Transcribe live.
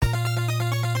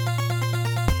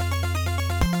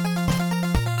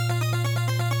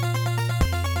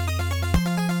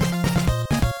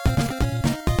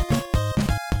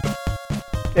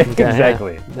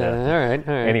Exactly. All right.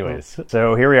 Anyways,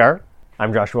 so here we are.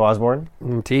 I'm Joshua Osborne.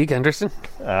 Teague Henderson.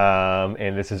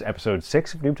 And this is episode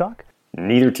 6 of Noob Talk.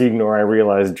 Neither Teague nor I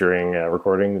realized during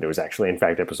recording that it was actually, in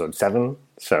fact, episode 7.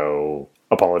 So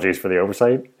apologies for the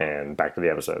oversight, and back to the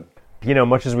episode. You know,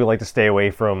 much as we like to stay away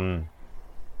from,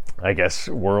 I guess,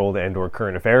 world and or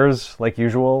current affairs like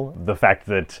usual, the fact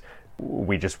that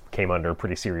we just came under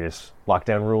pretty serious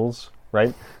lockdown rules,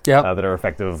 right? Yeah. That are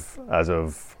effective as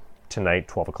of tonight,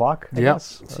 12 o'clock, I Yep.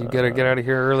 guess. So you gotta get out of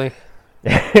here early.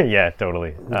 Yeah, totally.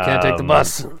 You can't take the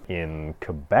bus. In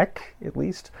Quebec, at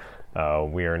least,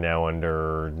 we are now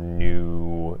under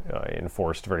new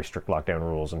enforced, very strict lockdown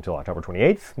rules until October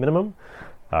 28th, minimum.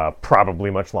 Probably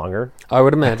much longer. I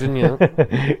would imagine,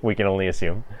 yeah. We can only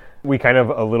assume. We kind of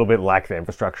a little bit lack the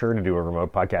infrastructure to do a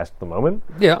remote podcast at the moment.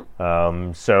 Yeah.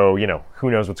 So, you know,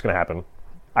 who knows what's going to happen.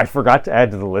 I forgot to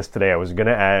add to the list today. I was going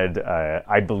to add,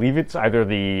 I believe it's either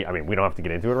we don't have to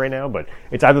get into it right now, but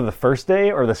it's either the first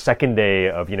day or the second day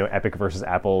of, you know, Epic versus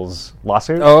Apple's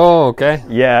lawsuit. Oh, okay.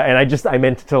 Yeah, and I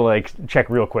meant to, check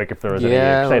real quick if there was any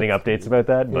exciting updates about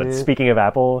that. But speaking of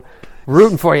Apple...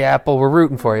 Rooting for you, Apple. We're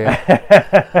rooting for you.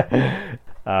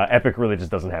 Epic really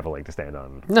just doesn't have a leg to stand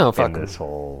on. No, fuck in this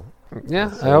whole...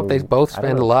 Yeah, I hope they both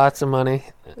spend lots of money.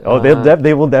 Oh,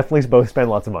 they will definitely both spend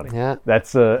lots of money. Yeah.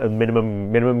 That's a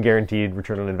minimum guaranteed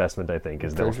return on investment, I think,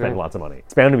 is they'll spend lots of money.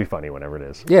 It's bound to be funny whenever it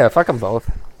is. Yeah, fuck them both.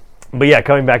 But yeah,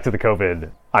 coming back to the COVID,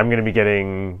 I'm going to be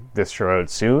getting this show out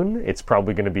soon. It's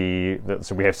probably going to be...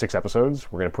 So we have 6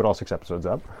 episodes. We're going to put all 6 episodes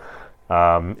up.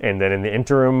 And then in the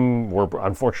interim, we're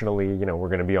unfortunately, you know, we're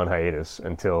going to be on hiatus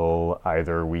until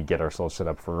either we get ourselves set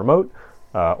up for remote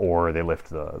or they lift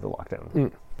the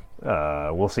lockdown.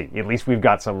 We'll see. At least we've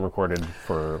got some recorded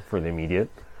for the immediate.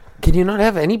 Can you not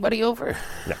have anybody over?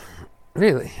 No.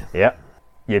 Really? Yeah.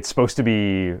 It's supposed to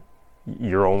be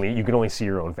you can only see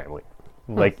your own family.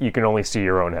 Like, you can only see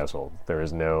your own household. There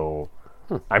is no...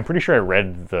 I'm pretty sure I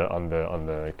read on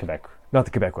the Quebec... Not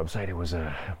the Quebec website, it was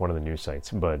one of the news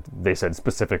sites, but they said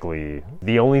specifically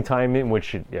the only time in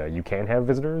which you can have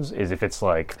visitors is if it's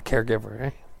like... Caregiver,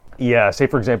 right? Yeah, say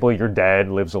for example, your dad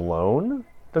lives alone,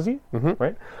 does he? Mm-hmm.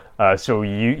 Right? So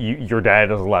your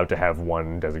dad is allowed to have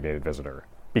one designated visitor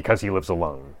because he lives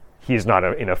alone. He's not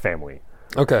in a family.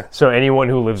 Okay. So anyone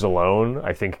who lives alone,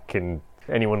 I think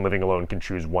anyone living alone can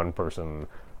choose one person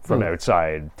from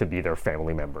outside to be their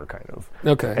family member, kind of.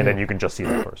 Okay. And then you can just see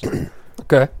that person.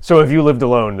 Okay. So if you lived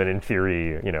alone, then in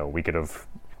theory, you know, we could have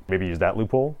maybe used that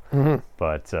loophole. Mm-hmm.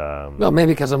 But well,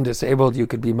 maybe because I'm disabled, you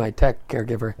could be my tech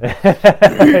caregiver.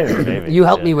 maybe, you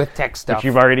help me with tech stuff. But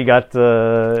you've already got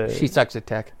the... She sucks at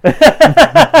tech.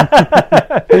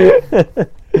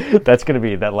 That's going to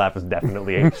be... That laugh is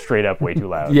definitely straight up way too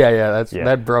loud. Yeah.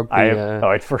 That broke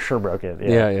the... it for sure broke it.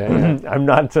 Yeah. I'm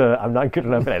not good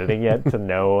enough at editing yet to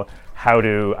know how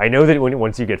to... I know that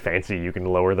once you get fancy, you can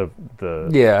lower the...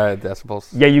 Yeah, decibels.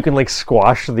 Yeah, you can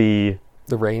squash the...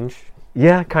 The range.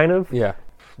 Yeah, kind of. Yeah.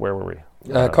 Where were we?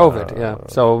 COVID, yeah.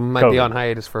 So might be on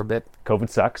hiatus for a bit. COVID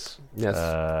sucks. Yes.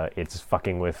 It's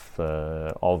fucking with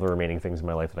all the remaining things in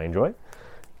my life that I enjoy.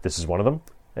 This is one of them,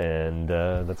 and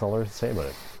that's all there is to say about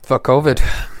it. Fuck COVID.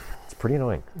 It's pretty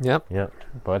annoying. Yep. Yeah.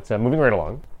 But moving right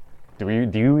along, do we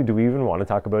even want to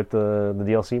talk about the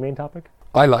DLC main topic?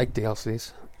 I like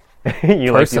DLCs.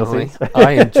 You Personally, like DLCs?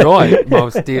 I enjoy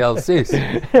most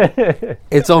DLCs.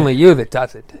 It's only you that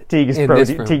does it. Teague is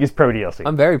pro DLC.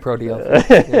 I'm very pro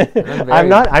DLC. Yeah,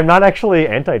 I'm not actually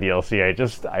anti DLC.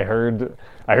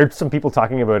 I heard some people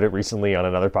talking about it recently on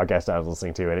another podcast I was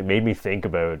listening to, and it made me think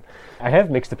about... I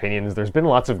have mixed opinions. There's been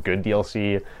lots of good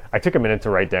DLC. I took a minute to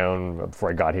write down,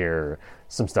 before I got here,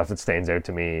 some stuff that stands out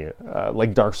to me.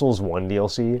 Like Dark Souls 1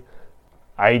 DLC.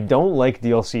 I don't like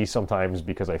DLC sometimes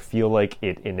because I feel like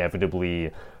it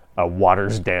inevitably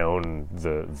waters down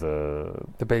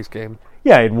the base game.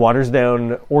 Yeah, it waters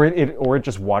down, or it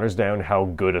just waters down how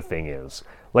good a thing is.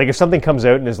 Like, if something comes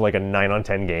out and is like a 9 on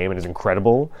 10 game and is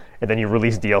incredible, and then you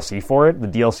release DLC for it, the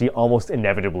DLC almost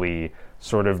inevitably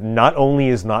sort of not only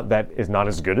is not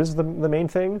as good as the main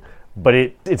thing, but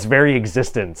its very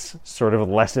existence sort of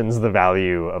lessens the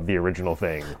value of the original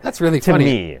thing. That's really to funny.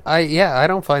 me. I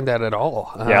don't find that at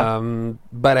all. Yeah.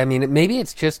 But I mean, maybe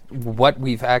it's just what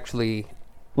we've actually...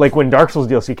 Like, when Dark Souls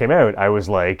DLC came out, I was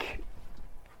like...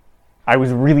 I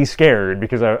was really scared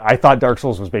because I thought Dark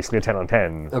Souls was basically a 10 on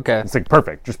 10. Okay. It's like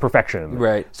perfect, just perfection.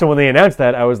 Right. So when they announced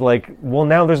that, I was like, well,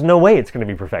 now there's no way it's going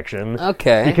to be perfection.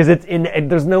 Okay. Because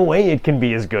there's no way it can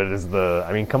be as good as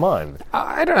I mean, come on.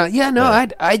 I don't know. Yeah, no,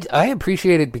 I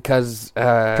appreciate it because...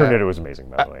 Tornado was amazing,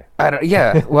 by the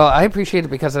way. Well, I appreciate it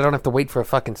because I don't have to wait for a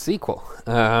fucking sequel.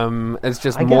 It's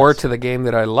just I more guess. to the game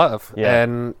that I love. Yeah.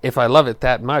 And if I love it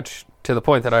that much to the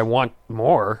point that I want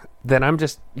more, then I'm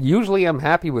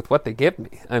happy with what they give me.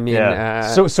 I mean,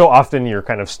 so often you're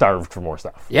kind of starved for more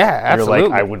stuff. yeah, absolutely. You're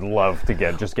like, I would love to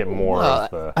get more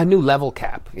of the... a new level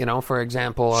cap, for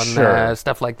example, on Sure.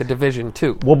 stuff like the Division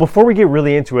 2. Well, before we get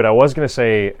really into it, I was going to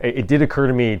say, it did occur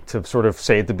to me to sort of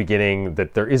say at the beginning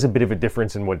that there is a bit of a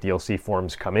difference in what DLC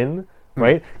forms come in,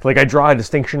 right? Like, I draw a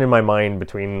distinction in my mind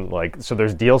between, so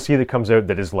there's DLC that comes out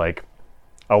that is, like,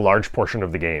 a large portion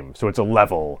of the game. So it's a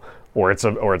level, or it's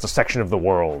a section of the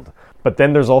world. But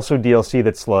then there's also DLC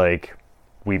that's like,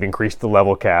 we've increased the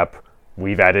level cap,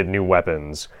 we've added new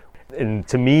weapons. And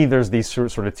to me, there's these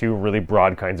sort of two really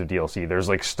broad kinds of DLC. There's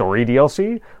like story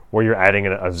DLC, where you're adding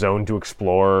a zone to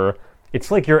explore. It's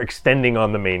like you're extending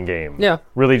on the main game. Yeah.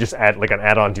 Really just add like an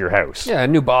add-on to your house. Yeah, a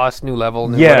new boss, new level,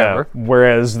 new Yeah, whatever.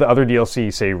 whereas the other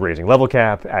DLC, say raising level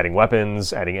cap, adding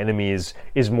weapons, adding enemies,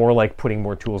 is more like putting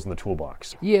more tools in the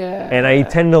toolbox. Yeah. And I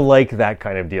tend to like that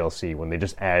kind of DLC when they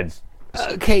just add...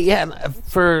 Okay, yeah,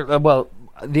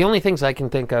 the only things I can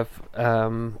think of,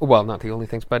 not the only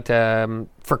things, but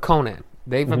for Conan,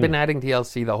 they've been adding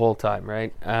DLC the whole time,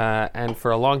 right? And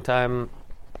for a long time,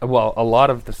 a lot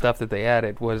of the stuff that they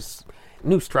added was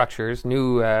new structures,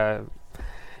 new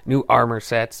armor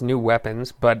sets, new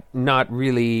weapons, but not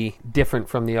really different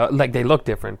from they look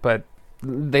different, but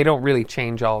they don't really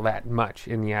change all that much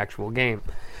in the actual game.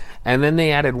 And then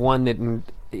they added one that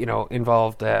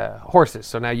involved horses,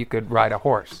 so now you could ride a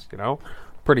horse,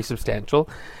 pretty substantial.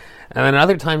 And then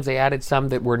other times they added some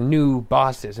that were new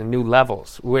bosses and new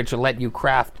levels, which let you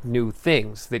craft new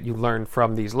things that you learn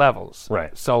from these levels.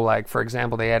 Right. So, like, for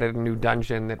example, they added a new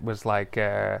dungeon that was like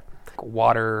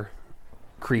water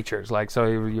creatures, so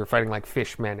you're fighting like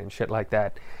fishmen and shit like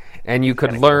that. And you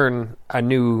could learn a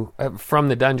new, from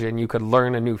the dungeon, you could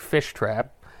learn a new fish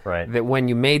trap. Right. That when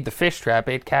you made the fish trap,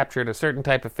 it captured a certain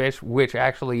type of fish, which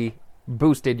actually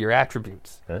boosted your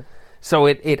attributes. Huh? So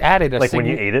it added a... Like when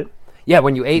you ate it? Yeah,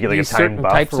 when you ate get, like, these a time certain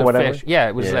buff types or of whatever? fish. Yeah,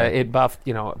 it was Yeah. it buffed,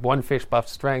 one fish buffed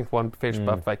strength, one fish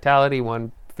buffed vitality,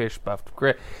 one fish buffed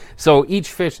grit. So each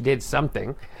fish did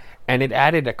something, and it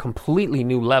added a completely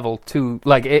new level to,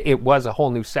 it was a whole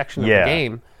new section of the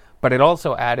game, but it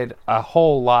also added a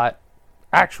whole lot,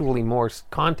 actually more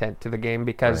content to the game,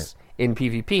 because in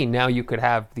PvP, now you could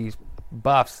have these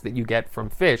buffs that you get from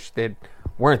fish that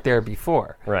weren't there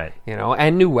before. Right.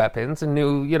 And new weapons and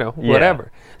new,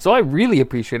 whatever. So I really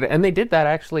appreciate it. And they did that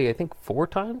actually, I think, 4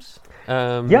 times.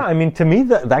 Yeah, I mean, to me,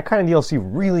 that kind of DLC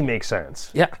really makes sense.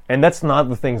 Yeah. And that's not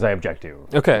the things I object to.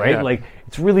 Okay, Right? yeah. Like,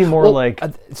 it's really more like...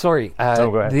 sorry.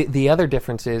 go ahead. The other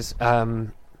difference is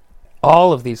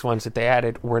all of these ones that they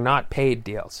added were not paid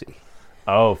DLC.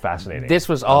 Oh, fascinating. This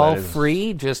was So all that is-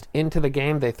 free, just into the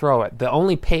game they throw it. The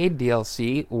only paid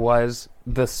DLC was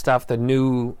the stuff, the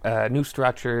new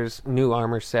structures, new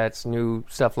armor sets, new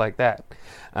stuff like that.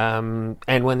 And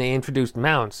when they introduced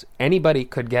mounts, anybody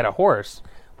could get a horse,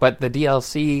 but the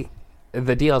DLC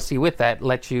with that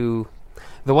let you...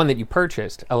 The one that you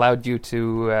purchased allowed you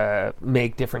to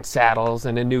make different saddles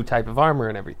and a new type of armor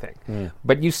and everything.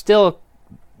 But you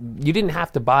didn't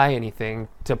have to buy anything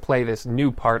to play this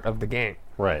new part of the game,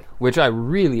 Right. which I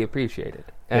really appreciated.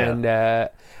 And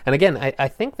again, I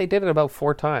think they did it about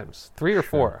 4 times, 3 or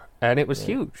 4, and it was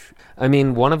huge. I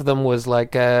mean, one of them was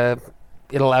like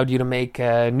it allowed you to make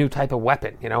a new type of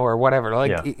weapon, or whatever,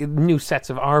 new sets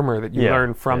of armor that you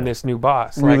learn from this new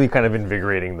boss. Really kind of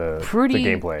invigorating the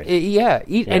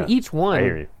gameplay. And each one, I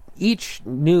hear you. each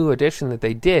new addition that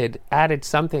they did added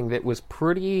something that was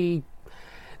pretty...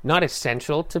 not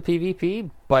essential to PvP,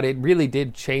 but it really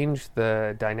did change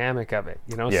the dynamic of it,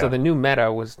 Yeah. So the new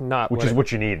meta was not Which is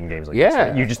what you need in games like this. Yeah.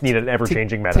 Right? You just need an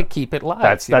ever-changing meta. to keep it live.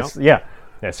 That's yeah.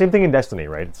 Same thing in Destiny,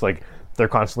 right? It's like they're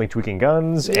constantly tweaking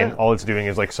guns, and Yeah. all it's doing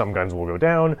is like some guns will go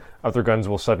down, other guns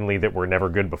will suddenly that were never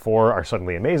good before are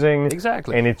suddenly amazing.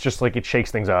 Exactly. And it's just like it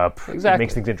shakes things up. It Exactly.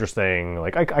 makes things interesting.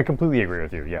 Like I completely agree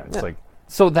with you. Yeah. It's like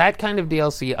So that kind of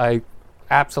DLC I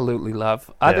absolutely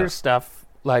love. Other Yeah. stuff,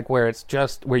 like where it's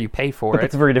just where you pay for it.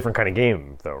 it's a very different kind of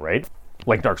game, though, right?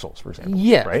 Like Dark Souls, for example.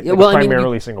 Yeah. Right. Yeah, Like well, a I mean,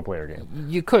 primarily single player game.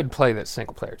 You could play this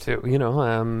single player too,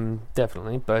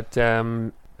 definitely. But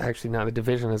actually, now the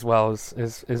Division as well is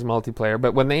multiplayer.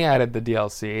 But when they added the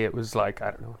DLC, it was like,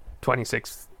 I don't know,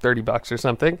 $26, $30 or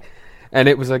something. And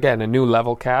it was, again, a new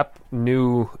level cap,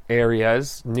 new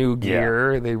areas, new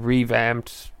gear. They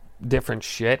revamped different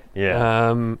shit.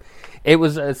 Yeah. It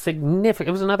was a significant...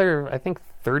 It was another, I think,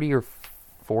 30 or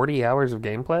 40 hours of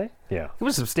gameplay. Yeah. It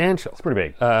was substantial. It's pretty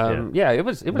big. Yeah, it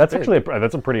was That's big. actually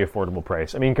that's a pretty affordable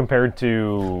price. I mean, compared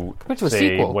to, to a say,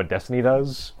 sequel. what Destiny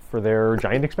does for their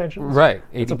giant expansions. Right,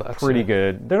 It's $80. a pretty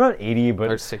good. They're not 80,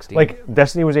 but Or 60. like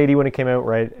Destiny was 80 when it came out,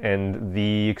 right? And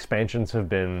the expansions have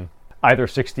been either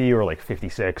 60 or like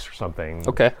 56 or something.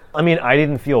 Okay. I mean, I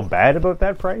didn't feel bad about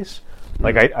that price.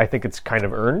 Like, I think it's kind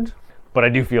of earned. But I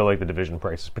do feel like the Division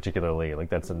price, particularly, like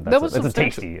that's a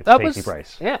tasty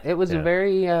price. Yeah, it was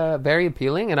very very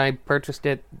appealing, and I purchased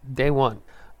it day one.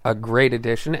 A great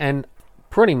addition, and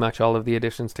pretty much all of the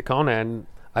additions to Conan,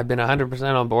 I've been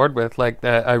 100% on board with. Like,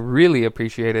 I really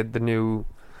appreciated the new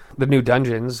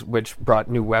dungeons, which brought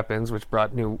new weapons, which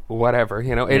brought new whatever.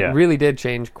 It really did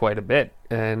change quite a bit,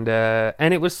 and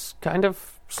it was kind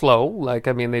of slow. Like,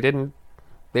 I mean, they didn't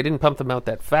pump them out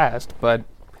that fast, but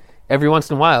every once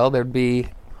in a while, there'd be,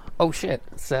 oh shit,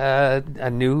 it's a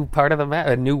new part of the map,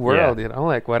 a new world,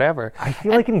 like whatever. I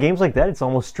feel like in games like that, it's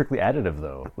almost strictly additive,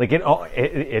 though. Like,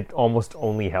 it almost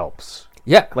only helps.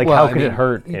 Yeah. Like, how could it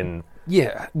hurt in...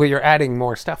 Yeah, well, you're adding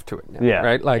more stuff to it now,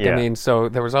 right? Like, I mean, so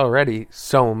there was already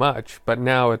so much, but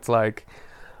now it's like,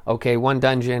 okay, one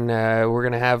dungeon, we're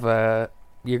going to have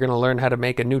you're going to learn how to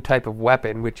make a new type of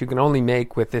weapon, which you can only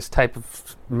make with this type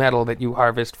of metal that you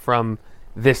harvest from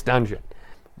this dungeon.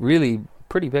 Really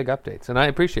pretty big updates, and I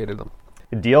appreciated them.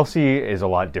 DLC is a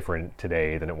lot different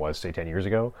today than it was, say, 10 years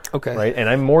ago. Okay. Right? And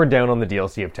I'm more down on the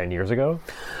DLC of 10 years ago.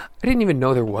 I didn't even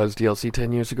know there was DLC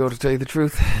 10 years ago, to tell you the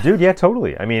truth. Dude, yeah,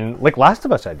 totally. I mean, like, Last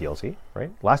of Us had DLC,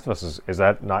 right? Last of Us, is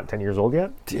that not 10 years old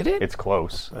yet? Did it? It's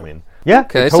close. I mean, yeah,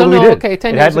 okay, it totally so no, did. Okay,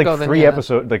 10 it years had, like, ago, then, 3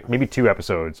 episodes, like, maybe 2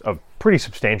 episodes of pretty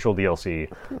substantial DLC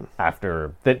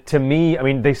after. That, to me, I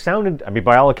mean,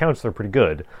 by all accounts, they're pretty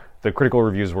good. The critical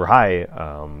reviews were high,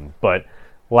 but...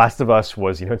 Last of Us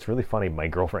was, it's really funny. My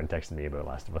girlfriend texted me about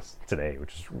Last of Us today,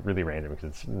 which is really random because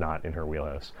it's not in her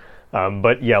wheelhouse.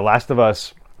 But yeah, Last of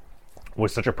Us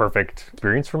was such a perfect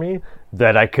experience for me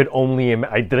that I could only,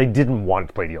 that I didn't want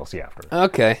to play DLC after.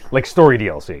 Okay. Like story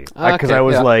DLC. Because I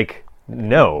was like,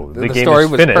 no, the game story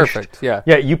is was finished. Perfect, yeah.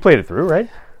 Yeah, you played it through, right?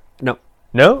 No.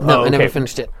 No? No, I never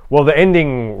finished it. Well, the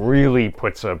ending really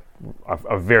puts a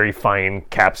very fine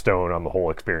capstone on the whole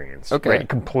experience. Okay. Right?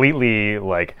 Completely,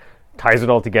 like... ties it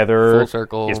all together, full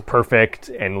circle, is perfect,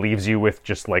 and leaves you with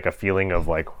just like a feeling of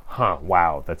like,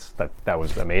 wow, that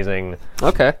was amazing.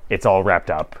 Okay, it's all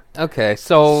wrapped up. Okay,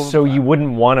 so you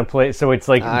wouldn't want to play. So it's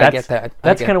like I get that.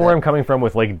 That's kind of where I'm coming from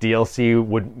with like DLC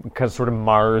would sort of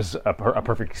mars a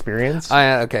perfect experience.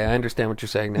 I understand what you're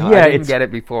saying now. Yeah, I didn't get it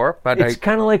before, but it's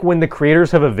kind of like when the creators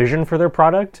have a vision for their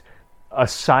product, a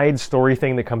side story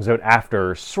thing that comes out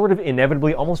after, sort of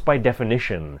inevitably, almost by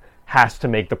definition, has to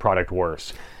make the product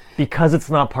worse. Because it's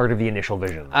not part of the initial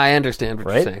vision. I understand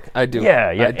what you're saying. I do. Yeah.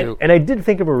 I do. And I did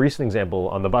think of a recent example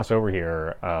on the bus over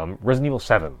here, Resident Evil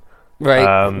 7.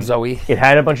 Right, Zoe. It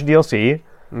had a bunch of DLC.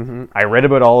 Mm-hmm. I read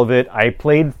about all of it. I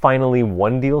played finally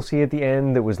one DLC at the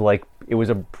end that was like, it was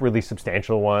a really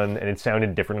substantial one, and it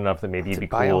sounded different enough that maybe it'd be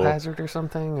cool. Biohazard or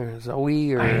something? Or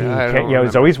Zoe? Or I don't yeah,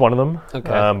 Zoe's one of them. Okay.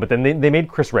 But then they made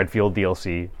Chris Redfield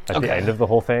DLC at the end of the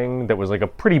whole thing that was like a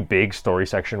pretty big story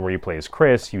section where you play as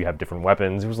Chris, you have different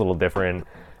weapons, it was a little different.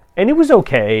 And it was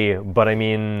okay, but I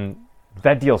mean,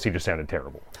 that DLC just sounded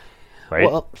terrible. Right?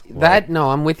 Well,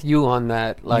 I'm with you on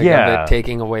that. Like, of it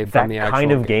taking away from the actual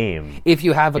kind of game. If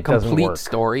you have a complete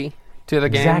story to the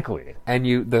game, exactly,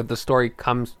 and the story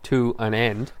comes to an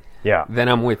end, then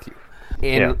I'm with you.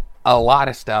 In a lot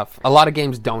of stuff, a lot of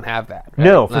games don't have that. Right?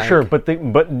 No, for sure. But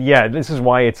yeah, this is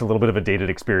why it's a little bit of a dated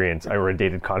experience or a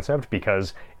dated concept,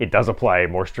 because it does apply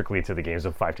more strictly to the games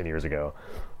of 5-10 years ago.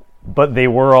 But they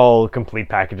were all complete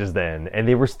packages then, and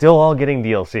they were still all getting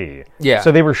DLC. Yeah.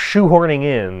 So they were shoehorning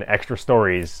in extra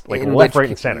stories, like left, right,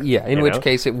 and center. Yeah, in which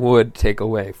case it would take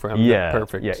away from the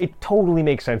perfect. Yeah, it totally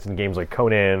makes sense in games like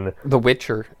Conan. The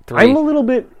Witcher 3. I'm a little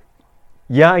bit...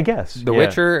 Yeah, I guess. The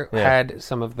Witcher had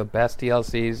some of the best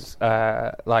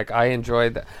DLCs. Like, I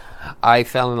enjoyed that. I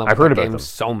fell in love with the game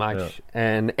so much.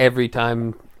 And every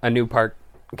time a new part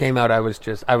came out, I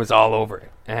was all over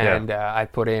it. And I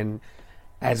put in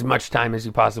as much time as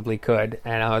you possibly could,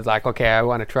 and I was like, okay, I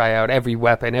want to try out every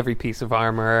weapon, every piece of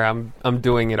armor. I'm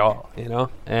doing it all,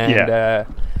 And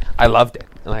I loved it.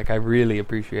 Like, I really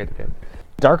appreciated it.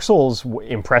 Dark Souls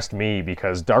impressed me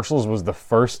because Dark Souls was the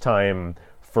first time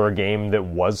for a game that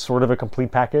was sort of a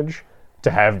complete package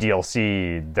to have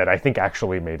DLC that I think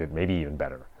actually made it maybe even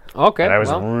better. Okay, and I was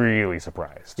well. really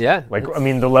surprised. Yeah, like it's- I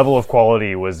mean, the level of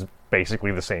quality was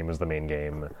basically the same as the main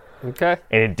game, Okay.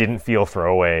 and it didn't feel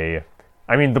throwaway.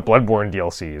 I mean, the Bloodborne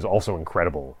DLC is also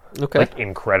incredible. Okay. Like,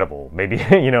 incredible. Maybe,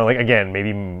 like, again,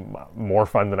 maybe more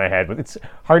fun than I had. But it's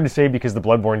hard to say because the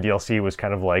Bloodborne DLC was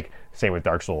kind of like, same with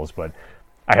Dark Souls, but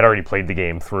I had already played the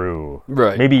game through.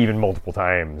 Right. Maybe even multiple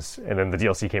times. And then the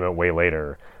DLC came out way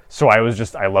later. So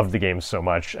I loved the game so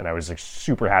much, and I was, like,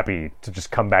 super happy to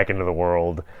just come back into the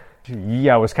world.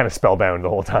 Yeah, I was kind of spellbound the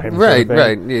whole time. Right, sort of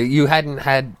thing. right.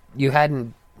 You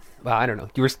hadn't. Well, I don't know.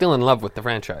 You were still in love with the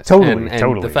franchise. Totally, and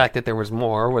totally. the fact that there was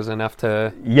more was enough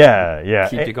to. Yeah.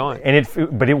 Keep you going. And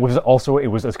but it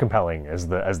was as compelling as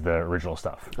the original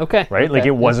stuff. Okay. Right? okay, Like, it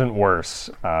yeah. wasn't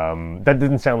worse. That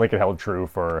didn't sound like it held true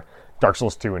for Dark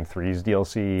Souls 2 and 3's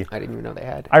DLC. I didn't even know they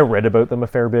had. I read about them a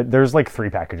fair bit. There's like 3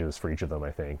 packages for each of them,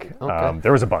 I think. Okay.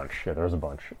 There was a bunch. Yeah, there was a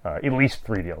bunch. At least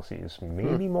 3 DLCs.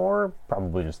 Maybe more.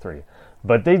 Probably just 3.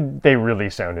 But they really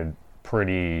sounded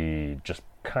pretty just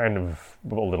kind of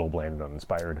a little bland and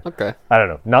uninspired. Okay. I don't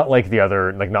know. Not like the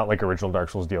other, like not like original Dark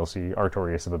Souls DLC,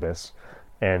 Artorias of Abyss,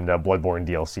 and Bloodborne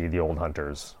DLC, The Old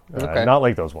Hunters. Okay. Not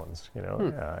like those ones,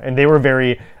 and they were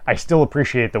very. I still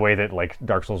appreciate the way that like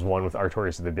Dark Souls 1 with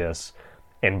Artorias of Abyss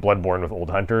and Bloodborne with Old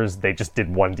Hunters, they just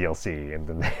did one DLC and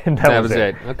then and that was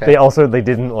it. Okay. They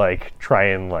didn't like try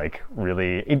and like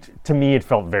really. To me, it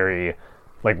felt very.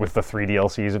 Like with the 3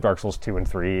 DLCs of Dark Souls 2 and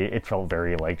 3, it felt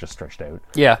very like just stretched out.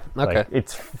 Yeah. Okay. Like, it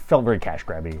felt very cash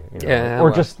grabby, Yeah, or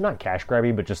well. just not cash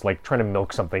grabby, but just like trying to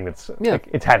milk something that's Yeah. like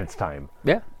it's had its time.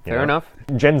 yeah. you Fair know? enough.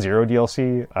 Gen Zero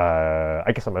DLC.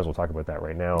 I guess I might as well talk about that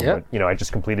right now. Yeah. But I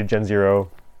just completed Gen Zero.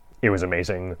 It was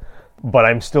amazing, but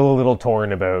I'm still a little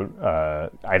torn about.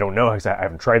 I don't know because I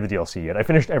haven't tried the DLC yet. I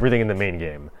finished everything in the main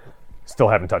game. Still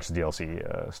haven't touched the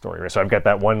DLC story, so I've got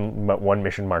that one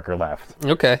mission marker left.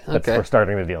 Okay. That's Okay. for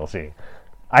starting the DLC.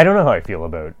 I don't know how I feel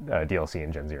about DLC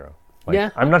in Gen Zero. Like, Yeah.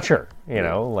 I'm not sure.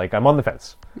 Like I'm on the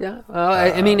fence. Yeah. Well,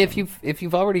 I mean, if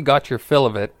you've already got your fill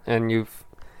of it and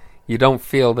you don't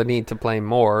feel the need to play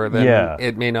more, then Yeah.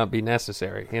 it may not be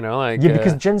necessary. Like Yeah,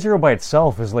 because Gen Zero by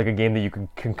itself is like a game that you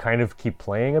can kind of keep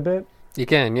playing a bit. you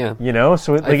can. Yeah.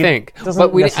 So it, like, I think. it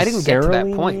doesn't But I didn't get to that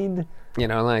necessarily point. need-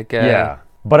 Yeah.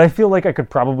 But I feel like I could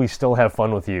probably still have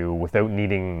fun with you without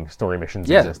needing story missions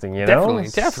Yeah, existing. definitely.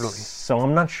 So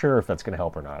I'm not sure if that's going to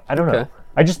help or not. I don't know. Okay.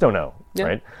 I just don't know. Yeah,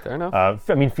 Right. fair enough.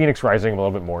 I mean, Phoenix Rising I'm a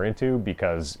little bit more into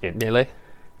because it. Really?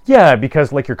 Yeah,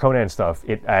 because like your Conan stuff,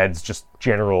 it adds just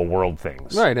general world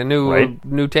things. Right. A new Right?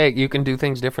 new take. You can do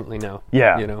things differently now.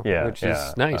 Yeah, which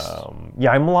is nice.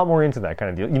 I'm a lot more into that kind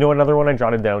of deal. You know, another one I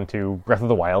jotted down to Breath of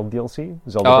the Wild DLC,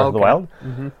 Zelda Oh, Breath of the okay. Wild.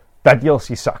 Mm-hmm. That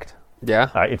DLC sucked. Yeah.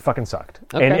 It fucking sucked.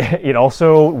 Okay. And it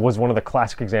also was one of the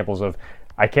classic examples of,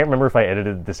 I can't remember if I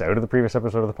edited this out of the previous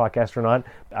episode of the podcast or not.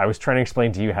 I was trying to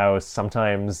explain to you how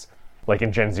sometimes, like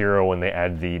in Gen Zero, when they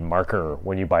add the marker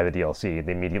when you buy the DLC,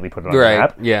 they immediately put it on Right, the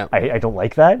map. yeah. I don't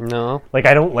like that. No. Like,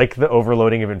 I don't like the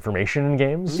overloading of information in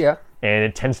games. Yeah. And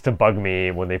it tends to bug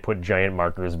me when they put giant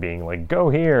markers being like,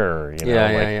 go here.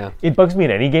 Yeah. It bugs me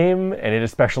in any game, and it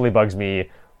especially bugs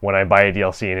me when I buy a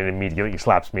DLC and it immediately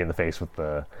slaps me in the face with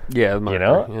the... Yeah. The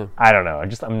marker, Yeah. I don't know.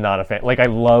 I'm not a fan. Like, I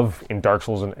love in Dark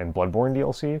Souls and Bloodborne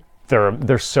DLC,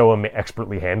 they're so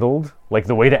expertly handled. Like,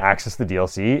 the way to access the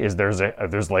DLC is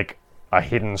there's like a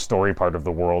hidden story part of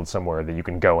the world somewhere that you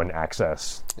can go and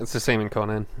access. It's the same in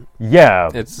Conan. Yeah,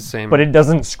 It's the same. but it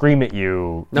doesn't scream at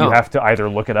you. No. You have to either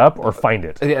look it up or find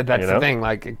it. Yeah, that's you the know? thing.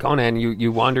 Like in Conan,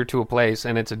 you wander to a place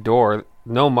and it's a door,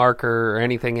 no marker or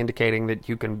anything indicating that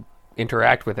you can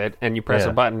interact with it, and you press Yeah.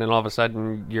 a button, and all of a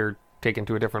sudden you're taken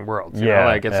to a different world. You Yeah, know?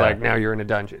 Like it's yeah. like now you're in a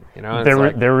dungeon. It's There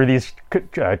like, were these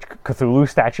Cthulhu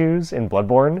statues in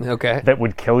Bloodborne Okay. that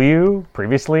would kill you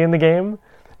previously in the game,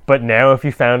 but now if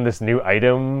you found this new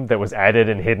item that was added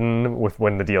and hidden with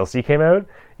when the DLC came out,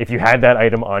 if you had that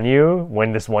item on you,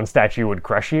 when this one statue would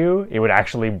crush you, it would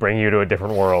actually bring you to a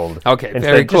different world. Okay, Instead,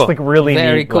 very cool. Just like really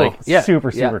Very neat, cool. like Yeah, super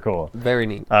yeah. cool. Very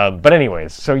neat. But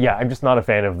anyways, so yeah, I'm just not a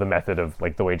fan of the method of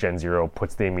like the way Gen Zero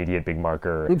puts the immediate big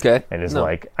marker. Okay. And is No.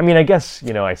 like, I mean, I guess,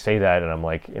 I say that and I'm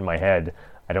like, in my head,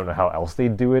 I don't know how else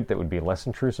they'd do it that would be less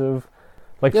intrusive.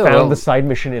 Like, Yeah, found well- the side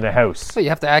mission in a house. So you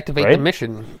have to activate Right? the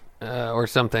mission or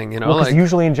something. Well, because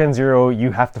usually in Gen Zero,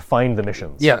 you have to find the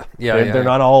missions. Yeah, They're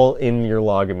not all in your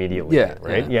log immediately, Yeah,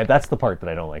 right? yeah. Yeah, that's the part that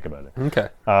I don't like about it. Okay.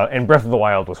 And Breath of the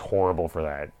Wild was horrible for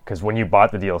that, because when you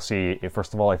bought the DLC,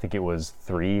 first of all, I think it was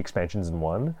 3 expansions in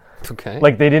one. Okay.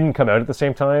 Like, they didn't come out at the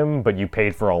same time, but you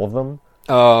paid for all of them.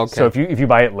 Oh, okay. So if you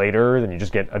buy it later, then you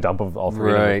just get a dump of all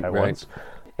 3 of them Right, at right. once.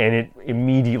 And it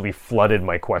immediately flooded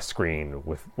my quest screen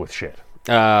with shit.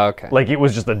 Okay. Like, it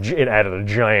was just it added a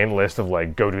giant list of,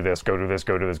 like, go do this, go do this,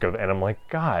 go do this, go. And I'm like,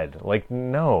 God, like,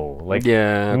 no. Like,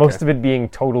 Yeah, okay. most of it being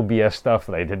total BS stuff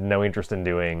that I had no interest in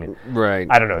doing. Right.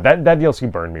 I don't know. That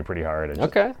DLC burned me pretty hard.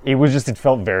 Okay. It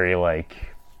felt very, like...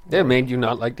 It made you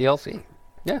not like DLC.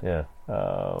 Yeah. Yeah.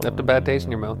 Left a bad taste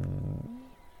in your mouth.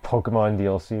 Pokemon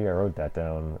DLC, I wrote that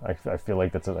down. I feel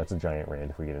like that's a giant rant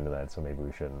if we get into that, so maybe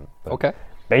we shouldn't. But Okay.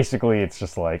 basically, it's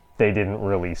just like they didn't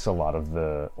release a lot of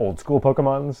the old school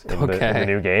Pokemons in the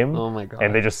new game. Oh my God.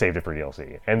 And they just saved it for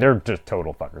DLC. And they're just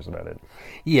total fuckers about it.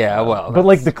 Yeah, well. But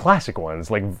like the classic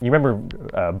ones, like you remember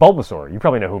Bulbasaur. You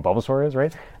probably know who Bulbasaur is,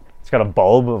 right? It's got a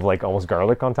bulb of like almost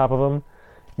garlic on top of him.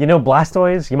 You know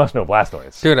Blastoise? You must know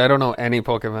Blastoise. Dude, I don't know any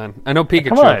Pokemon. I know Pikachu.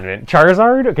 Come on, man.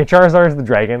 Charizard? Okay, Charizard's the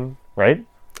dragon, right?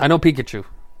 I know Pikachu.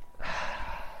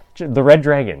 The red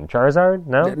dragon. Charizard?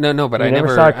 No? No, but You I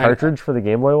never saw a cartridge for the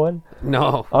Game Boy one?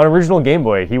 No. On original Game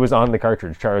Boy, he was on the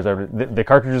cartridge, Charizard. The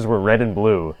cartridges were red and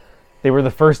blue. They were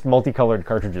the first multicolored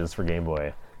cartridges for Game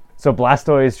Boy. So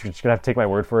Blastoise, you're just going to have to take my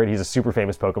word for it. He's a super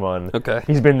famous Pokemon. Okay.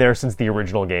 He's been there since the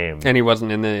original game. And he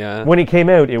wasn't in the... When it came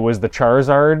out, it was the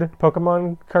Charizard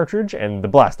Pokemon cartridge and the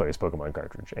Blastoise Pokemon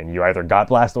cartridge. And you either got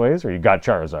Blastoise or you got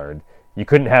Charizard. You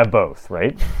couldn't have both,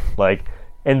 right? Like...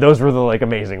 And those were the, like,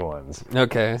 amazing ones.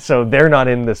 Okay. So they're not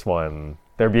in this one.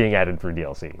 They're being added through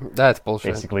DLC. That's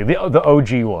bullshit. Basically. The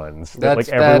OG ones that, like, That's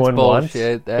everyone wants.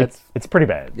 bullshit. It's pretty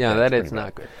bad. Yeah, it's that pretty is bad.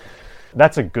 not good.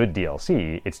 That's a good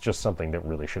DLC. It's just something that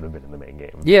really should have been in the main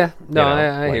game. Yeah. No, You know?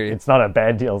 I Like, hear you. It's not a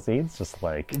bad DLC. It's just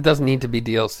like... It doesn't need to be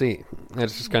DLC.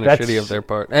 It's just kind of That's- shitty of their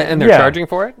part. And they're Yeah. charging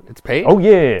for it? It's paid? Oh,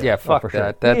 yeah. Yeah, Oh, fuck for sure.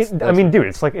 that. That's- I mean, dude,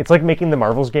 it's like making the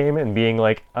Marvels game and being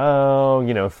like, oh,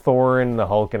 you know, Thor and the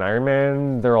Hulk and Iron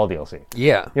Man, they're all DLC.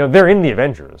 Yeah. You know, they're in the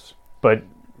Avengers, but...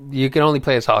 You can only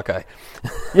play as Hawkeye.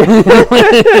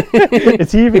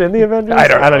 Is he even in the Avengers? I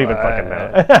don't even fucking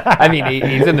know. I mean,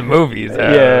 he's in the movies.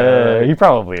 Yeah, he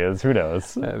probably is. Who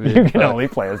knows? mean, You can fuck. only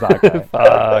play as Hawkeye.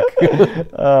 Fuck.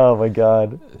 Oh my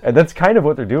god! And that's kind of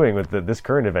what they're doing with this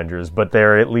current Avengers, but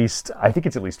they're at least, I think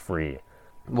it's at least free.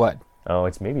 What? Oh,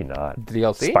 it's maybe not.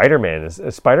 DLC?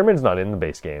 Spider-Man's not in the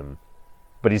base game,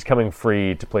 but he's coming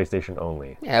free to PlayStation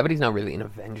only. Yeah, but he's not really an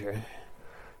Avenger.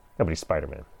 No, but he's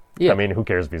Spider-Man. Yeah. I mean, who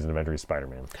cares if he's an Avenger? He's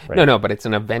Spider-Man. Right? No, but it's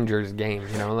an Avengers game,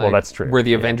 you know? Like, Well, that's true. Were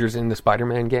the Yeah. Avengers in the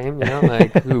Spider-Man game, you know?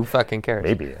 Like, who fucking cares?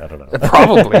 Maybe, I don't know.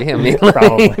 Probably. I mean, like,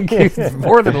 Probably.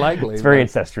 more than likely. It's very but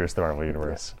incestuous, the Marvel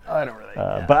Universe. I don't really...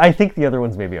 But I think the other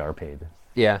ones maybe are paid.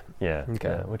 yeah. Yeah. Okay.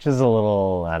 Yeah, which is a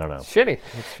little, I don't know. Shitty.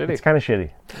 It's shitty. It's kind of shitty.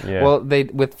 Yeah. Well,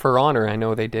 with For Honor, I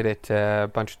know they did it a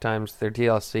bunch of times. Their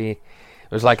DLC, it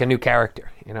was like a new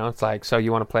character. You know, it's like, so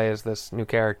you want to play as this new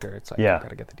character? It's like, Yeah. you got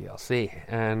to get the DLC,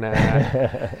 and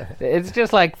it's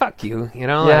just like, fuck you. You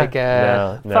know, Yeah. like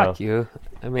No. fuck you.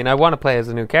 I mean, I want to play as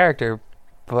a new character,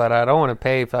 but I don't want to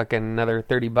pay fucking another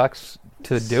 $30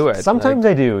 to do it. Sometimes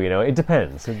I do, you know. It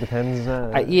depends. It depends.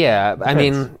 Yeah, I depends.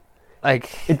 mean,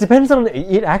 like, It depends on.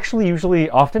 It actually usually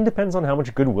often depends on how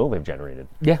much goodwill they've generated.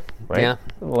 yeah, Right? yeah.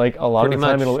 Like a lot Pretty of the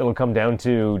time, much. it'll come down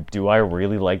to: do I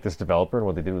really like this developer and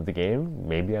what they did with the game?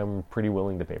 Maybe I'm pretty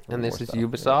willing to pay for. And more this is stuff.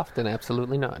 Ubisoft, and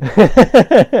absolutely not.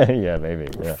 Yeah, maybe.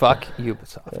 Yeah. Fuck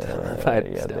Ubisoft.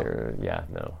 But Yeah, still.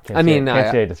 no. I mean,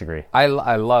 can't say I disagree. I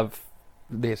love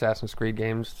the Assassin's Creed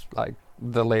games, like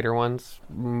the later ones.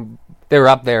 They're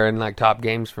up there in like top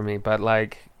games for me, but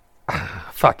like,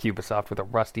 fuck Ubisoft with a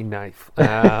rusty knife.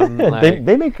 Like,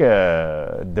 They make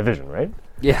a Division, right?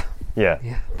 yeah, Yeah.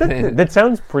 yeah. That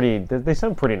sounds pretty. They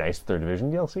sound pretty nice with their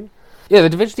Division DLC. Yeah, the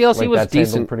Division DLC Like, was that's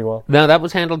handled decent. pretty well. No, that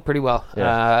was handled pretty well.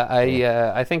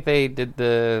 Yeah. I think they did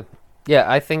the. Yeah,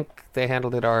 I think they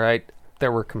handled it all right.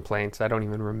 There were complaints. I don't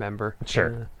even remember.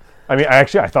 Sure. I mean, I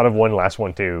thought of one last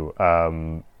one too.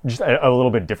 Just a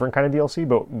little bit different kind of DLC,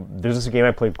 but there's this game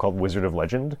I played called Wizard of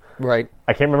Legend. Right.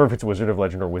 I can't remember if it's Wizard of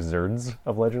Legend or Wizards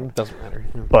of Legend. Doesn't matter.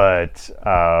 But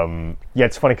yeah,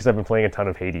 it's funny because I've been playing a ton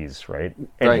of Hades, right?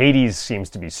 And Right. Hades seems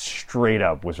to be straight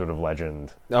up Wizard of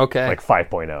Legend, Okay. like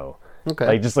 5.0. Okay.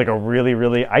 Like just like a really,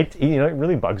 really, it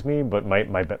really bugs me. But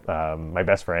my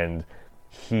best friend,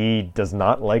 he does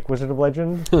not like Wizard of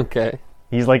Legend. Okay.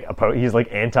 He's like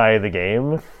anti the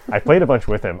game. I played a bunch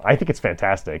with him. I think it's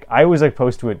fantastic. I was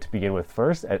opposed to it to begin with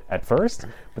at first,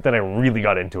 but then I really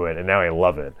got into it, and now I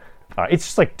love it. It's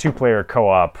just like 2-player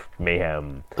co-op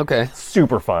mayhem. Okay.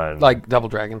 Super fun. Like Double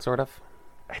Dragon, sort of.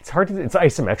 It's hard to. It's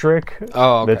isometric.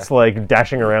 Oh, okay. It's like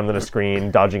dashing around on a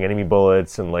screen, dodging enemy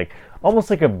bullets, and like almost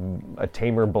like a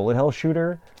tamer bullet hell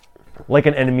shooter, like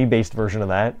an enemy-based version of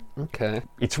that. Okay.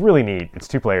 It's really neat. It's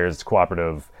 2 players. It's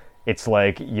cooperative. It's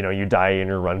like, you know, you die and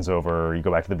your run's over, you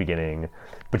go back to the beginning,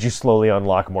 but you slowly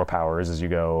unlock more powers as you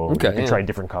go. Okay, You can yeah. try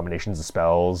different combinations of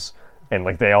spells. and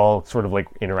like they all sort of like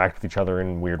interact with each other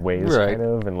in weird ways, Right. kind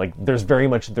of. And like there's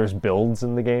builds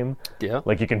in the game. Yeah.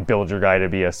 Like you can build your guy to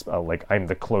be like I'm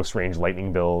the close range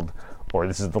lightning build, or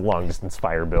this is the long distance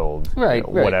fire build, Right,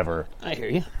 right. whatever. I hear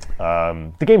you.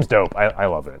 The game's dope. I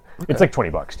love it. It's like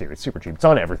 $20 too. It's super cheap. It's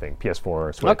on everything.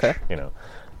 PS4, Switch. Okay.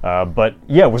 But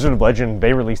yeah, Wizard of Legend,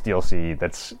 they released DLC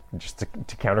that's just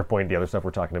to counterpoint the other stuff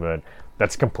we're talking about.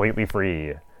 That's completely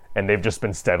free, and they've just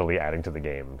been steadily adding to the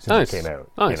game since Nice. it came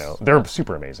out. Nice. They're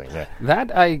super amazing. Yeah.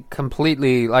 That I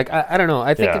completely like. I don't know.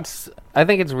 I think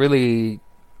it's really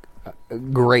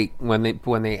great when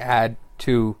they add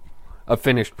to a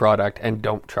finished product and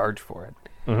don't charge for it.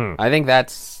 I think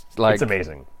that's like It's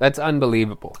amazing. That's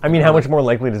unbelievable. I mean, how much more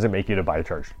likely does it make you to buy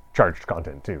charged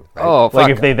content too? Right? Oh, like fuck.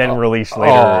 if they then release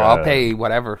later. I'll pay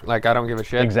whatever. Like I don't give a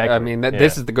shit. Exactly. I mean, Yeah.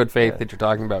 this is the good faith that you're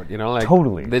talking about. Like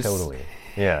Totally.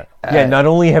 Yeah. Yeah. Not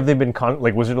only have they been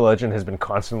like Wizard of Legend has been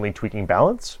constantly tweaking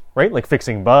balance, right? Like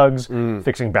fixing bugs,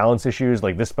 fixing balance issues.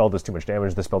 Like this spell does too much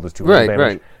damage. This spell does too little damage.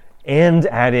 Right. And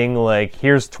adding like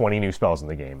here's 20 new spells in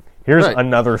the game. Here's Right.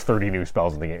 another 30 new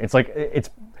spells in the game. It's like it's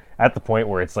at the point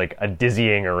where it's like a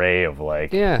dizzying array of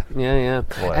like. Yeah.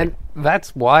 And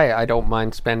that's why I don't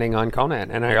mind spending on Conan,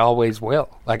 and I always will.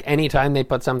 Like anytime they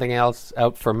put something else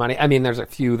out for money. I mean, there's a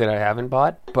few that I haven't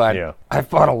bought, but Yeah. I've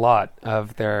bought a lot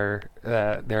of their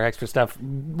extra stuff,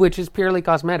 which is purely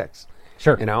cosmetics.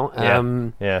 Sure.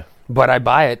 Yeah. But I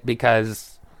buy it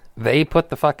because they put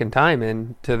the fucking time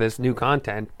into this new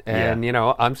content, and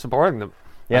I'm supporting them.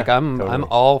 Yeah, Like I'm totally.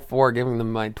 all for giving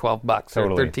them my $12 or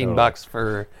Totally, $13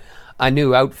 for a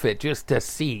new outfit just to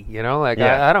see. Like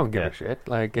Yeah, I don't give yeah. a shit.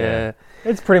 Like Yeah.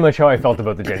 It's pretty much how I felt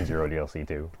about the Gen Zero DLC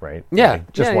too, right? Yeah,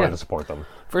 Like, just yeah, wanted yeah. to support them.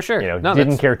 for sure. No, Didn't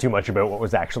that's- care too much about what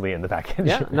was actually in the package.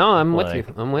 Yeah, no, I'm with Like,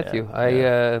 you. I'm with you.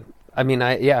 yeah.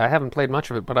 I haven't played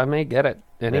much of it, but I may get it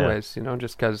anyways.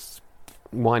 Just because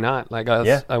why not? Like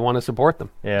I want to support them.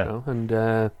 Yeah.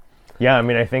 And Yeah, I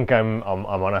mean, I think I'm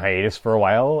on a hiatus for a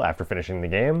while after finishing the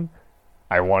game.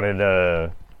 I wanted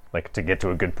to get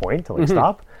to a good point to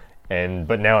stop,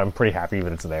 but now I'm pretty happy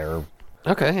that it's there.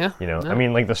 okay, yeah. I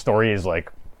mean, like the story is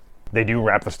like they do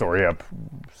wrap the story up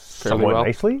somewhat well.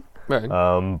 nicely. Right.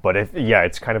 But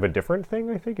it's kind of a different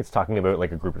thing. I think it's talking about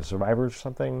like a group of survivors or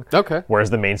something. Okay. Whereas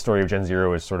the main story of Gen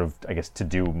Zero is sort of, I guess, to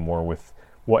do more with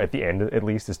at the end at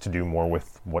least is to do more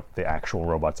with what the actual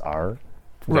robots are.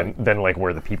 Than like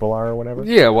where the people are or whatever.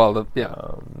 Yeah, well,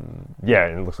 Yeah,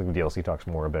 and it looks like the DLC talks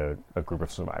more about a group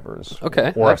of survivors.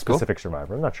 Okay, Or a that's cool. specific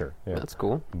survivor. I'm not sure. Yeah. that's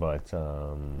cool. But,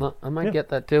 Well, I might get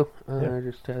that too,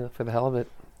 just for the hell of it.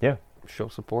 yeah. Show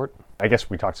support. I guess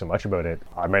we talked so much about it.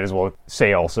 I might as well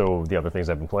say also the other things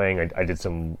I've been playing. I did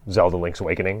some Zelda Link's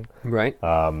Awakening. Right.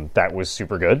 That was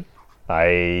super good.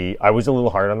 I was a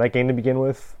little hard on that game to begin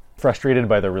with. Frustrated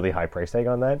by the really high price tag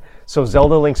on that. So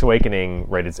Zelda Link's Awakening,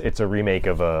 right? It's a remake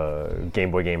of a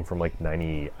Game Boy game from like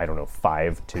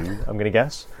 5 2, I'm gonna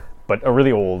guess, but a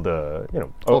really old,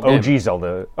 Old OG game.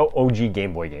 Zelda, OG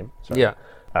Game Boy game. Sorry. Yeah.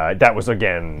 That was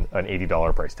again an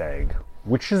 $80 price tag,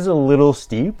 which is a little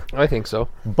steep. I think so.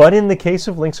 But in the case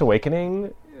of Link's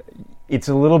Awakening, it's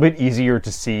a little bit easier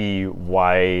to see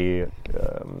why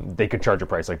they could charge a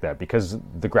price like that because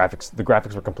the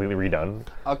graphics were completely redone.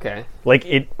 Okay. Like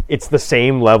it's the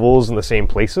same levels in the same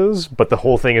places, but the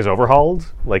whole thing is overhauled.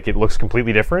 Like it looks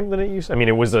completely different than it used. I mean,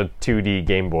 it was a 2D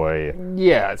Game Boy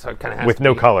Yeah, so it kind of has with to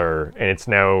no be. color, and it's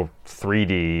now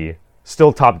 3D,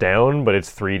 still top down, but it's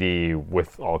 3D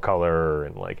with all color,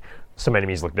 and like some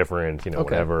enemies look different, Okay.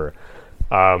 whatever.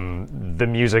 The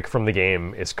music from the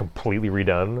game is completely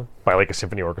redone by like a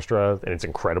symphony orchestra, and it's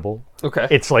incredible. Okay.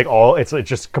 It's like it's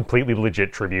just completely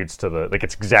legit tributes to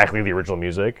it's exactly the original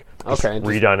music, just Okay, just-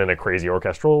 redone in a crazy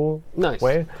orchestral Nice.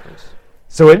 way. Nice.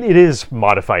 So it is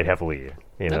modified heavily,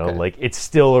 Okay. like it's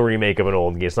still a remake of an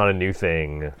old game. It's not a new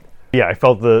thing. Yeah, I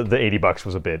felt the $80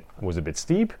 was a bit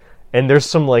steep, and there's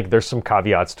some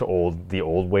caveats to the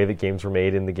old way that games were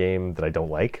made in the game that I don't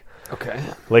like. Okay.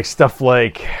 Like stuff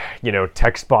like,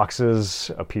 text boxes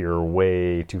appear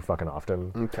way too fucking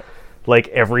often. Okay. Like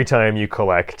every time you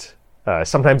collect,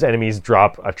 sometimes enemies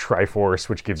drop a Triforce,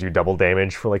 which gives you double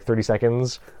damage for like 30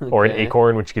 seconds, or an Okay.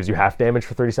 Acorn, which gives you half damage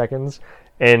for 30 seconds.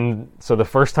 And so the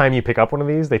first time you pick up one of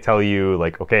these, they tell you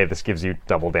like, okay, this gives you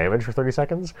double damage for 30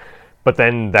 seconds. But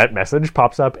then that message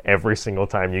pops up every single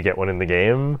time you get one in the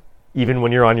game. Even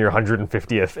when you're on your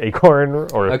 150th Acorn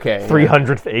or Okay,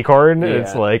 300th Acorn,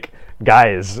 it's Yeah. like,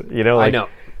 guys, like,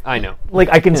 I know. like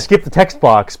I can skip the text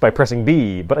box by pressing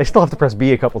B, but I still have to press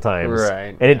B a couple times,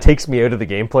 Right, and it takes me out of the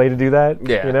gameplay to do that.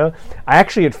 Yeah. I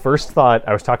actually at first thought,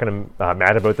 I was talking to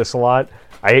Matt about this a lot.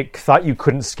 I thought you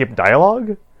couldn't skip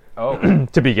dialogue Oh.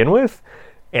 to begin with,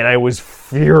 and I was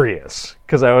furious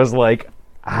because I was like,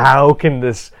 how can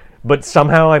this... But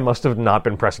somehow I must have not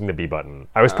been pressing the B button.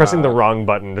 I was pressing the wrong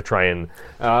button to try and...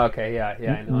 Okay, yeah,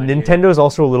 I know. Nintendo's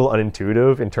also a little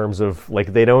unintuitive in terms of,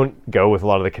 like, they don't go with a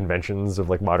lot of the conventions of,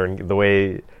 like, modern... The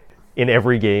way in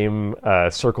every game,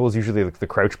 circle is usually like the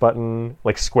crouch button,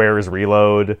 like square is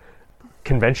reload.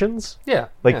 Conventions? Yeah.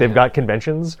 Like, they've got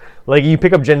conventions. Like, you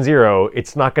pick up Gen Zero,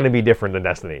 it's not going to be different than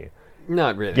Destiny.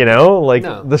 Not really. You know? Like,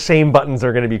 No. the same buttons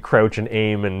are going to be crouch and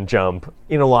aim and jump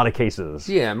in a lot of cases.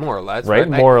 Yeah, more or less. Right?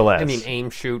 More or less. I mean, aim,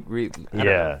 shoot,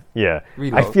 Yeah. I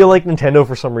Reload. feel like Nintendo,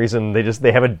 for some reason,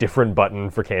 they have a different button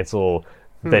for cancel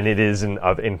than it is in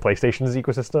PlayStation's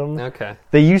ecosystem. Okay.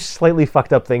 They use slightly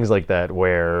fucked up things like that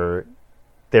where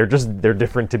they're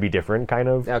different to be different, kind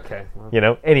of. Okay. Well, You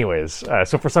know? Anyways,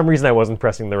 so for some reason I wasn't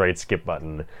pressing the right skip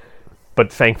button. But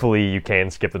thankfully you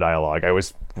can skip the dialogue. I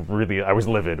was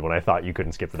livid when I thought you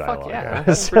couldn't skip the dialogue. yeah, I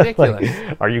that's was like,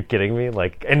 ridiculous. are you kidding me?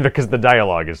 Like, and because the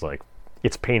dialogue is like,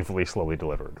 it's painfully slowly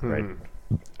delivered, right?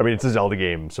 I mean, it's a Zelda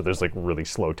game, so there's like really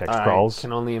slow text crawls. I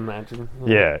can only imagine.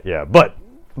 Yeah. But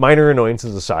minor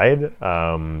annoyances aside,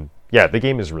 the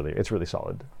game is really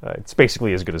solid. It's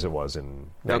basically as good as it was in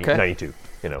 92,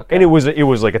 you know. And it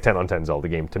was like a 10 on 10 Zelda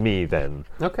game to me then.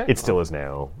 Okay. It still is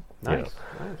now. You know. Nice.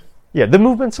 Yeah, the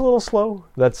movement's a little slow.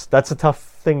 That's a tough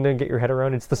thing to get your head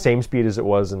around. It's the same speed as it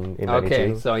was in 92.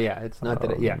 Okay, so yeah, it's not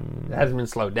that it hasn't been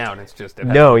slowed down. It's just it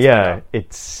hasn't No, been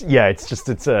slowed yeah,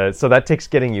 it's so that takes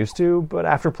getting used to. But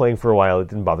after playing for a while, it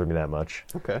didn't bother me that much.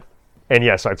 down. Okay, And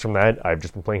yeah, aside from that, I've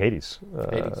just been playing Hades.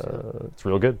 It's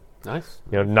real good. nice.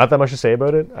 You know, not that much to say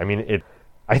about it. I mean,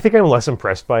 I think I'm less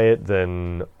impressed by it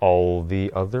than all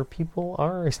the other people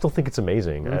are. I still think it's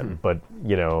amazing, but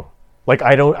you know, like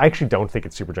I actually don't think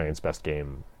it's Supergiant's best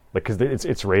game, like because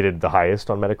it's rated the highest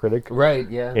on Metacritic. Right.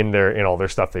 Yeah. In all their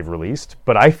stuff they've released,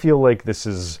 but I feel like this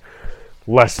is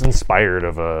less inspired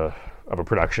of a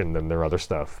production than their other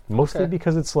stuff, mostly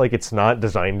because it's not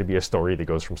designed to be a story that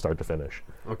goes from start to finish.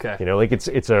 Okay. You know, like it's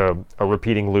a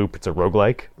repeating loop. It's a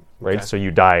roguelike, right? Okay. So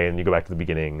you die and you go back to the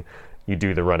beginning. You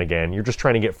do the run again. You're just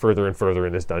trying to get further and further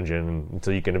in this dungeon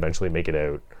until you can eventually make it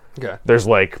out. Okay. There's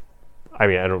I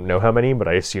don't know how many, but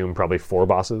I assume probably 4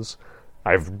 bosses.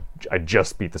 I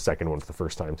just beat the second one for the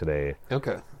first time today.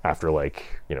 Okay. After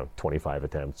 25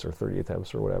 attempts or 30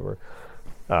 attempts or whatever.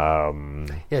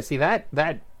 Yeah. See that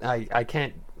I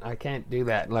can't do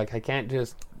that. Like I can't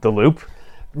just. The loop?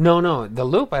 No, the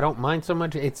loop I don't mind so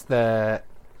much. It's the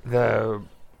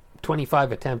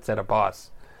 25 attempts at a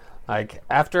boss. Like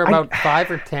after about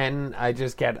 5 or 10, I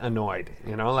just get annoyed.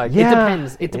 You know, like it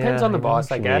depends. It depends on the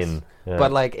boss, I guess. Yeah.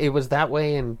 But like it was that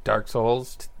way in Dark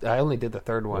Souls. I only did the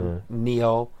third one.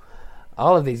 Neo,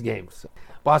 all of these games,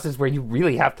 bosses where you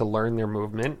really have to learn their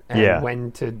movement and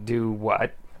when to do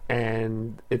what,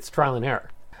 and it's trial and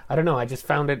error. I don't know. I just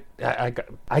found it.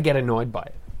 I get annoyed by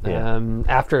it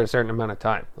after a certain amount of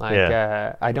time. Like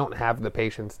I don't have the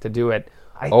patience to do it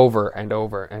over and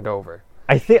over and over.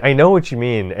 I know what you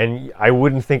mean, and I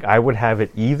wouldn't think I would have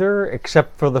it either,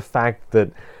 except for the fact that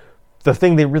the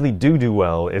thing they really do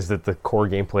well is that the core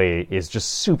gameplay is just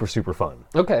super, super fun.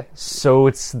 Okay. So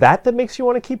it's that makes you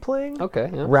want to keep playing? Okay,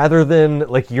 yeah. Rather than,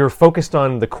 like, you're focused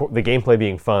on the gameplay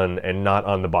being fun and not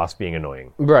on the boss being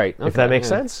annoying. Right. If that makes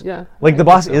sense? Yeah. Like, the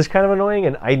boss is kind of annoying,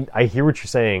 and I hear what you're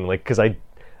saying, like, because I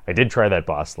did try that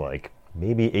boss, like,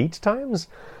 maybe 8 times?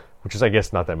 Which is, I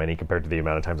guess, not that many compared to the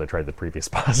amount of times I tried the previous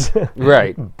boss.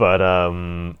 Right. But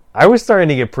I was starting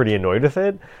to get pretty annoyed with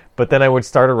it. But then I would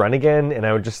start a run again, and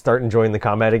I would just start enjoying the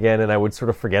combat again, and I would sort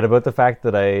of forget about the fact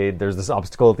that there's this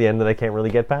obstacle at the end that I can't really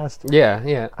get past. Yeah,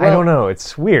 yeah. I don't know.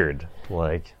 It's weird.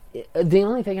 Like, the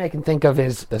only thing I can think of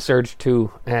is the Surge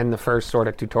 2 and the first sort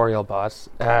of tutorial boss.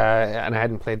 And I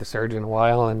hadn't played the Surge in a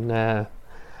while, and I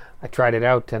tried it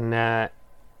out, and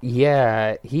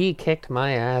yeah, he kicked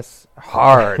my ass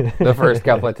hard the first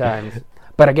couple of times.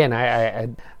 But again,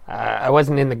 I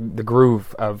wasn't in the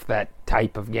groove of that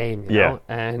type of game, you know?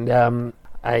 And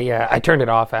I turned it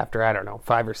off after, I don't know,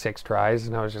 5 or 6 tries,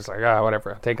 and I was just like,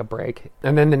 whatever, I'll take a break.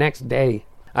 And then the next day,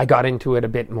 I got into it a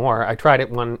bit more. I tried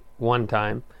it one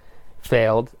time,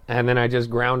 failed, and then I just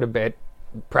ground a bit,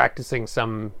 practicing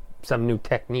some new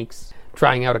techniques,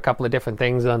 trying out a couple of different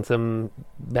things on some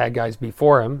bad guys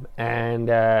before him, and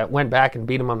went back and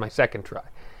beat him on my second try.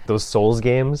 those Souls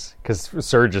games, because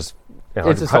Surge is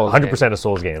It's a Souls 100% a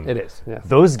Souls game. It is, yeah.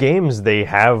 Those games, they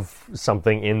have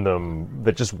something in them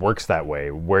that just works that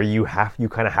way, where you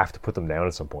kind of have to put them down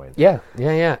at some point. Yeah.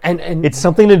 And It's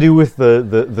something to do with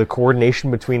the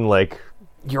coordination between, like,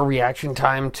 your reaction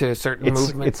time to certain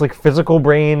movements. It's like physical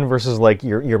brain versus like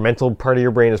your mental part of your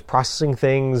brain is processing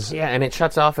things. Yeah, and it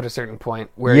shuts off at a certain point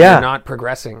where Yeah. you're not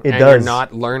progressing and does. you're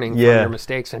not learning Yeah. from your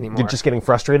mistakes anymore. You're just getting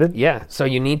frustrated. Yeah, so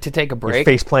you need to take a break.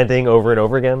 Face planting over and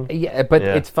over again. Yeah, but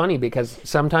Yeah. it's funny because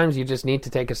sometimes you just need to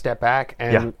take a step back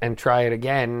and try it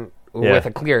again Yeah. with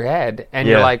a clear head, and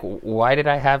Yeah. you're like, why did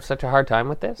I have such a hard time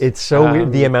with this? It's so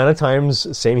weird. The amount of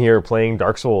times, same here, playing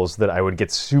Dark Souls, that I would get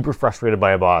super frustrated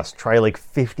by a boss, try like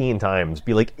 15 times,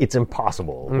 be like, it's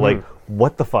impossible. Like,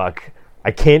 what the fuck?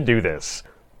 I can't do this.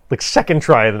 Like, second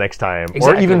try the next time. Or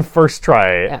Exactly. even first try,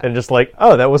 and just like,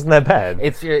 oh, that wasn't that bad.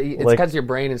 It's Like- because your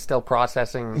brain is still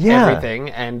processing Yeah. everything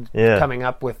and Yeah. coming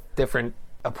up with different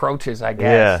approaches, I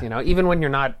guess. Yeah. You know, even when you're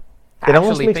not It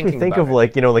almost actually makes me thinking think about of it.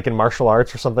 like, like in martial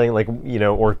arts or something, like,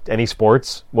 or any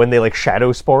sports, when they like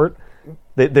shadow sport,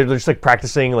 they're just like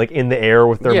practicing like in the air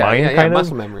with their Yeah, mind, yeah, kind of.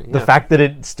 muscle memory, The yeah. fact that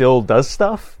it still does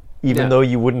stuff, even Yeah. though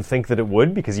you wouldn't think that it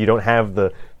would, because you don't have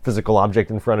the physical object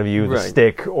in front of you, the Right.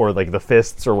 stick or like the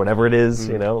fists or whatever it is,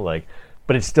 like.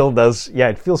 But it still does. Yeah,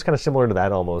 it feels kind of similar to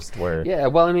that almost. Where Yeah,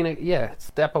 well, I mean,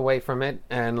 step away from it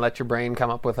and let your brain come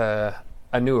up with a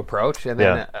new approach, and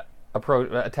then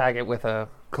attack it with a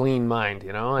clean mind,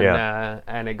 and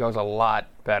and it goes a lot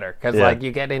better because Yeah. like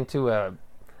you get into a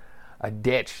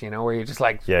ditch, where you're just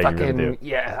like Yeah, you fucking really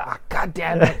do. god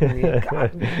damn it, and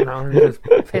you're just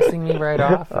pissing me right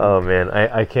off. Oh man,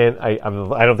 I can't. I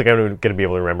don't think I'm going to be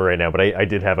able to remember right now. But I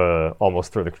did have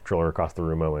almost throw the controller across the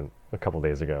room moment a couple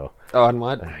days ago. Oh, and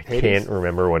what? I can't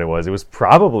remember what it was. It was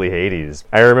probably Hades.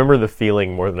 I remember the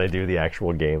feeling more than I do the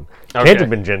actual game. Okay. Can't have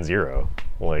been Gen Zero.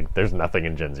 Like, there's nothing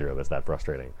in Gen Zero that's that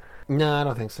frustrating. No, I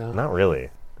don't think so. Not really.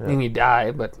 I mean, you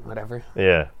die, but whatever.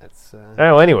 Yeah. That's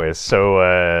Oh, anyways,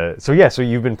 so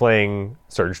you've been playing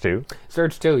Surge 2.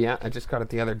 Surge 2, yeah. I just got it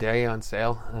the other day on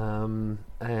sale.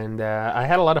 And I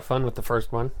had a lot of fun with the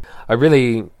first one. I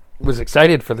really was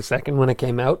excited for the second when it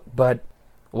came out, but it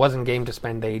wasn't game to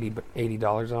spend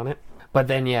 $80 on it. But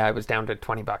then, it was down to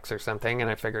 $20 or something, and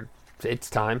I figured it's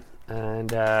time. And,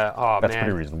 That's man.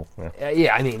 pretty reasonable. Yeah.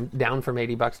 Yeah, I mean, down from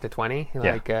 $80 to 20.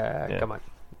 Like, come on.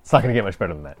 It's not going to get much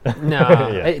better than that. No,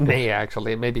 Yeah. it may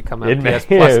actually. It may become a It may. PS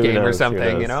Plus Who game or knows, who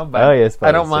something, knows. But Oh, yes,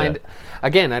 I don't yes, mind.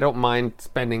 Again, I don't mind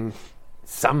spending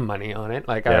some money on it.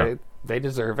 Like Yeah. they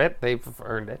deserve it. They've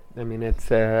earned it. I mean, it's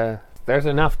there's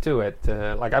enough to it.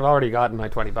 Like I've already gotten my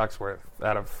 $20 worth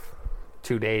out of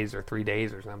 2 days or 3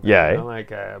 days or something. Yeah, Like,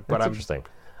 but That's I'm interesting.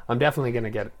 I'm definitely going to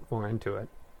get more into it.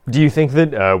 Do you think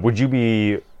that would you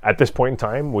be at this point in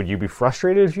time? Would you be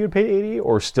frustrated if you had paid 80,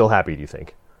 or still happy? Do you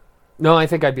think? No, I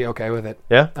think I'd be okay with it.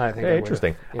 Yeah, I think Yeah, I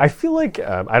interesting. would've. Yeah. I feel like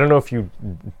I don't know if you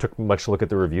took much look at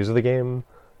the reviews of the game,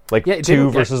 like Yeah, it 2 didn't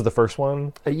get- versus the first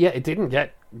one. Yeah, it didn't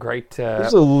get great.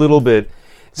 There's a little bit,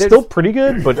 There's- still pretty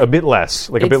good, but a bit less,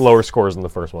 like a bit It's- lower scores than the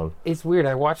first one. It's weird.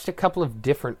 I watched a couple of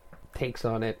different takes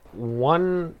on it.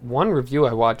 One review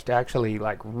I watched actually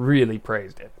like really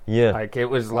praised it. Yeah, Like it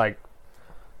was like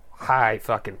high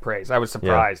fucking praise. I was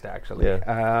surprised actually.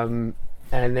 Yeah.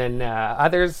 And then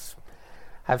others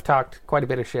have talked quite a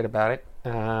bit of shit about it.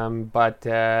 But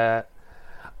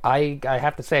I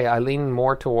have to say I lean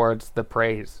more towards the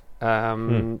praise.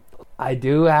 I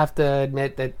do have to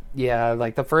admit that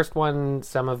like the first one,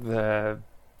 some of the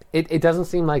it doesn't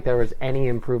seem like there was any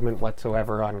improvement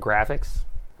whatsoever on graphics.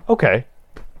 Okay.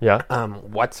 Yeah.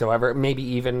 Whatsoever. Maybe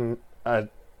even a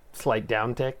slight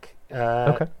downtick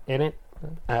Okay. in it.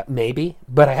 Maybe,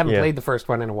 but I haven't Yeah. played the first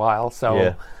one in a while, so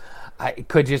Yeah. it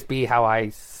could just be how I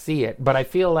see it. But I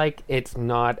feel like it's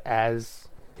not as.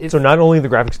 It's So not only the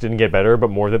graphics didn't get better, but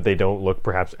more that they don't look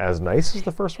perhaps as nice as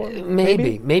the first one.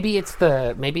 maybe it's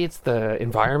the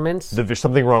environments. There's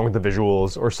something wrong with the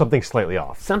visuals, or something slightly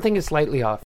off. Something is slightly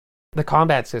off. The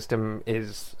combat system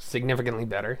is significantly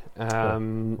better.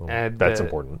 And That's the-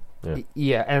 important. Yeah.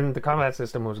 Yeah, and the combat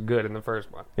system was good in the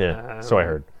first one. Yeah. So I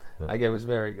heard. Like it was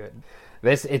very good.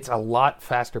 It's a lot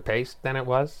faster paced than it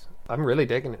was. I'm really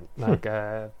digging it. Like,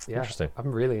 Interesting.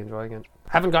 I'm really enjoying it.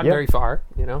 Haven't gotten Yeah. very far,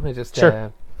 It's just Sure.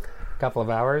 a couple of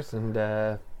hours, and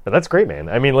But that's great, man.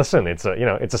 I mean, listen, it's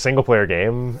a single player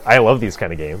game. I love these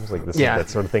kind of games. Like Yeah. that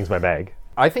sort of thing's my bag.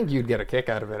 I think you'd get a kick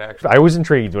out of it. Actually, I was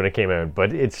intrigued when it came out,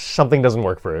 but it's something doesn't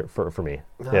work for me.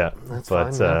 Yeah, that's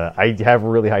but fine, no. I have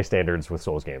really high standards with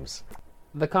Souls games.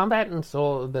 the combat in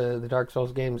the Dark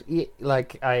Souls games,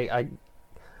 like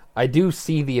I do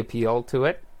see the appeal to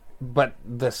it, but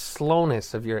the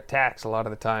slowness of your attacks a lot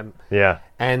of the time, Yeah,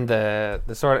 and the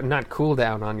sort of not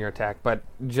cooldown on your attack, but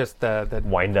just the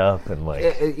wind up and like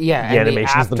yeah, the and animations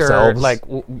after, themselves, like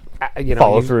follow you-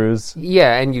 throughs.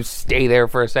 Yeah, and you stay there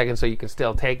for a second so you can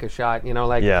still take a shot.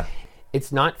 Like Yeah,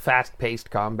 it's not fast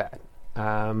paced combat.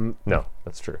 No,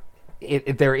 that's true.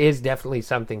 There is definitely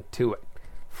something to it,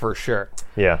 for sure.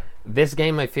 Yeah. This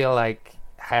game, I feel like,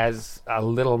 has a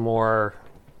little more...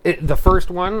 the first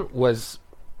one was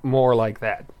more like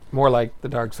that. More like the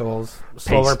Dark Souls,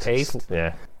 slower paced.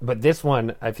 Yeah. But this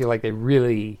one, I feel like they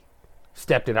really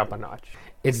stepped it up a notch.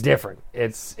 It's different.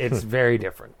 It's very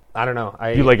different. I don't know.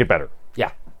 You like it better?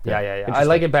 Yeah. I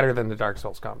like it better than the Dark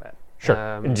Souls combat. Sure.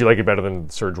 And do you like it better than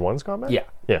Surge 1's combat? Yeah.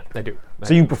 Yeah. I do.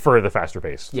 So you prefer the faster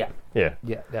pace? Yeah. Yeah.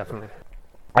 Yeah, definitely.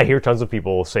 I hear tons of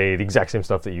people say the exact same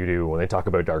stuff that you do when they talk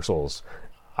about Dark Souls.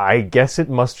 I guess it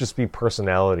must just be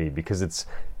personality, because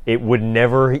it would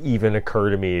never even occur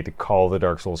to me to call the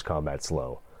Dark Souls combat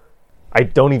slow. I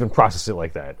don't even process it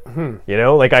like that. You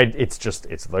know, like it's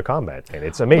the combat and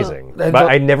it's amazing. But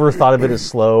I never thought of it as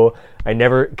slow. I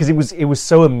never, because it was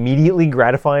so immediately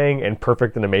gratifying and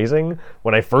perfect and amazing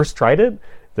when I first tried it,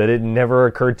 that it never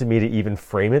occurred to me to even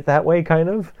frame it that way, kind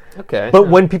of. Okay. But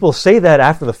when people say that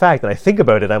after the fact, and I think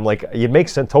about it, I'm like, it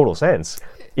makes total sense.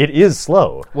 It is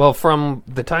slow. Well, from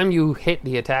the time you hit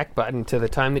the attack button to the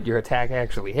time that your attack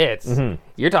actually hits,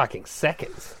 you're talking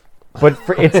seconds. But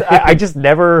I just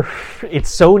never, it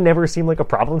so never seemed like a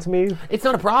problem to me. It's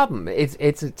not a problem. It's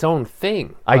its own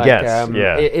thing. I guess,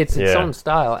 yeah. It's its own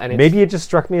style, and maybe it just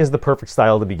struck me as the perfect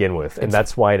style to begin with, and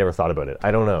that's why I never thought about it.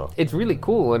 I don't know. It's really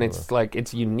cool, and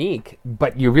it's unique,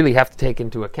 but you really have to take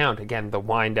into account, again, the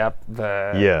wind up,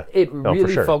 it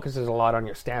really focuses a lot on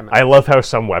your stamina. I love how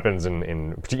some weapons,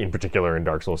 in particular in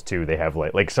Dark Souls 2, they have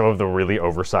like some of the really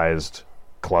oversized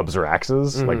clubs or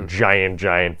axes, like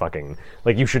giant fucking,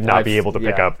 like you should not be able to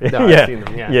pick up. No, I've seen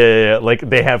them, yeah. Like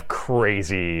they have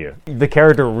crazy. The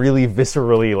character really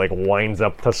viscerally like winds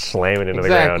up to slam it into the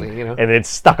ground, you know? and it's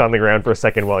stuck on the ground for a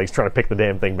second while he's trying to pick the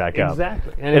damn thing back up.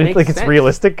 Exactly, and it's like it's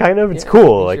realistic, kind of. It's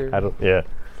cool. Like I don't. Yeah.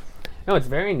 No, it's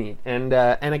very neat, and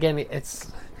again,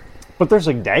 it's. But there's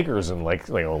like daggers and like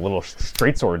little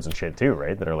straight swords and shit too,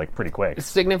 right? That are like pretty quick. It's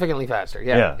significantly faster.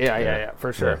 Yeah,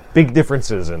 for sure. Yeah. Big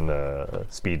differences in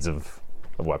speeds of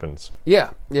weapons.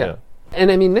 Yeah. And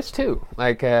I mean this too.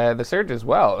 Like the Surge as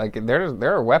well. Like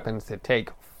there are weapons that take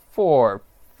for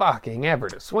fucking ever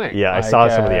to swing. Yeah, like, I saw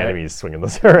some of the enemies swinging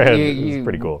those around. It's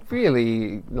pretty cool.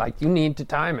 Really, like you need to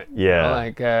time it. Yeah.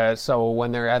 Like so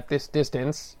when they're at this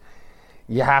distance,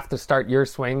 you have to start your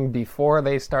swing before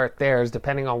they start theirs,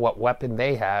 depending on what weapon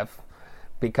they have,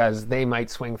 because they might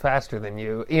swing faster than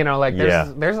you. You know, like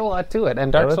there's a lot to it, and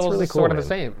Dark Souls really is cool, sort of the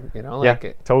same. You know, yeah,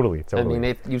 like totally. I mean,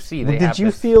 if you see, did you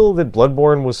feel that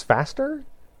Bloodborne was faster?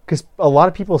 Because a lot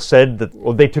of people said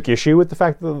that they took issue with the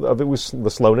fact of it was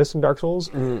the slowness in Dark Souls,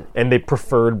 and they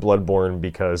preferred Bloodborne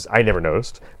because I never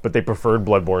noticed, but they preferred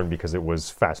Bloodborne because it was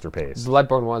faster paced.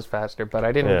 Bloodborne was faster, but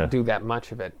I didn't do that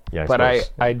much of it. Yeah, but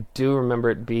I do remember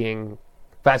it being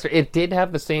faster. It did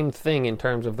have the same thing in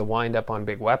terms of the wind up on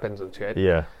big weapons and shit.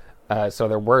 Yeah. So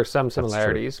there were some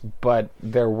similarities, but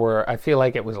I feel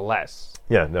like it was less.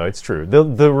 Yeah, no, it's true.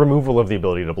 The removal of the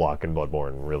ability to block in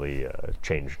Bloodborne really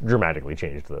dramatically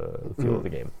changed the feel of the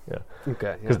game. Yeah.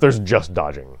 Okay. Because there's just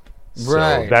dodging. So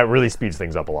right. that really speeds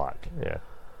things up a lot. Yeah.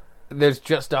 There's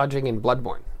just dodging in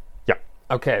Bloodborne. Yeah.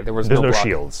 Okay, there's no blocking.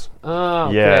 Shields. Oh,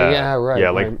 okay. Yeah, right. Yeah,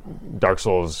 right. like Dark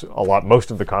Souls,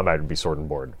 most of the combat would be sword and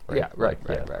board. Right? Yeah, right.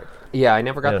 Yeah, I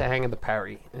never got the hang of the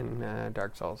parry in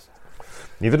Dark Souls.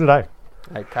 Neither did I.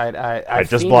 I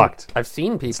just blocked. I've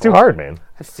seen people. It's too hard, man.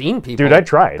 I've seen people. Dude, I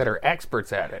tried. That are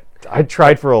experts at it. I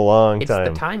tried for a long time. It's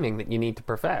the timing that you need to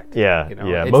perfect. Yeah, you know?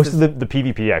 yeah. Most of the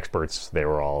PvP experts, they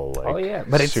were all like,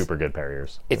 but super good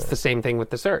parriers. It's the same thing with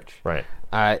the Surge. Right.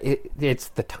 It's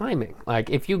the timing. Like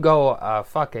if you go a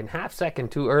fucking half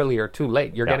second too early or too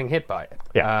late, you're getting hit by it.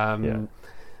 Yeah.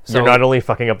 So you're not only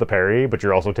fucking up the parry, but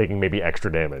you're also taking maybe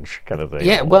extra damage, kind of thing.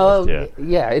 Yeah. Almost. Well.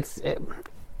 Yeah. It's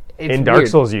in Dark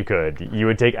Souls, you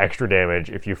would take extra damage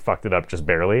if you fucked it up just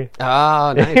barely.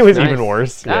 Oh, nice. It was even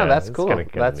worse. Yeah, that's cool. Kinda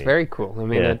that's neat. very cool. I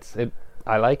mean,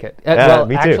 I like it. Me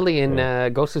too. Actually, in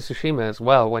Ghost of Tsushima as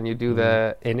well, when you do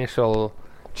the initial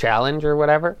challenge or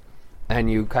whatever,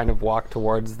 and you kind of walk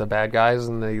towards the bad guys,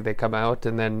 and they come out,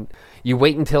 and then you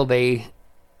wait until they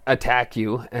attack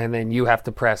you, and then you have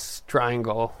to press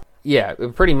triangle. Yeah,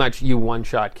 pretty much you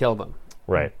one-shot kill them.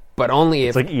 Right. But only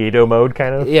if... It's like Edo mode,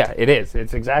 kind of? Yeah, it is.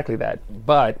 It's exactly that.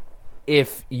 But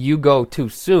if you go too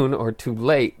soon or too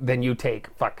late, then you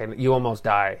you almost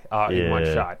die in one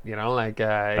shot. You know, like...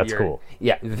 that's cool.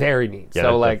 Yeah, very neat. Yeah,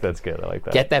 so, that's good. I like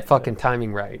that. Get that fucking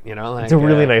timing right, you know? Like, it's a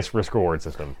really nice risk-reward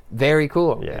system. Very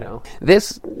cool, Yeah. you know?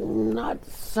 This, not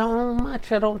so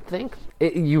much, I don't think.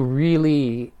 You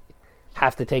really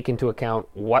have to take into account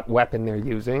what weapon they're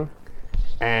using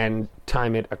and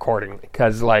time it accordingly,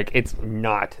 because like it's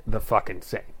not the fucking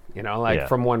same. You know, like Yeah.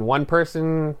 from when one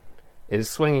person is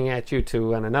swinging at you to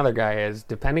when another guy is,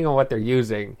 depending on what they're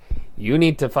using, you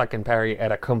need to fucking parry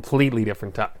at a completely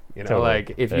different time. You know, Totally.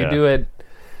 like if you Yeah. do it,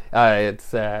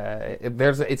 it's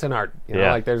an art. You know,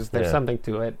 Yeah. like there's Yeah. something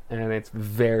to it, and it's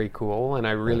very cool, and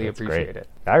I really That's appreciate great. it.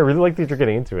 I really like that you're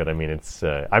getting into it. I mean, it's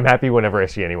I'm happy whenever I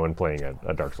see anyone playing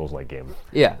a Dark Souls-like game.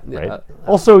 Yeah, Right.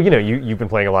 Also, you've been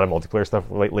playing a lot of multiplayer stuff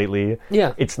lately.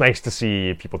 Yeah. It's nice to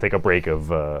see people take a break of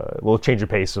a little change of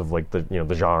pace of like the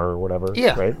genre or whatever.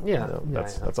 Yeah, Right. yeah,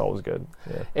 That's always good.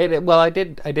 Yeah. Well, I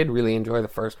did really enjoy the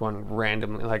first one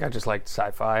randomly. Like I just liked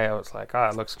sci-fi. I was like,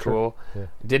 it looks cool. Yeah.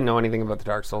 Didn't know anything about the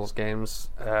Dark Souls games,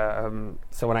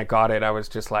 so when I got it, I was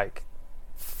just like,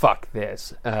 fuck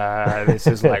this. This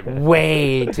is like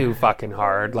way too fucking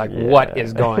hard. Like, what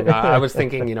is going on? I was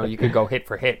thinking, you could go hit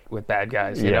for hit with bad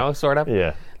guys, you know, sort of.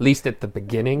 Yeah. At least at the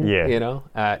beginning, Yeah.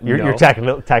 You're no.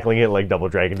 tackling it like Double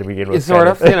Dragon to begin with. It's sort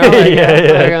of, Totally.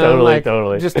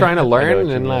 just trying to I know what learn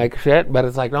you and mean. like shit, but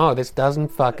it's like, no, this doesn't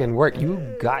fucking work.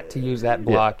 You got to use that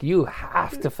block. You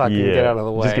have to fucking get out of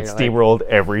the way. Just get Like, steamrolled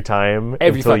every time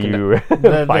Every until fucking you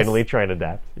the- finally try and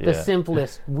adapt. the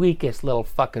simplest, weakest little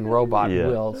fucking robot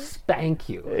will spank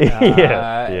you.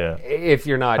 Yeah. If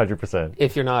you're not 100%.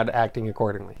 if you're not acting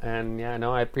accordingly. And yeah,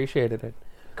 no, I appreciated it.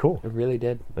 Cool. I really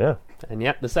did. Yeah. And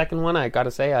yeah, the second one, I got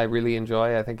to say, I really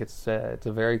enjoy. I think it's a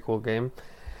very cool game.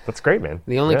 That's great, man.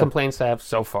 The only Yeah. complaints I have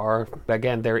so far,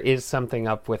 again, there is something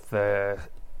up with the.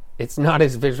 It's not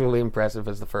as visually impressive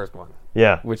as the first one,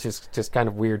 Yeah. which is just kind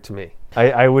of weird to me.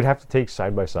 I would have to take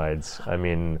side by sides. I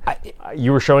mean,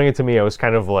 you were showing it to me. I was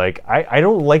kind of like, I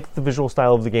don't like the visual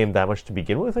style of the game that much to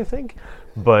begin with, I think,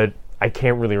 but I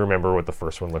can't really remember what the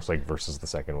first one looks like versus the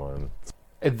second one.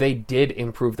 They did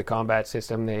improve the combat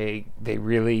system. They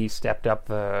really stepped up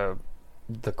the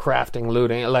crafting,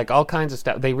 looting, like all kinds of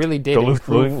stuff. They really did The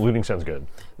improve. looting sounds good.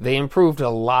 They improved a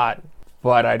lot,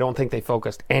 but I don't think they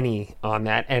focused any on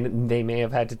that, and they may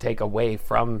have had to take away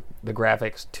from the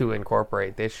graphics to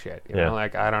incorporate this shit. You know,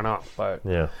 like I don't know, but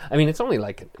Yeah. I mean, it's only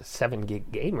like a 7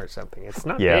 gig game or something. It's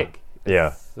not Yeah. big. Yeah.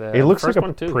 It's, It looks like first a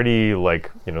one, too. pretty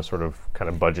sort of kind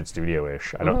of budget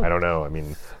studio-ish. I don't know. I mean,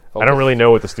 I Focus. don't really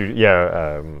know what the studio.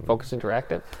 Yeah. Focus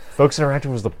Interactive. Focus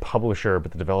Interactive was the publisher,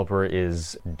 but the developer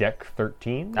is Deck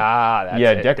 13. That's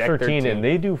Yeah, it. Deck 13, and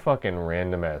they do fucking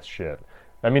random ass shit.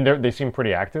 I mean, they seem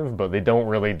pretty active, but they don't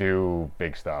really do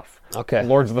big stuff. Okay.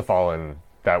 Lords of the Fallen,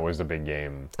 that was a big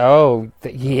game. Oh,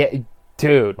 yeah,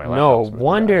 dude. My No laptop's been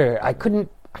wonder I couldn't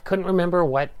remember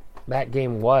what that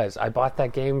game was. I bought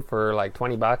that game for like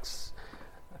 $20.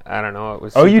 I don't know. It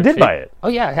was. Oh, you super did cheap. buy it? Oh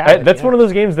yeah, I have it, That's yeah. one of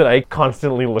those games that I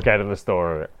constantly look at in the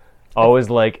store. Always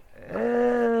like,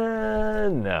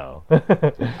 no.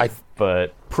 I'm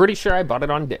But, pretty sure I bought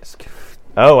it on disc.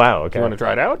 oh wow, okay. You want to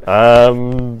try it out?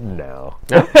 No.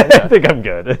 I think I'm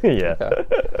good. Yeah.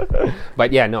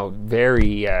 But yeah, no,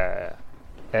 very.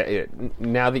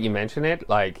 Now that you mention it,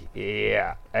 like,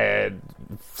 yeah,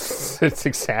 it's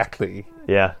exactly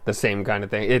Yeah. the same kind of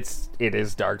thing. It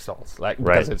is Dark Souls, like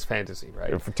Right. because it's fantasy,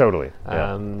 right? Totally.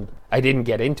 Yeah. I didn't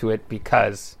get into it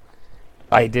because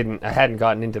I hadn't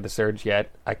gotten into the Surge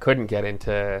yet. I couldn't get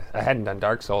into. I hadn't done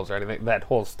Dark Souls or anything. That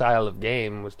whole style of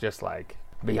game was just like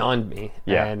beyond me.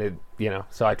 Yeah. And it,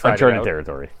 so I tried it Uncharted out.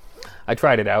 territory. I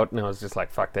tried it out and I was just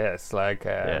like, fuck this. Like,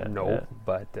 no. yeah.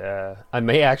 But I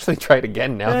may actually try it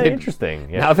again now. that, Interesting.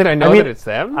 Yeah. Now that I know mean, that it's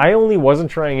them. I only wasn't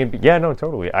trying it. Yeah, no,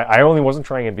 totally. I only wasn't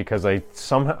trying it because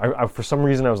for some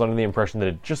reason, I was under the impression that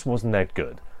it just wasn't that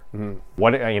good. Mm-hmm.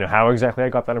 What how exactly I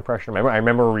got that impression? I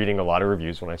remember reading a lot of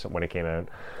reviews when it came out.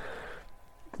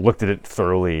 Looked at it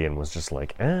thoroughly and was just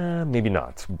like, maybe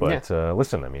not. But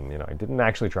listen, I mean, I didn't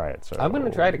actually try it. So I'm going to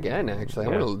try it again, actually.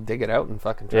 I'm going to dig it out and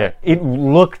fucking try Yeah, it. it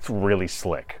looked really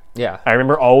slick. Yeah. I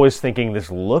remember always thinking this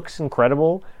looks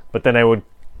incredible, but then I would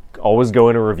always go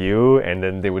in a review and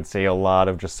then they would say a lot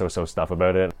of just so-so stuff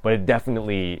about it. But it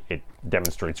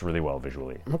demonstrates really well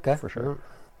visually. Okay. For sure.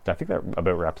 I think that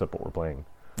about wraps up what we're playing.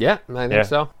 Yeah, I think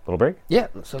so. Little break? Yeah,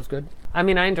 that sounds good. I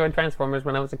mean, I enjoyed Transformers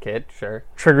when I was a kid, sure.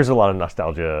 Triggers a lot of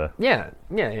nostalgia. Yeah.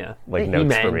 Like He-Man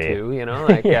notes for me. too,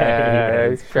 like,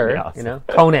 He-Man's sure, pretty awesome.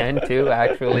 Conan too,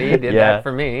 actually, did that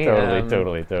for me.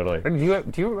 Totally.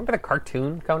 Do you remember the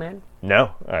cartoon Conan?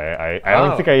 No, I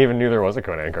don't think I even knew there was a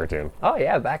Conan cartoon. Oh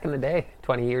yeah, back in the day,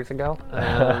 20 years ago.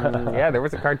 Yeah, there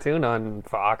was a cartoon on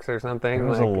Fox or something. There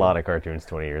was a lot of cartoons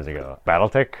 20 years ago.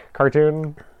 Battletech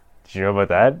cartoon? Did you know about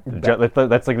that?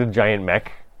 That's like the giant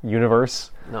mech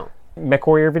universe. No. Mech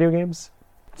Warrior video games?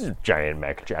 giant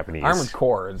mech Japanese. Armored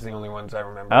Core is the only ones I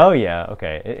remember. Oh yeah,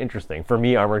 okay, interesting. For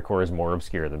me, Armored Core is more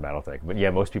obscure than BattleTech, but yeah,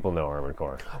 most people know Armored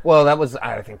Core. Well, that was,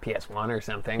 I think, PS1 or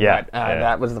something. Yeah, but,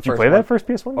 that was the Did you first play one. that first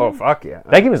PS1 game? Oh, fuck yeah.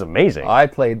 That game is amazing. I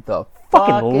played the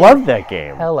fucking love that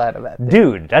game. hell out of that thing.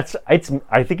 Dude,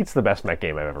 I think it's the best mech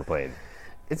game I've ever played.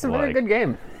 It's a very good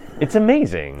game. It's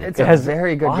amazing. It's it a has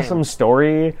very good awesome game.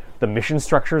 story. The mission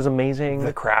structure is amazing.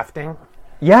 The crafting.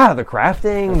 Yeah, the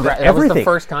crafting, That everything. was the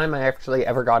first time I actually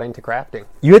ever got into crafting.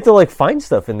 You had to like find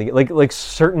stuff in the like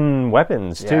certain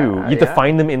weapons too. Yeah, You had to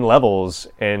find them in levels,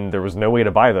 and there was no way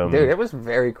to buy them. Dude, it was a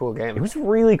very cool game. It was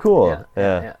really cool.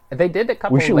 Yeah. They did a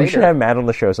couple We should later. have Matt on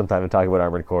the show sometime to talk about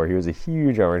Armored Core. He was a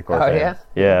huge Armored Core fan. yeah?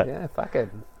 Yeah. Yeah, fuck it.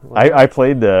 I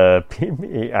played the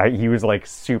he was like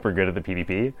super good at the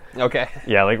PvP. Okay.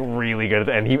 Yeah, like really good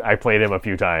at and I played him a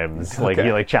few times. Like Okay.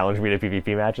 he like challenged me to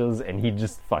PvP matches and he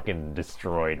just fucking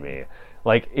destroyed me.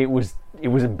 Like it was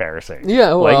embarrassing.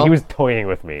 Yeah, like well. he was toying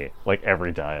with me like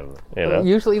every time. You know?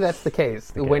 Usually that's the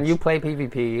case. When you play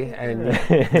PvP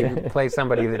and you play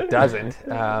somebody that doesn't,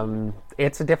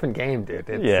 it's a different game, dude.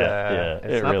 It's, it's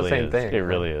it not really the same is. thing. It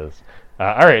really is.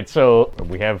 All right, so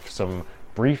we have some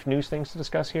brief news things to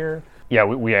discuss here. Yeah,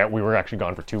 we were actually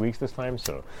gone for 2 weeks this time,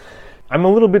 so I'm a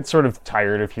little bit sort of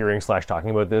tired of hearing /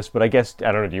 talking about this, but I guess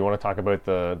I don't know. Do you want to talk about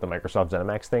the Microsoft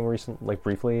ZeniMax thing like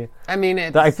briefly? I mean,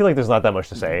 it's, I feel like there's not that much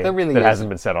to say There really that isn't. hasn't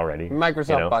been said already.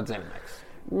 Microsoft bought ZeniMax.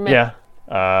 Meh. Yeah.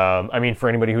 I mean, for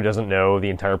anybody who doesn't know the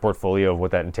entire portfolio of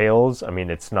what that entails, I mean,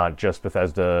 it's not just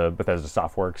Bethesda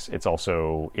Softworks. It's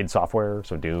also id Software,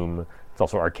 so Doom. It's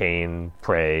also Arcane,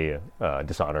 Prey,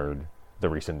 Dishonored, the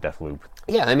recent Deathloop.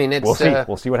 Yeah, I mean, it's... We'll see.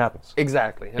 We'll see what happens.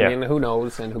 Exactly. Yeah. I mean, who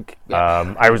knows and who...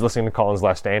 Yeah. I was listening to Colin's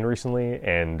Last Stand recently,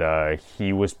 and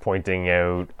he was pointing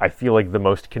out, I feel like the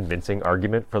most convincing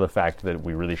argument for the fact that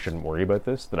we really shouldn't worry about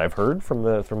this that I've heard from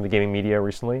the gaming media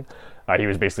recently. He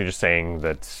was basically just saying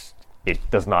that it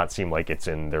does not seem like it's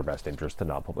in their best interest to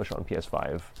not publish on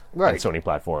PS5 Right. and Sony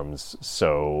platforms.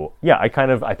 So, yeah, I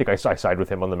think I side with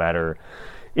him on the matter.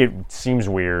 It seems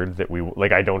weird that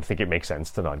I don't think it makes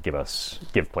sense to not give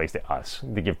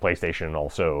PlayStation and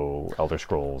also Elder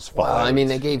Scrolls Fallout. Well, I mean,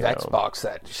 they gave Xbox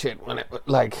that shit when it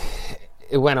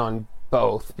went on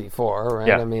both before, right?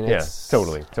 Yeah, I mean, yeah, it's...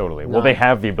 totally. Well, they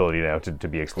have the ability now to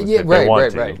be exclusive Yeah, if they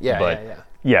want to. right. Yeah, but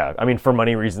yeah, I mean, for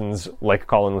money reasons, like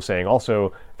Colin was saying,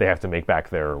 also they have to make back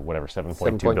their whatever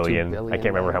 7.2 billion. I can't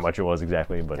remember how much it was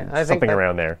exactly, but I think something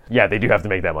around there. Yeah, they do have to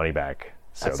make that money back.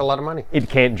 So That's a lot of money. it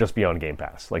can't just be on Game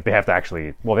Pass. Like they have to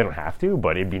actually. Well, they don't have to,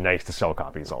 but it'd be nice to sell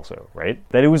copies also, right?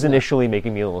 That it was initially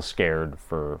making me a little scared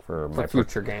for my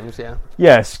Future games, yeah.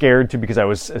 Yeah, scared too because I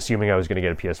was assuming I was going to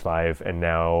get a PS5, and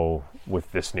now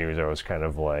with this news, I was kind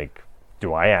of like,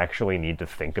 do I actually need to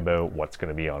think about what's going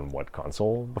to be on what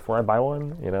console before I buy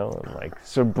one? You know, and like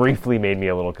so briefly made me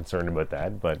a little concerned about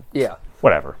that, but Yeah.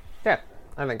 whatever. Yeah,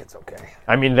 I think it's okay.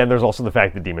 I mean, then there's also the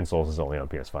fact that Demon's Souls is only on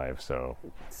PS5, so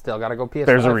Still got to go PS5.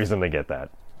 there's a reason they get that.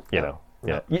 You know,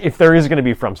 yeah. If there is going to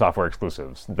be From Software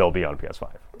exclusives, they'll be on PS5,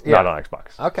 not on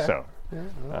Xbox. Okay. So.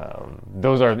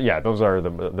 Those are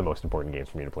the most important games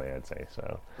for me to play, I'd say.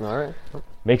 So All right.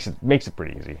 makes it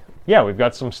pretty easy. Yeah, we've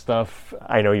got some stuff.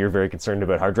 I know you're very concerned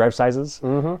about hard drive sizes.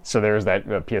 Mm-hmm. So there's that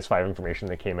PS5 information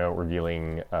that came out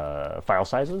revealing file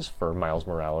sizes for Miles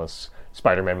Morales,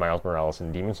 Spider-Man Miles Morales,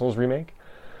 and Demon's Souls Remake.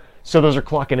 So those are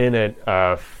clocking in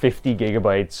at 50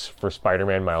 gigabytes for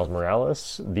Spider-Man Miles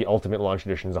Morales. The Ultimate Launch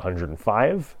Edition is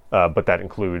 105, but that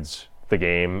includes the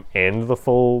game and the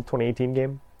full 2018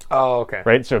 game. Oh, okay.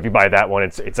 Right, so if you buy that one,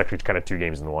 it's actually kind of two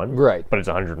games in one. Right. But it's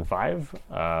 105,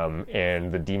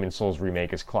 and the Demon's Souls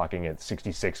remake is clocking at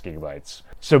 66 gigabytes.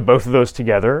 So both of those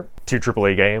together, two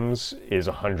AAA games, is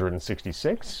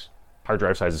 166. Hard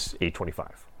drive size is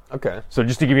 825. Okay. So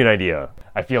just to give you an idea,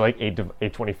 I feel like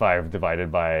 825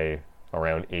 divided by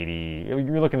around 80,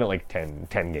 you're looking at like 10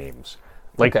 games.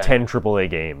 Like Okay. 10 AAA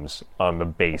games on the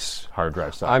base hard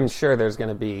drive size. I'm sure there's going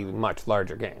to be much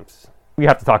larger games. We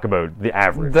have to talk about the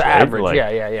average. The right? average, Like, yeah.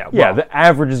 Yeah, Well, the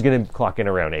average is going to clock in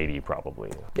around 80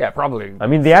 probably. yeah, probably. I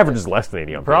mean, the average is less than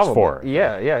 80 on Probably. PS4.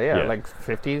 Yeah. Like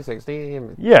 50, 60.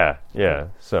 Yeah.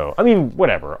 So, I mean,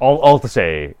 whatever. All to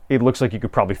say, it looks like you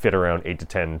could probably fit around 8 to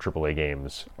 10 AAA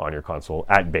games on your console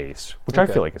at base, which I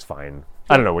Okay. feel like is fine.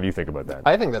 I don't know. What do you think about that?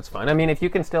 I think that's fine. I mean, if you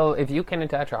can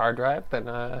attach a hard drive, then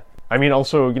I mean,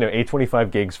 also,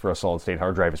 825 gigs for a solid-state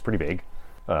hard drive is pretty big.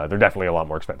 They're definitely a lot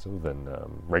more expensive than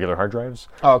regular hard drives.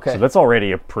 Oh, okay. So that's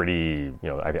already a pretty,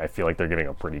 I feel like they're getting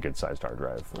a pretty good-sized hard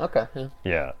drive. okay.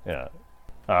 Yeah. Yeah.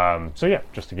 So yeah,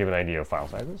 just to give an idea of file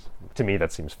sizes, to me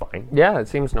that seems fine. Yeah, it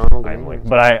seems normal. To I'm me. like,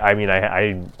 but I mean,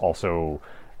 I also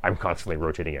I'm constantly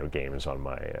rotating out games on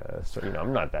my. So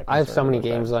I'm not that. I have so many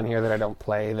concerned about games that. on here that I don't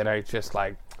play that I just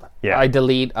like. Yeah. I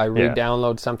delete. I Yeah.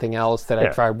 re-download something else that I Yeah.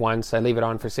 tried once. I leave it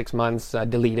on for 6 months. I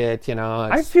delete it.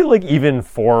 I It's, feel like even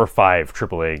 4 or 5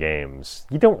 AAA games,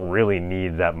 you don't really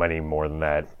need that many more than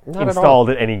that Not at installed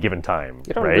at any given time.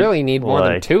 you don't right? really need more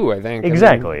than Like, 2. I think.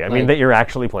 Exactly. I mean like- that you're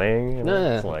actually playing.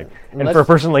 Yeah. It's like, and Unless- for a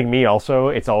person like me, also,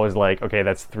 it's always like, okay,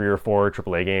 that's 3 or 4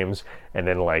 AAA games, and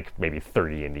then like maybe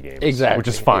 30 indie games, Exactly, which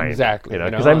is fine. exactly, you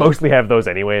because know, I mostly have those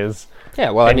anyways,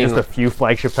 Yeah. Well, I and mean, just a few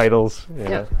flagship titles.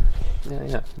 yeah.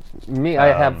 Me, I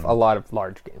have a lot of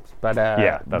large games, but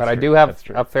that's but I true, do have that's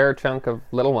true. a fair chunk of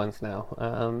little ones now.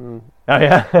 Oh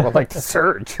yeah, Well, like the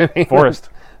Surge, Forest.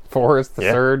 Forest, the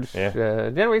Yeah, Surge. yeah.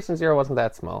 Generation Zero wasn't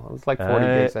that small. It was like 40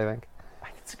 Uh, gigs, I think.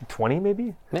 It's 20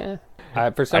 maybe. Yeah.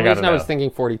 For some I gotta reason, I was know. thinking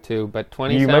 42, but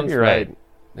 20 You might sounds be right.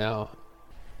 No,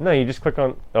 No, you just click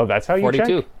on. Oh, that's how you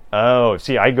 42. check. Oh,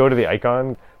 see, I go to the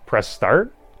icon, press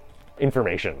start,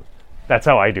 information. That's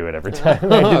how I do it every time.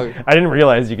 I didn't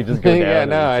realize you could just go down. yeah, and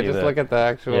no, I see just the- look at the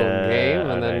actual Yeah, game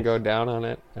and then nice. go down on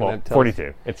it. And Well, it tells-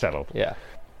 42. It's settled. Yeah.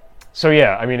 So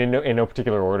yeah, I mean, in no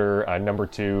particular order. Number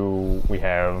 2, we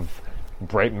have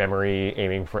Bright Memory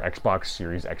aiming for Xbox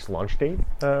Series X launch date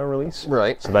release.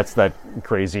 Right. So that's that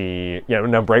crazy.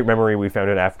 Now Bright Memory, we found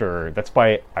it after. That's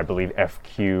by I believe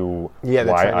FQYID. Yeah,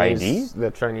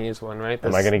 the Chinese one, right?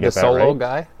 Am I gonna get the that solo right?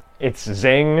 guy? It's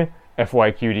Zeng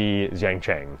FYQD Zhang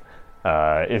Cheng.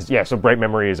 So Bright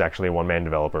Memory is actually a one-man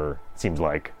developer. Seems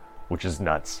like, which is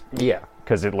nuts Yeah.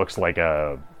 because it looks like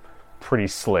a pretty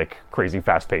slick, crazy,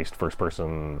 fast-paced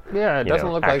first-person. Yeah, it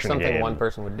doesn't look like action something game. one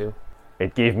person would do.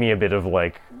 It gave me a bit of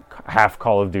like half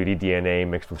Call of Duty DNA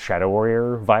mixed with Shadow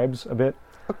Warrior vibes a bit.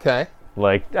 Okay.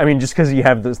 Like, I mean, just because you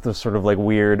have this sort of like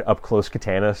weird up-close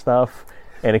katana stuff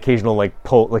and occasional like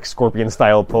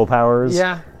Scorpion-style pull powers.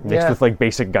 Yeah, Mixed yeah. with like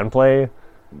basic gunplay.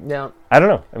 Yeah. I don't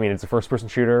know. I mean, it's a first-person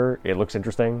shooter. It looks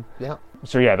interesting. Yeah.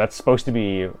 So yeah, that's supposed to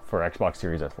be for Xbox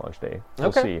Series S launch day. We'll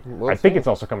Okay, see. we'll I think see. it's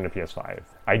also coming to PS5.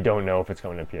 I don't know if it's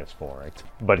coming to PS4,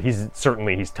 but he's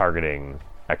targeting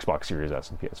Xbox Series S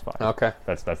and PS5. Okay.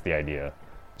 That's the idea.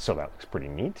 So that looks pretty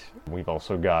neat. We've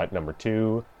also got number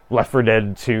 2, Left 4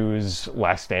 Dead 2's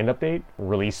Last Stand update,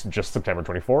 released just September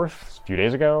 24th, a few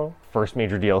days ago. First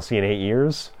major DLC in 8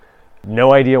 years.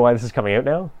 No idea why this is coming out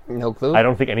now. No clue. I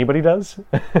don't think anybody does.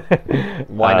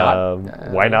 Why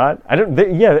not? Why not? I don't.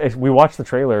 We watched the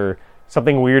trailer.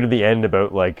 Something weird at the end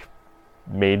about like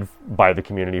made by the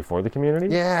community for the community.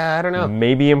 Yeah, I don't know.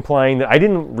 Maybe implying that I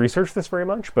didn't research this very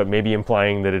much, but maybe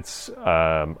implying that it's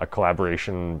a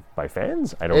collaboration by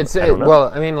fans. I don't know.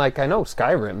 Well, I mean, like I know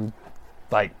Skyrim,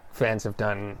 like fans have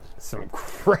done some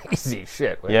crazy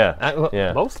shit with Yeah, it.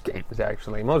 yeah. Most games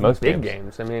actually, most Most big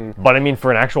games. games. I mean, But I mean, for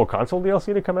an actual console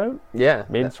DLC to come out, yeah,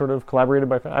 made sort of collaborated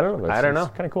by fans. I don't know. I don't know.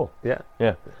 Kind of cool. yeah,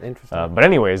 Yeah. interesting. But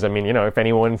anyways, I mean, if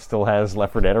anyone still has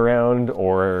Left 4 Dead around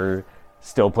or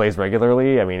still plays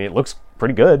regularly, I mean, it looks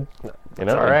pretty good. all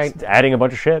right. It's adding a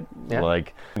bunch of shit, Yeah.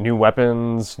 like new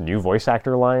weapons, new voice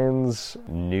actor lines,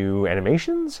 new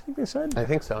animations. I think they said. I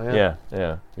think so.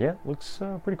 Yeah. Yeah. Looks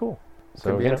pretty cool.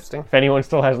 So Could be you know, interesting. if anyone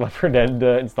still has Left 4 Dead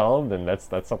installed, then that's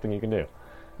something you can do.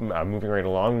 Moving right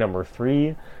along, number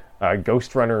 3,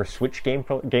 Ghost Runner Switch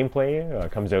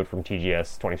gameplay comes out from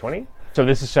TGS 2020. So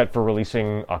this is set for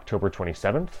releasing October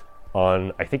 27th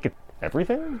on, I think,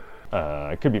 everything.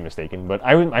 I could be mistaken, but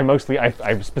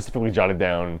I specifically jotted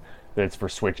down that it's for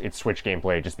Switch. It's Switch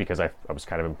gameplay just because I was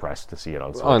kind of impressed to see it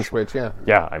on Switch. On Switch, yeah.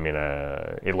 Yeah, I mean,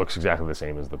 it looks exactly the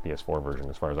same as the PS4 version,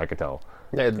 as far as I could tell.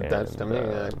 Yeah, that's to And, me.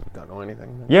 I don't know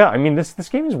anything. Yeah, I mean, this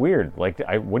game is weird. Like,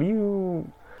 I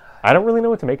don't really know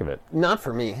what to make of it. Not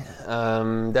for me.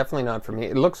 Definitely not for me.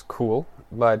 It looks cool,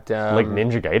 but Like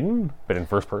Ninja Gaiden, but in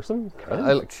first person.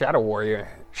 I like Shadow Warrior.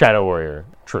 Shadow Warrior.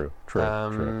 True.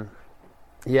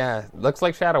 Yeah, looks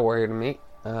like Shadow Warrior to me.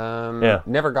 Yeah.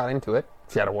 Never got into it.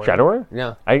 Shadow Warrior. Shadow Warrior?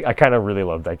 Yeah. I kind of really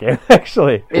loved that game,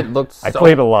 actually. It looked so... I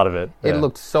played a lot of it. It yeah.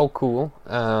 looked so cool.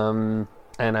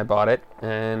 And I bought it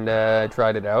and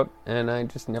tried it out, and I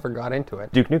just never got into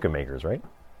it. Duke Nukem makers, right?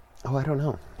 Oh, I don't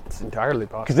know. It's entirely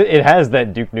possible. Because it has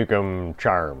that Duke Nukem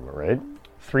charm, right?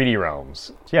 3D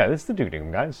Realms. Yeah, this is the Duke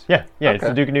Nukem guys. Yeah, it's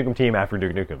the Okay. Duke Nukem team after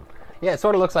Duke Nukem. Yeah, it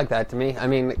sort of looks like that to me. I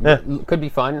mean, Yeah. could be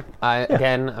fun.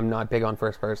 Again, I'm not big on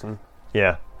first person.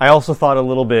 Yeah. I also thought a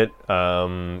little bit,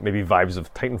 maybe vibes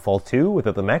of Titanfall 2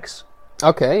 without the mechs.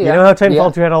 Okay, yeah. You know how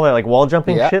Titanfall 2 had all that like wall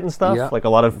jumping Yeah, shit and stuff? yeah. Like a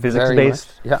lot of physics Very based?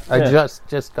 much. Yeah, I Yeah.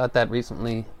 just got that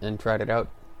recently and tried it out.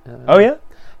 Oh, yeah?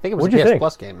 I think it was What'd a you PS think?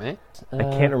 Plus game, eh? I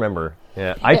can't remember.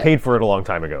 Yeah. I paid for it a long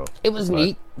time ago. It was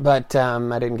neat, but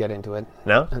I didn't get into it.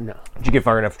 No? No. Did you get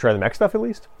far enough to try the mech stuff at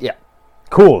least? Yeah.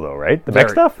 Cool though, right? The mech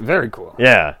stuff. Very cool.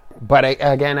 Yeah. But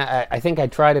I think I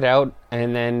tried it out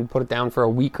and then put it down for a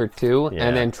week or two, Yeah.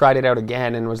 and then tried it out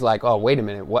again and was like, oh, wait a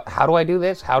minute, what? How do I do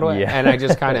this? How do I? Yeah. And I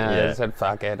just kind of Yeah. said,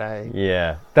 fuck it.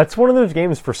 Yeah, that's one of those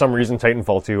games. For some reason,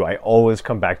 Titanfall 2, I always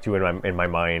come back to in my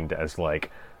mind as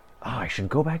like, I should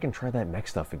go back and try that mech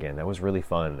stuff again. That was really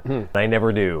fun. I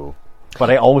never do, but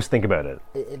I always think about it.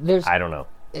 I don't know.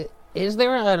 Is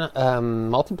there a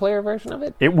multiplayer version of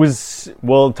it? It was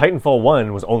Titanfall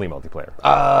 1 was only multiplayer.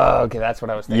 Oh, okay, that's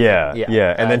what I was thinking.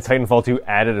 Yeah, and then Titanfall 2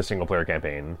 added a single player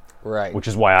campaign, right, which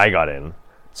is why I got in.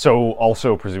 So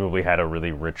also presumably had a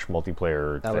really rich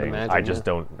multiplayer I would thing. imagine, I just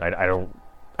don't. I don't.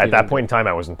 At that point in time,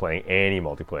 I wasn't playing any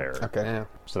multiplayer. Okay, yeah.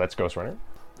 So that's Ghost Runner.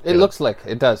 It looks slick.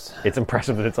 It does. It's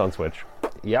impressive that it's on Switch.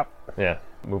 Yep. Yeah.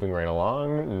 Moving right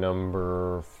along,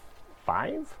 number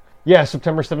 5? Yeah,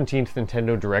 September 17th,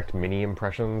 Nintendo Direct mini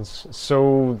impressions.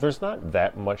 So there's not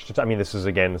that much to I mean, this is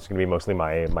going to be mostly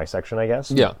my section, I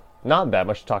guess. Yeah. Not that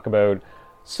much to talk about.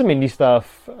 Some indie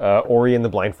stuff. Ori and the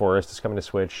Blind Forest is coming to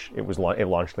Switch. It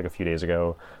launched like a few days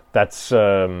ago. That's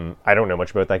I don't know much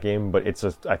about that game, but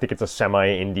I think it's a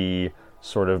semi-indie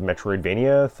sort of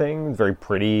Metroidvania thing. Very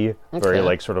pretty, very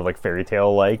like sort of like fairy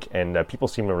tale like, and people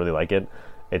seem to really like it.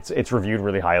 It's reviewed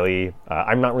really highly.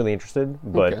 I'm not really interested,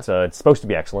 but it's supposed to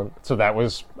be excellent. So that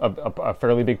was a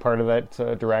fairly big part of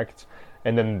that Direct.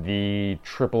 And then the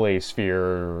AAA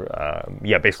Sphere,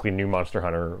 basically new Monster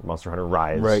Hunter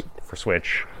Rise for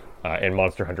Switch, and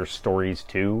Monster Hunter Stories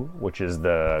 2, which is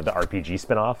the RPG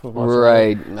spin-off of Monster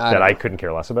Hunter that I couldn't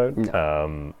care less about.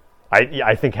 No.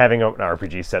 I think having an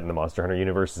RPG set in the Monster Hunter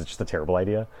universe is just a terrible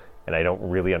idea. And I don't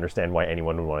really understand why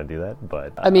anyone would want to do that,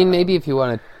 but... I mean, maybe if you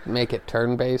want to make it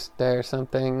turn-based or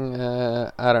something,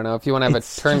 I don't know. If you want to have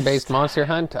a turn-based Monster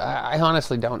Hunt, I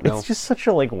honestly don't know. It's just such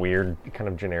a, like, weird kind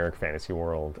of generic fantasy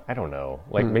world. I don't know.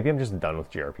 Like, maybe I'm just done with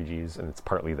JRPGs, and it's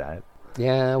partly that.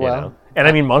 Yeah, well... You know? And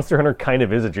I mean, Monster Hunter kind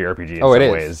of is a JRPG in some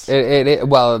ways.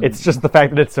 Well... It's just the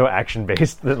fact that it's so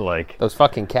action-based that, like... Those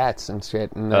fucking cats and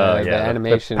shit, and the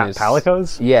animation is...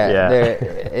 Palicos? Yeah.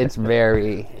 It's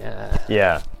very...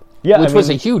 Yeah. Yeah, which was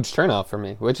a huge turnoff for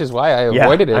me, which is why I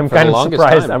avoided it for the longest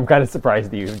time. I'm kind of surprised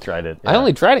that you tried it. Yeah. I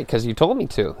only tried it because you told me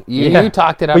to. You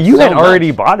talked it up. But you had already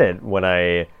much. bought it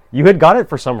you had got it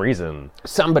for some reason.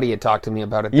 Somebody had talked to me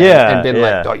about it then and been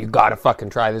like, oh, you gotta fucking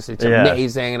try this. It's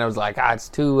amazing. And I was like, it's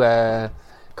too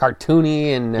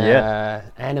cartoony and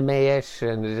anime-ish.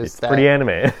 And it's pretty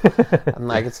anime. I'm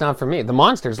like, it's not for me. The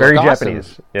monsters very look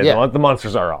Japanese. Awesome. Yeah, the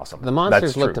monsters are awesome. The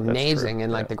monsters looked amazing,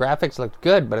 and like the graphics looked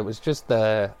good, but it was just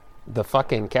the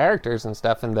fucking characters and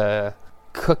stuff and the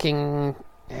cooking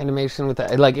animation with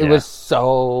that. Like, it was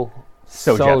so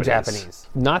Japanese.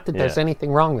 Not that there's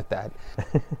anything wrong with that.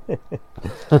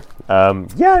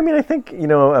 I mean, I think,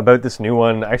 about this new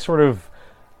one, I sort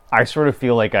of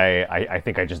feel like I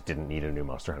think I just didn't need a new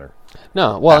Monster Hunter.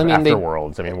 No, well, after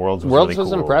Worlds. I mean, Worlds was really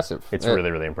cool. Impressive. It's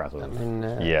really, really impressive. I mean,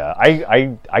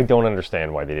 I don't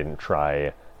understand why they didn't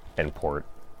try and port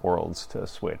Worlds to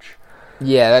Switch.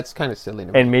 Yeah, that's kind of silly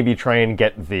to me. And maybe try and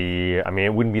get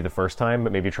it wouldn't be the first time,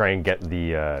 but maybe try and get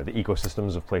the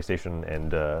ecosystems of PlayStation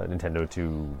and Nintendo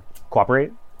to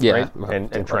cooperate. Yeah, right?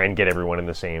 And try and get everyone in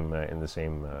the same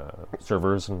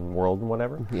servers and world and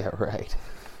whatever. Yeah, right.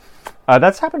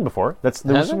 That's happened before. This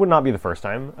would not be the first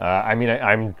time. I mean,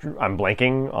 I'm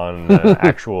blanking on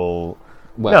actual.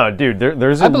 No, dude.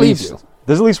 There's at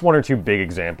least one or two big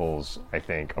examples, I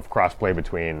think, of crossplay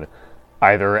between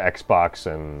either Xbox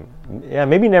and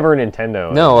maybe never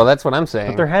Nintendo. No, well, that's what I'm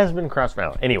saying. But there has been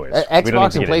cross-play. Anyways,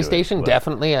 Xbox and PlayStation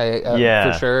definitely.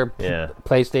 For sure. Yeah.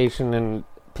 PlayStation and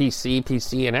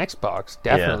PC and Xbox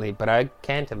definitely. Yeah. But I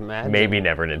can't imagine. Maybe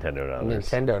never Nintendo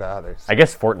to others. I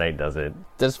guess Fortnite does it.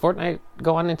 Does Fortnite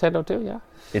go on Nintendo too? Yeah.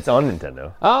 It's on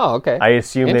Nintendo. Oh, okay. I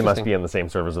assume they must be on the same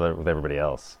servers with everybody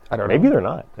else. I don't know. Maybe they're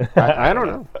not. I don't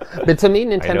know. But to me,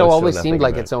 Nintendo always seemed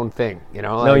like its own thing.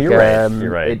 No, you're right.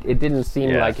 You're right. It didn't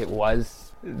seem like it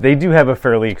was. They do have a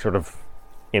fairly sort of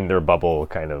in their bubble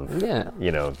kind of. Yeah.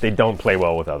 They don't play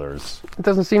well with others. It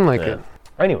doesn't seem like it.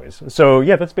 Anyways, so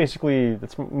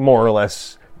that's more or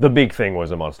less. The big thing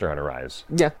was a Monster Hunter Rise.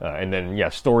 Yeah. And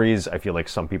then, stories, I feel like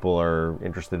some people are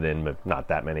interested in, but not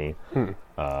that many. You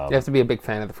have to be a big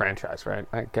fan of the franchise, right?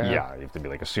 You have to be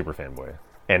like a super fanboy.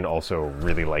 And also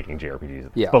really liking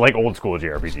JRPGs. Yeah. But like old school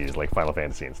JRPGs, like Final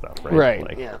Fantasy and stuff, right?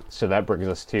 Right, So that brings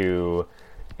us to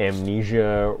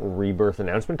Amnesia Rebirth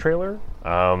announcement trailer.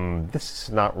 This is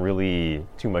not really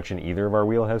too much in either of our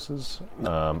wheelhouses.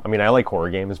 I mean, I like horror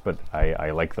games, but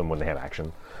I like them when they have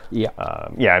action. Yeah.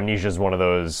 Amnesia is one of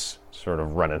those sort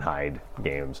of run and hide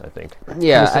games, I think.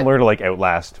 Yeah. Similar to like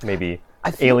Outlast, maybe.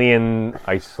 Alien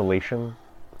Isolation.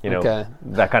 Okay.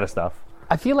 that kind of stuff.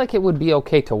 I feel like it would be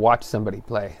okay to watch somebody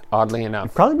play, oddly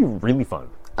enough. Probably be really fun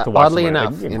to watch. Oddly somebody.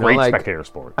 enough, a you know, great like, spectator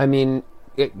sport. I mean,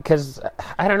 because,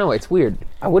 I don't know, it's weird.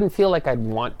 I wouldn't feel like I'd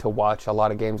want to watch a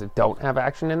lot of games that don't have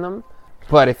action in them.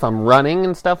 But if I'm running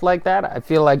and stuff like that, I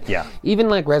feel like, even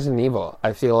like Resident Evil,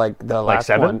 I feel like the last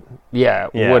 7? one,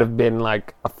 would have been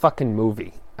like a fucking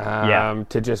movie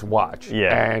to just watch.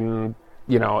 Yeah. And,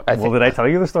 you know, I think... Well, did I tell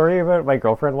you the story about my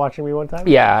girlfriend watching me one time?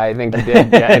 Yeah, I think you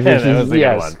did. Yeah, That was the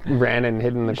good one. Ran and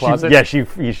hid in the closet.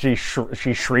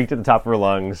 She shrieked at the top of her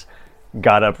lungs,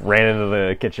 got up, ran into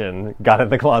the kitchen, got in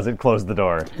the closet, closed the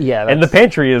door. Yeah, and the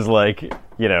pantry is like,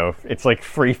 you know, it's like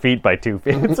 3 feet by 2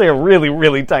 feet. It's like a really,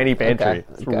 really tiny pantry.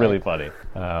 It's really funny.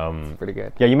 Pretty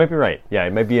good. Yeah, you might be right. Yeah,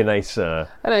 it might be a nice... and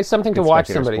it's something to watch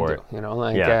somebody sport. do. You know,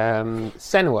 like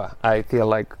Senua, I feel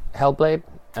like Hellblade.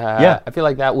 I feel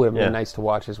like that would have been nice to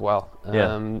watch as well.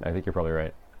 I think you're probably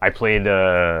right. I played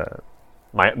the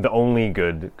only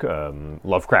good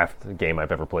Lovecraft game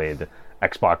I've ever played.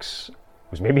 Xbox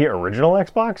was maybe original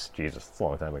Xbox. Jesus, it's a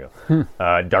long time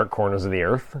ago. Dark Corners of the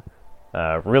Earth.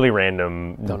 Really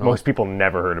random. Most people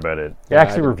never heard about it. It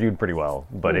actually reviewed pretty well,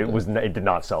 but it did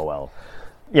not sell well.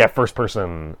 Yeah, first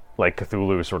person like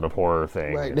Cthulhu sort of horror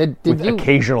thing with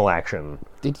occasional action.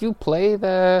 Did you play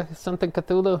the something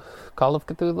Cthulhu, Call of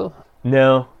Cthulhu?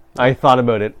 No, I thought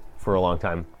about it for a long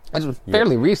time. It was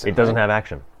fairly recent. It doesn't have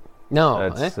action. No.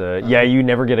 You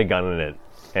never get a gun in it,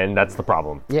 and that's the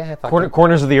problem. Yeah.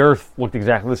 Corners of the Earth looked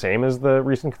exactly the same as the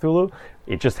recent Cthulhu.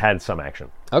 It just had some action.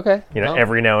 Okay. You know,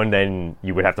 every now and then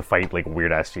you would have to fight like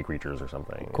weird ass sea creatures or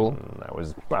something. Cool. And I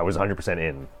was 100%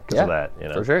 in because of that. You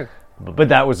know? For sure. But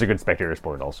that was a good spectator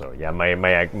sport also. Yeah, my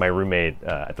roommate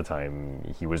at the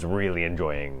time, he was really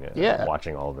enjoying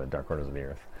watching all the Dark Corners of the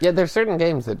Earth. Yeah, there's certain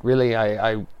games that really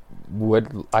I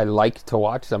like to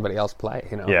watch somebody else play,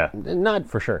 you know. Yeah. Not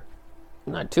for sure.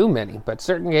 Not too many, but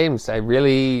certain games I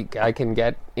can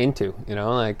get into, you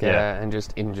know, like and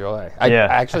just enjoy. I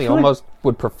actually almost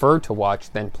would prefer to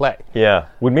watch than play. Yeah.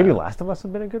 Would maybe Last of Us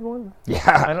have been a good one?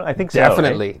 Yeah. I think so.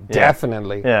 Definitely. Right?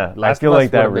 Definitely. Yeah. I feel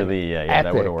like that really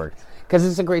that would have worked. Because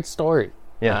it's a great story.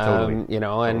 Yeah, totally. You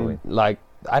know, and like,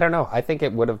 I don't know. I think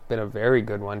it would have been a very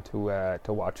good one to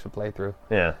watch the playthrough.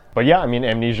 Yeah. But yeah, I mean,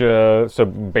 Amnesia, so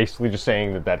basically just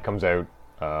saying that comes out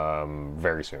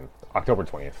very soon, October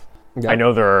 20th. Yep. I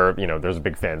know there's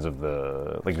big fans of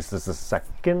this is the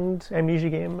second Amnesia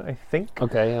game, I think.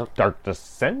 Okay, yeah. Dark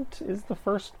Descent is the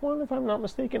first one, if I'm not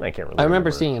mistaken. I can't really I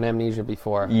remember seeing an Amnesia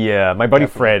before. Yeah, my buddy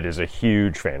Fred is a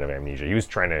huge fan of Amnesia. He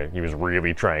was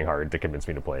really trying hard to convince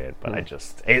me to play it, but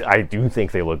I do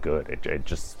think they look good.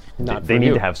 They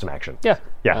need to have some action. Yeah,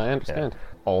 yeah, I understand.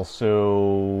 Yeah.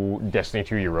 Also, Destiny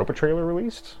 2 Europa trailer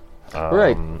released.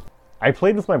 Right. I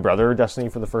played with my brother Destiny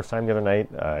for the first time the other night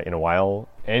in a while,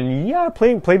 and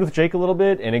played with Jake a little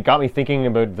bit, and it got me thinking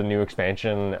about the new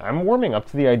expansion. I'm warming up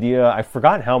to the idea. I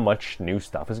forgot how much new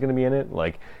stuff is going to be in it.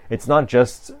 Like, it's not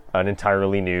just an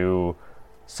entirely new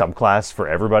subclass for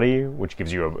everybody, which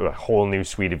gives you a whole new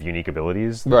suite of unique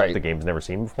abilities that the game's never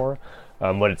seen before.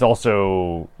 But it's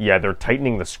also, they're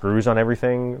tightening the screws on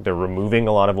everything. They're removing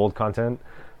a lot of old content,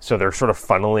 so they're sort of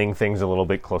funneling things a little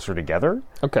bit closer together.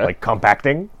 Okay. Like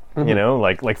compacting. Mm-hmm. You know,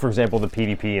 like for example, the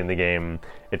PvP in the game,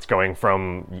 it's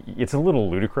a little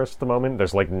ludicrous at the moment.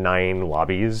 There's like 9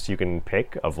 lobbies you can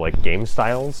pick of like game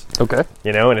styles. Okay.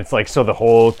 You know, and it's like, so the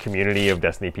whole community of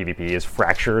Destiny PvP is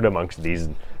fractured amongst these,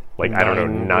 like,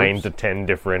 9 to 10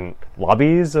 different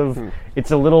lobbies of,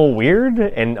 it's a little weird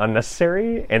and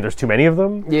unnecessary, and there's too many of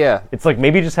them. Yeah. It's like,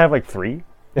 maybe just have like 3.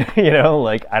 You know,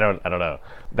 like, I don't know.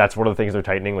 That's one of the things they're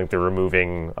tightening. Like, they're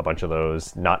removing a bunch of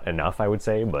those. Not enough, I would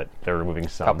say, but they're removing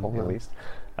some at least.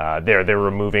 They're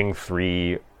removing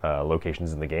 3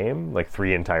 locations in the game, like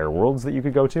 3 entire worlds that you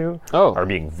could go to are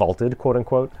being vaulted, quote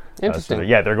unquote. Interesting.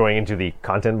 They're going into the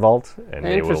content vault, and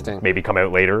they will maybe come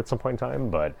out later at some point in time.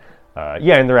 But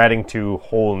and they're adding 2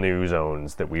 whole new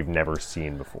zones that we've never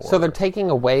seen before. So they're taking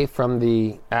away from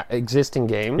the existing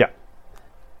game. Yeah.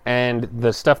 And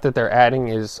the stuff that they're adding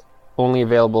is only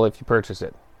available if you purchase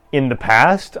it. In the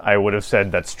past, I would have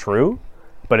said that's true,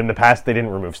 but in the past, they didn't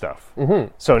remove stuff.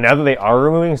 Mm-hmm. So now that they are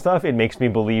removing stuff, it makes me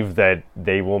believe that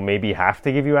they will maybe have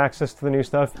to give you access to the new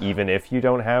stuff, even if you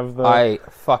don't have the... I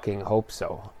fucking hope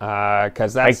so.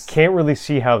 Because I can't really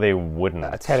see how they wouldn't.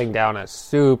 That's heading down a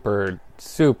super,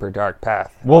 super dark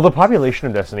path. Well, the population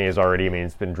of Destiny is already,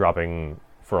 it's been dropping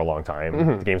for a long time.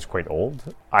 Mm-hmm. The game's quite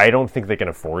old. I don't think they can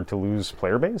afford to lose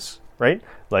player base, right?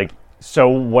 Like, so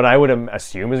what I would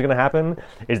assume is going to happen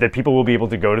is that people will be able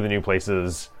to go to the new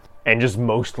places and just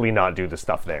mostly not do the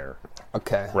stuff there.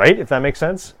 Okay. Right? If that makes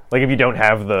sense. Like if you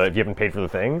haven't paid for the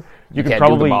thing, you can Can't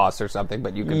probably do the boss or something,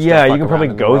 but you can. Yeah, still you can fuck probably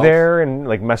around in the go world. there and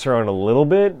like mess around a little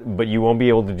bit, but you won't be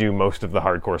able to do most of the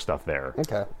hardcore stuff there.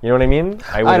 Okay. You know what I mean?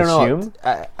 I would I don't assume.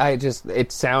 know. I just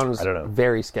it sounds I don't know.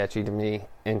 very sketchy to me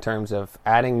in terms of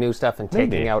adding new stuff and taking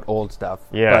Maybe. out old stuff.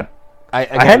 Yeah. But I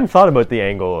I hadn't thought about the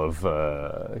angle of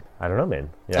I don't know, man.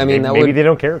 Yeah, I mean, that maybe would- they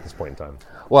don't care at this point in time.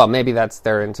 Well, maybe that's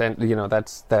their intent. You know,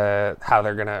 that's how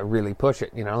they're gonna really push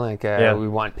it. You know, like Yeah. we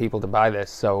want people to buy this,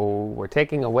 so we're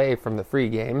taking away from the free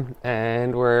game,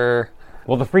 and we're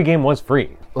Well, the free game was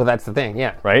free, well, that's the thing,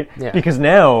 yeah, right? Yeah. Because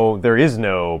now there is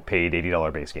no paid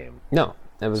 $80 base game. No,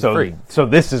 it was So free. so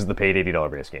this is the paid $80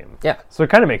 base game. Yeah, So it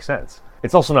kind of makes sense.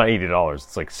 It's also not $80.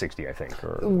 It's like 60, I think.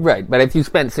 Or right. But if you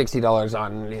spend $60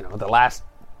 on the last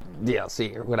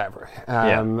DLC or whatever,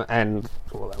 and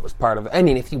well, that was part of it. I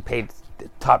mean, if you paid the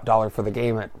top dollar for the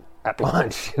game at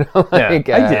launch, like,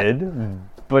 I did,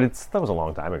 but that was a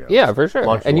long time ago. Yeah, for sure.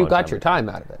 Launched a And you long got time your ago. time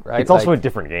out of it, right? It's also Like, a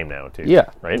different game now too. Yeah.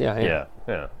 Right. Yeah.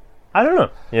 Yeah. I don't know.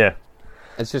 Yeah.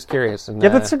 it's just curious. And, Yeah,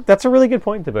 that's a really good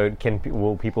point about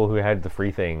will people who had the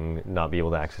free thing not be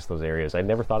able to access those areas? I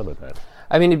never thought about that.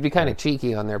 I mean, it'd be kind of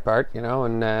cheeky on their part, and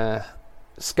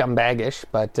scumbaggish,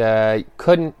 but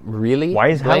couldn't really. How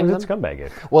is blame it them.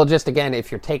 scumbaggish? Well, just again,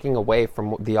 if you're taking away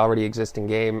from the already existing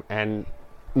game and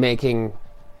making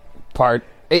part,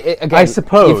 again, I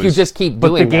suppose if you just keep but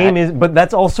doing the game that, is. But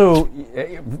that's also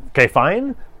okay.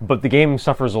 Fine, but the game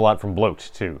suffers a lot from bloat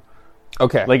too.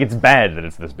 okay, Like it's bad that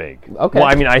it's this big. Okay. Well,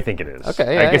 I mean, I think it is. Okay,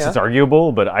 I yeah, guess yeah. it's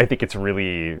arguable, but I think it's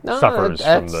really No, suffers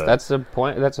from the. that's a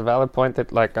point. That's a valid point.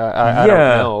 That like I yeah. don't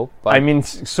know. But I mean,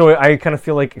 so I kind of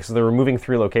feel like they're removing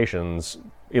 3 locations.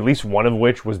 At least one of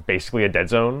which was basically a dead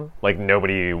zone. Like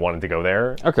nobody wanted to go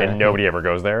there, Okay. and nobody ever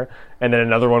goes there. And then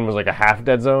another one was like a half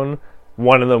dead zone.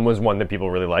 One of them was one that people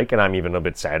really like, and I'm even a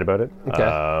bit sad about it.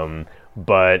 Okay.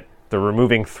 But they're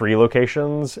removing 3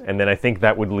 locations, and then I think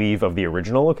that would leave of the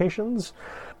original locations.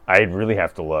 I'd really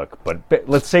have to look, but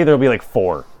let's say there'll be like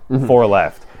 4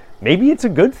 left. Maybe it's a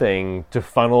good thing to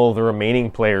funnel the remaining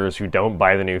players who don't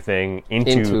buy the new thing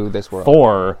Into this world.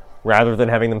 4 rather than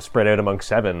having them spread out among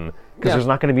 7, because Yeah. there's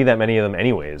not going to be that many of them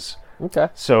anyways. okay.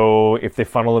 So if they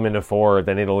funnel them into 4,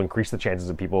 then it'll increase the chances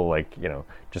of people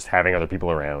just having other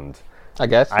people around. I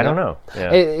guess I don't know.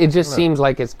 Yeah. It just seems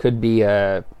like it could be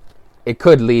it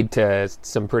could lead to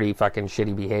some pretty fucking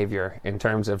shitty behavior in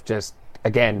terms of just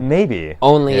again Maybe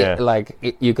only Yeah.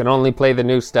 you can only play the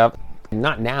new stuff.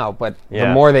 Not now, but the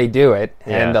Yeah. more they do it,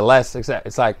 Yeah. and the less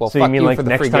it's like, well, So fuck you mean you like for the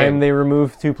next free time game. they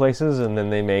remove 2 places and then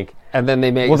they make. And then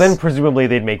they make. Well, then presumably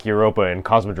they'd make Europa and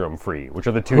Cosmodrome free, which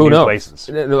are the 2 who new knows? places.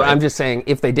 No, right? I'm just saying,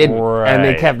 if they didn't and they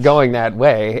Right. kept going that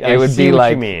way, I it would see be what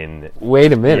like, you mean.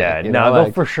 wait a minute. Yeah, you no, know, they'll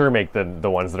like, for sure make the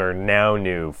ones that are now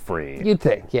new free. you'd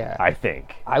think, yeah. I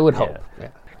think. I would hope. Yeah.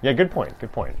 Yeah, good point.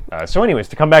 Good point. So, anyways,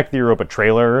 to come back to the Europa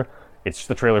trailer, it's just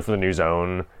the trailer for the new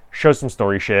zone. Shows some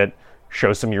story shit.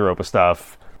 Shows some Europa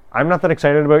stuff. I'm not that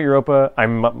excited about Europa.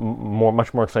 I'm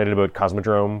much more excited about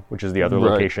Cosmodrome, which is the other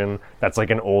Right. location. That's like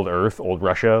an old Earth, old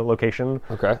Russia location.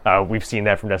 Okay. We've seen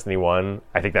that from Destiny 1.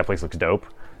 I think that place looks dope.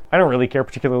 I don't really care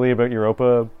particularly about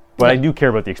Europa, but I do care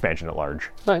about the expansion at large.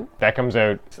 Fine. That comes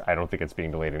out, I don't think it's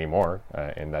being delayed anymore,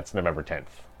 and that's November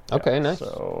 10th. Okay, nice.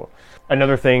 So,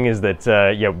 another thing is that,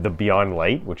 the Beyond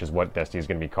Light, which is what Destiny is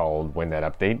going to be called when that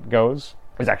update goes,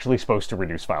 is actually supposed to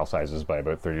reduce file sizes by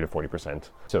about 30 to 40%.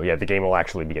 So, yeah, the game will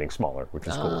actually be getting smaller, which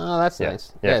is cool. Oh, that's Yeah.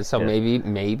 nice. Yeah. Yeah, so Yeah.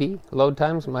 maybe load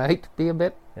times might be a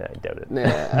bit. Yeah, I doubt it.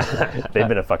 Yeah. They've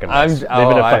been a fucking mess. They've been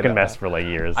a I fucking know. mess for like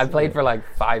years. I played for like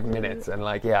 5 minutes and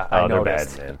I Oh, they're bad,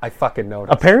 noticed. man. I fucking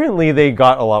noticed. Apparently, they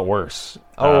got a lot worse.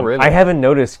 Oh, really? I haven't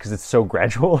noticed because it's so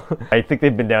gradual. I think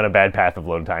they've been down a bad path of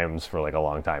load times for like a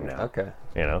long time now. Okay.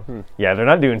 You know? Yeah, they're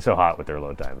not doing so hot with their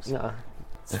load times. No.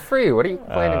 It's free. What are you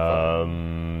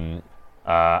complaining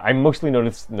for? I mostly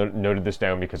noted this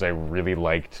down because I really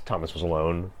liked Thomas Was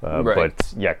Alone. Right.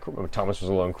 But yeah, Thomas Was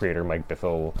Alone creator Mike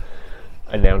Bithell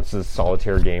announces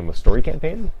solitaire game with story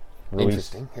campaign.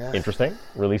 Interesting, yeah. Interesting.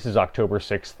 Releases October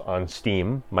 6th on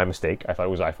Steam. My mistake. I thought it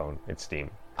was iPhone. It's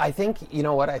Steam. I think, you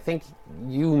know what? I think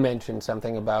you mentioned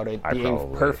something about it being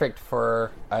probably- perfect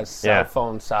for a cell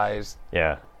phone sized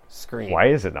Yeah. screen. Why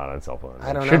is it not on cell phone?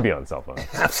 I don't It should know. be on cell phone.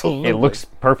 Absolutely. It looks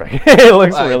perfect. It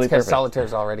looks Well, really it's because perfect.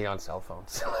 Solitaire's already on cell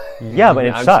phones. Yeah, but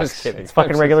it I'm sucks. just kidding. It's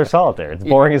fucking I'm regular just- solitaire. It's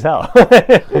boring as hell.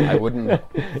 I wouldn't know.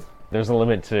 There's a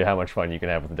limit to how much fun you can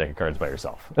have with a deck of cards by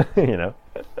yourself. You know?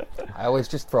 I always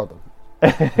just throw them.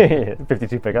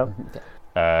 52 pickup.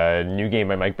 New game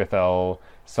by Mike Bithell,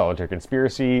 Solitaire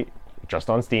Conspiracy, just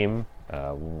on Steam.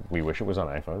 We wish it was on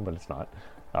iPhone, but it's not.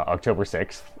 October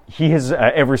 6th. He has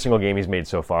every single game he's made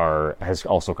so far has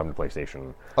also come to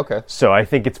PlayStation. Okay. So I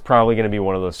think it's probably going to be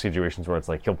one of those situations where it's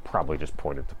like he'll probably just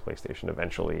port it to PlayStation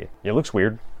eventually. It looks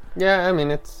weird. Yeah, I mean,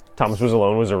 it's... Thomas Was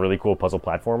Alone was a really cool puzzle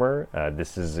platformer.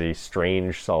 This is a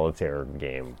strange solitaire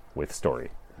game with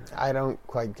story. I don't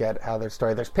quite get how there's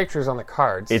story. There's pictures on the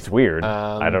cards. It's weird.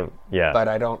 I don't... Yeah. But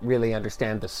I don't really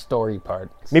understand the story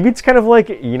part. Maybe it's kind of like,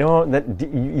 you know,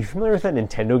 you familiar with that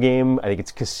Nintendo game? I think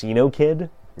it's Casino Kid.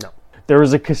 No. There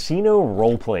was a casino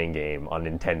role-playing game on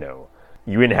Nintendo.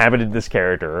 You inhabited this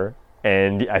character,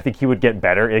 and I think he would get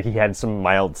better. Like, he had some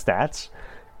mild stats,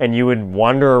 and you would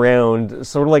wander around,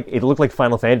 sort of like, it looked like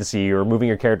Final Fantasy. You were moving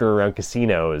your character around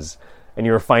casinos, and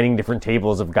you were finding different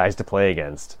tables of guys to play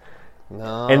against.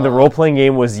 No. And the role-playing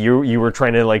game was you were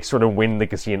trying to, like, sort of win the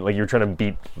casino. Like, you were trying to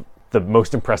beat the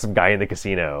most impressive guy in the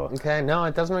casino. Okay, no,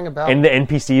 it doesn't ring a bell. And the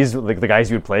NPCs, like the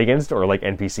guys you would play against, or like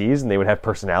NPCs, and they would have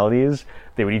personalities.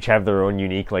 They would each have their own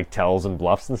unique like tells and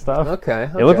bluffs and stuff. Okay.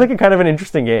 It looked like a kind of an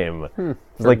interesting game. For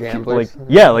like gamblers.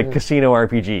 like casino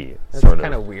RPG. That's sort of.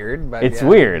 kind of weird, but It's yeah.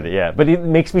 weird, yeah. But it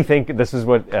makes me think. This is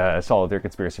what Solitaire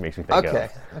Conspiracy makes me think Okay,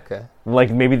 of. okay.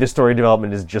 Like maybe the story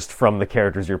development is just from the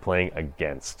characters you're playing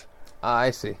against.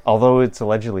 I see. Although it's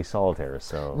allegedly solitaire,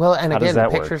 so Well, and how does again, the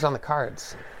that work? pictures on the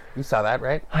cards. You saw that,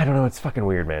 right? I don't know. It's fucking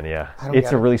weird, man. Yeah, don't it's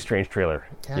get a it. really strange trailer.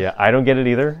 Yeah. Yeah, I don't get it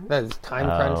either. That is time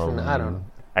crunch, and I don't...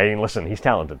 I mean, listen, he's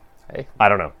talented. Hey, I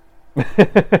don't know.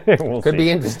 We'll could see. be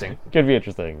interesting. Could be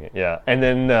interesting. Yeah, and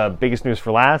then biggest news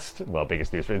for last. Well,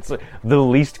 biggest news. It's the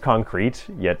least concrete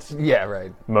yet Yeah,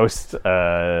 right. most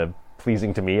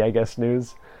pleasing to me, I guess.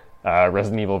 News.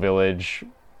 Resident Evil Village.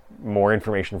 More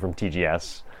information from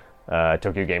TGS.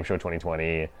 Tokyo Game Show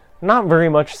 2020. Not very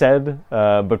much said,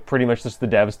 but pretty much just the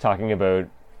devs talking about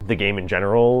the game in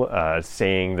general,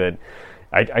 saying that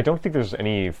I don't think there's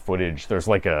any footage. There's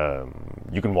like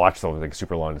you can watch the like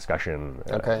super long discussion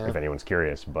if anyone's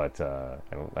curious, but I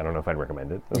don't know if I'd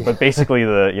recommend it. But basically,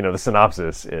 the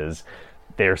synopsis is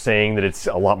they're saying that it's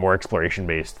a lot more exploration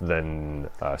based than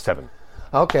 7,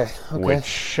 Okay.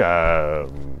 which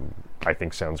I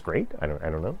think sounds great. I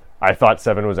don't know. I thought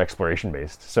 7 was exploration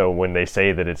based. So when they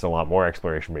say that it's a lot more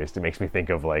exploration based, it makes me think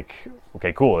of like,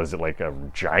 okay, cool. Is it like a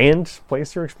giant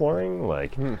place you're exploring?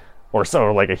 Like, or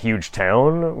so like a huge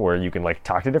town where you can like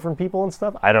talk to different people and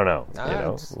stuff? I don't know.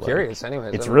 I'm just curious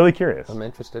anyways. It's really curious. I'm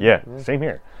interested. Yeah, same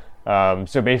here.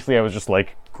 So basically I was just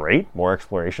like, great, more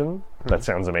exploration. That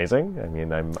sounds amazing. I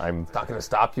mean, I'm Not going to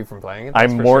stop you from playing it.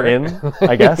 I'm more in,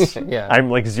 I guess. Yeah. I'm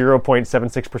like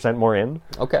 0.76% more in.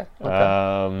 Okay.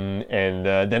 And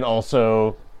then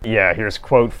also, here's a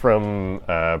quote from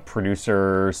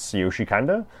producer Tsuyoshi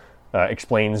Kanda.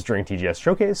 Explains during TGS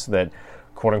Showcase that,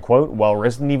 quote unquote, while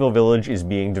Resident Evil Village is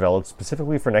being developed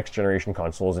specifically for next generation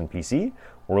consoles and PC,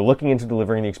 we're looking into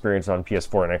delivering the experience on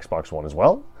PS4 and Xbox One as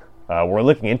well. We're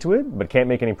looking into it, but can't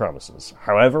make any promises.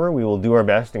 However, we will do our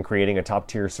best in creating a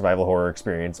top-tier survival horror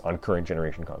experience on current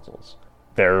generation consoles.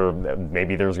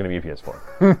 Maybe there's going to be a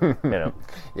PS4.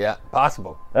 Yeah,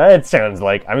 possible. It sounds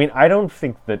like. I mean, I don't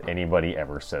think that anybody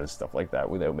ever says stuff like that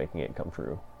without making it come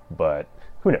true. But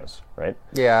who knows, right?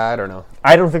 Yeah, I don't know.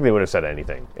 I don't think they would have said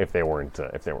anything if they weren't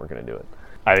going to do it.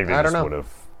 I think they I don't just know. would have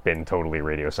been totally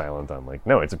radio silent on like,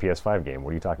 no, it's a PS5 game.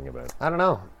 What are you talking about? I don't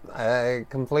know.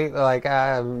 Completely,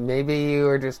 maybe you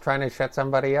were just trying to shut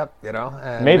somebody up,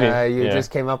 and Maybe, you yeah. just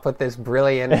came up with this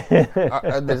brilliant,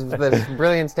 this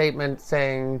brilliant statement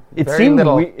saying It very seemed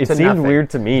little it to seemed nothing. weird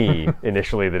to me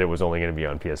initially that it was only going to be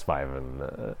on PS5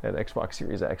 and Xbox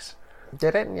Series X.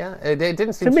 Did it? Yeah, it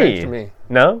didn't seem To strange me, to me.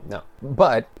 no. No,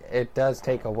 but it does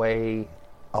take away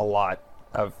a lot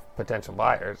of potential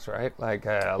buyers, right? Like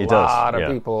a It lot does, of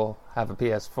yeah. people have a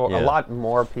PS4. Yeah. A lot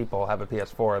more people have a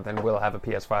PS4 than will have a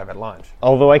PS5 at launch.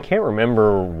 Although I can't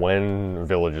remember when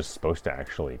Village is supposed to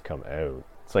actually come out.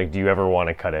 It's like, do you ever want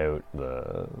to cut out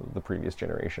the previous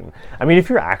generation? I mean, if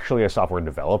you're actually a software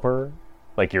developer,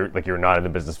 like you're not in the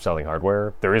business of selling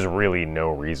hardware, there is really no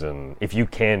reason. If you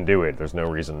can do it, there's no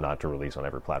reason not to release on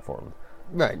every platform.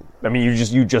 Right. I mean, you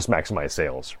just maximize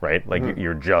sales, right? Like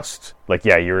you're just like,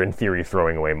 you're in theory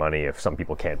throwing away money if some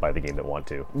people can't buy the game that want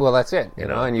to. Well, that's it. You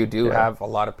know, and you do Yeah. have a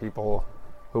lot of people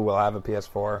who will have a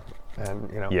PS4, and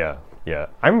Yeah.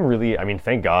 I mean,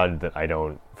 thank God that I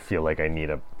don't feel like I need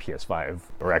a PS5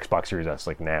 or Xbox Series S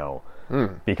like now,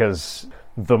 because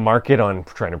the market on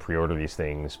trying to pre-order these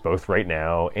things, both right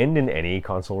now and in any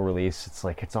console release,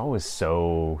 it's always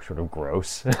so sort of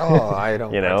gross. Oh, I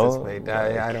don't You know? participate.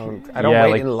 I don't Yeah,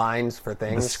 wait like in lines for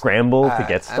things. the scramble to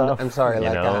get stuff. I'm sorry. you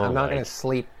know, I'm not going like- to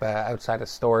sleep outside a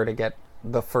store to get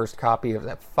the first copy of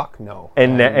that. Fuck no.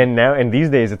 And these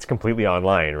days it's completely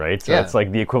online, right? So Yeah. it's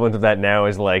like the equivalent of that now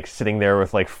is like sitting there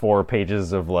with like 4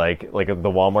 pages of like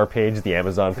the Walmart page, the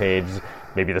Amazon page,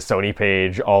 maybe the Sony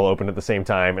page, all open at the same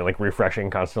time and like refreshing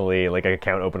constantly, like an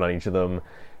account open on each of them,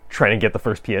 trying to get the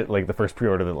first the first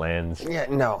pre-order that lands. Yeah,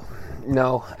 no,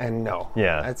 and no.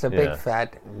 Yeah, It's a big yeah.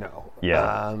 fat no.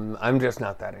 Yeah. I'm just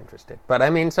not that interested. But I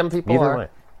mean, some people Either are. way.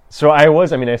 So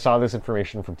I saw this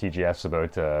information from TGS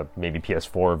about maybe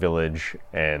PS4 Village,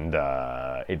 and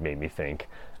it made me think,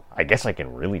 I guess I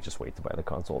can really just wait to buy the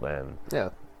console then. Yeah.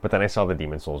 But then I saw the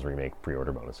Demon's Souls remake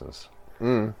pre-order bonuses.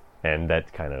 And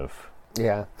that kind of...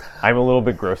 Yeah. I'm a little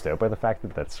bit grossed out by the fact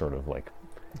that that's sort of like...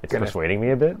 It's persuading me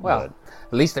a bit. Well, but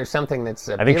at least there's something that's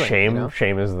I appealing. think shame. You know?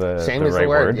 Shame is the Shame the is right the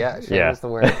word. word. Yeah, shame is the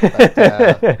word.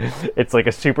 But, It's like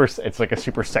a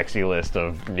super sexy list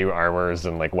of new armors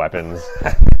and like weapons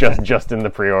just in the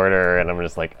pre-order, and I'm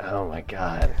just like, oh my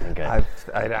god, I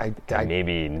think I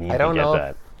maybe need I don't to get know.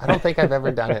 that. I don't think I've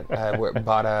ever done it.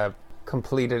 Bought a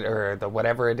completed or the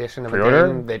whatever edition of Pre-order? a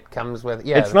game that comes with.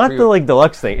 Yeah, It's not the like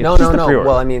deluxe thing. It's No, just no, the no. pre-order.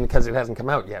 Well, I mean, because it hasn't come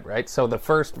out yet, right? So the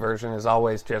first version is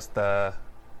always just the.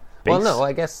 Well, Base? no,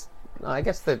 I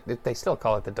guess that they still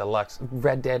call it the deluxe.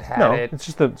 Red Dead had no, it, it's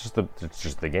just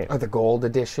the game. or the gold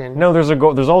edition. No, there's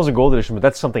always a gold edition, but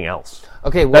that's something else.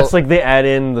 Okay, well, That's like they add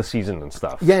in the season and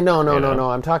stuff. yeah, no. you know?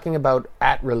 I'm talking about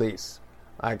at release.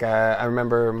 Like I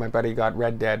remember my buddy got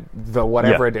Red Dead, the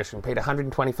whatever Yeah. edition, paid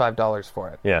 $125 for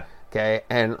it. Yeah. Okay,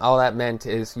 and all that meant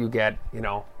is you get,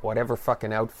 whatever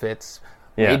fucking outfits.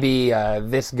 Yeah. Maybe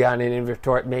this gun in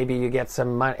inventory. Maybe you get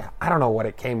some money. I don't know what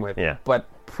it came with. Yeah. But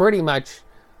pretty much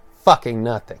fucking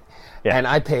nothing. Yeah. And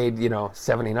I paid,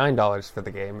 $79 for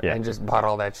the game Yeah. and just bought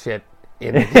all that shit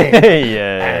in the game.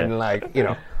 Yeah. And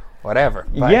whatever.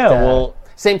 But, Yeah, well-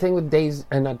 same thing with Days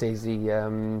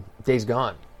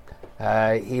Gone.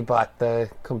 He bought the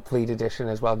complete edition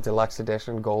as well, deluxe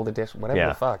edition, gold edition, whatever Yeah.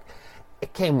 the fuck.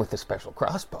 It came with a special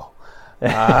crossbow.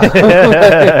 I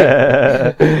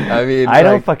mean, I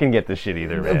don't fucking get this shit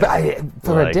either, man.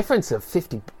 for a Like- difference of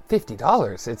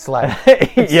 $50, it's like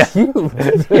yeah, huge.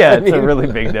 yeah, I it's a mean,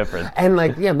 really big difference. And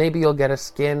maybe you'll get a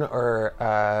skin or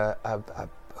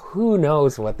who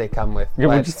knows what they come with. Yeah,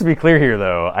 but But- just to be clear here,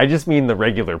 though, I just mean the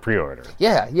regular pre-order.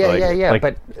 yeah. like-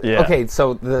 But yeah. okay,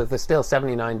 so the still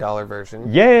 $79 version.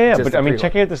 Yeah. Just But the I mean, pre-order.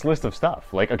 checking out this list of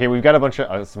stuff. Like, okay, we've got a bunch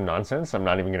of some nonsense I'm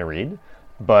not even going to read.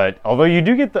 But although you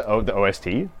do get the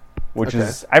OST, which Okay.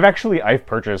 is I've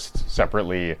purchased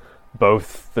separately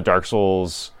both the Dark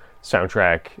Souls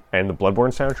soundtrack and the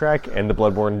Bloodborne soundtrack and the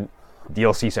Bloodborne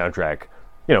DLC soundtrack.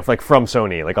 Like from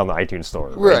Sony, like on the iTunes store.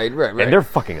 Right. And they're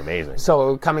fucking amazing.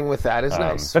 So coming with that is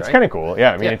nice. That's right? kind of cool.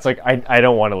 Yeah, I mean, Yeah. it's like I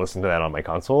don't want to listen to that on my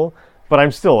console, but I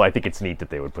think it's neat that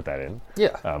they would put that in.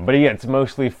 Yeah. But yeah, it's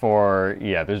mostly for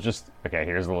there's just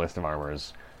here's the list of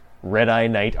armors: Red Eye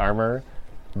Knight armor,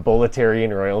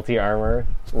 Boletarian Royalty armor,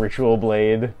 Ritual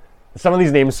Blade. Some of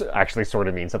these names actually sort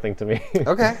of mean something to me.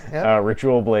 Okay. Yeah.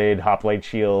 Ritual Blade, Hoplite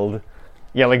Shield.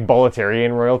 Yeah, like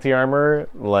Boletarian Royalty armor.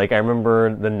 Like I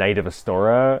remember the Knight of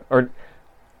Astora, or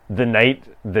the knight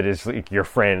that is like your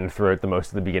friend throughout the most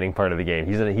of the beginning part of the game.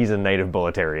 He's a knight of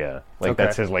Boletaria. Like Okay.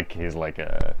 that's his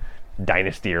a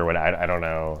dynasty or what. I don't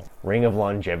know. Ring of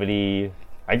Longevity.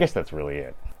 I guess that's really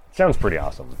it. Sounds pretty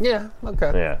awesome. Yeah.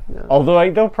 Okay. Yeah.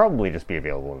 Although they'll probably just be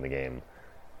available in the game.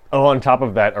 Oh, on top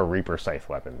of that, a Reaper Scythe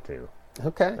weapon too.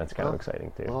 Okay. That's kind of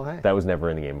exciting too. well, hey. That was never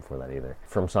in the game before that either.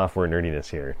 From Software nerdiness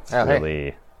here. It's Oh, hey.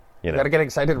 really, You gotta get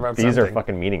excited about these something. are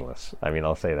fucking meaningless. I mean,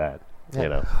 I'll say that.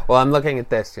 Well, I'm looking at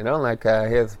this, here's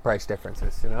the price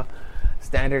differences,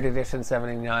 Standard edition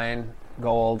 79,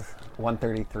 gold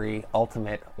 133,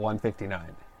 ultimate 159.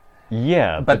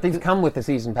 Yeah, But these come with the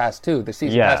season pass too. The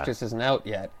season Yeah. pass just isn't out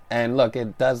yet. And look,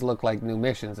 it does look like new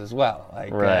missions as well.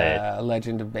 Like Right.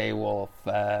 Legend of Beowulf,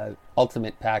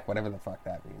 ultimate pack, whatever the fuck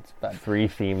that means. But 3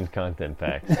 themed content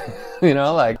packs.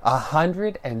 like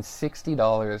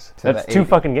 $160 to That's the 2 80.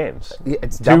 fucking games. Yeah,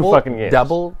 it's two double, fucking games.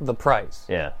 double the price.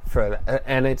 Yeah. For that.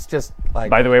 And it's just like.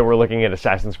 By the way, we're looking at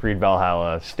Assassin's Creed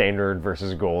Valhalla Standard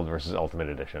versus Gold versus Ultimate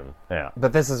Edition. Yeah.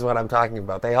 But this is what I'm talking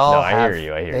about. They all No, I have. hear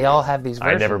you, I hear they you. all have these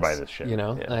versions. I never buy this shit.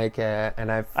 Yeah.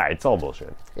 And I've. It's all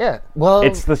bullshit. Yeah. Well.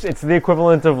 It's the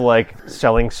equivalent of like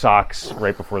selling socks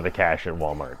right before the cash at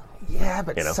Walmart. Yeah,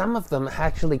 but you know? some of them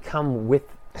actually come with.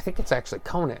 I think it's actually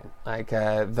Conan. Like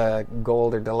the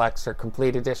gold or deluxe or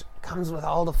complete edition comes with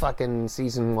all the fucking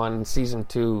season 1, season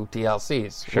 2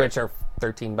 DLCs, Sure. which are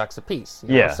 $13 a piece.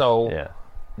 Yeah. So yeah.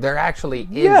 there actually is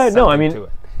Yeah, no, I something mean, to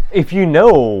it. if you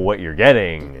know what you're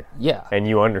getting, Yeah. and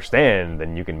you understand,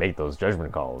 then you can make those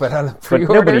judgment calls. But on a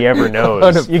pre-order, nobody ever knows.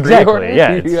 on a Exactly. pre-order,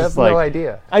 Yeah. It's you have just like, no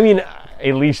idea. I mean,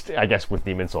 at least I guess with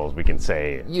Demon's Souls, we can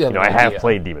say, You have know, an I have idea.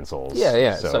 played Demon's Souls.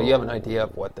 Yeah. So you have an idea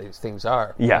of what these things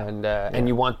are. Yeah. And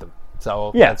you want them.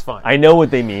 So Yeah, that's fine. I know what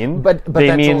they mean. But they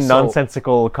that's mean also-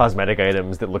 nonsensical cosmetic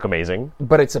items that look amazing.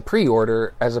 But it's a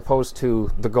pre-order as opposed to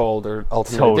the gold or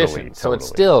ultimate Totally, edition. So it's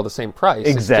totally. still the same price.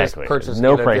 Exactly. It's just purchasing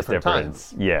No it at a price different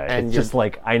difference. time. Yeah, And it's you're- just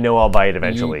like I know I'll buy it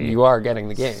eventually. You are getting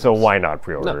the game. So why not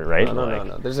pre-order it, right? No.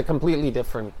 Like, There's a completely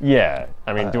different... Yeah,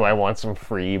 I mean, do I want some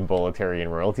free Boletarian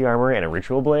royalty armor and a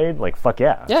ritual blade? Like, fuck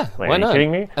yeah. Yeah, Like, why are not? you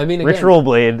kidding me? I mean, again- ritual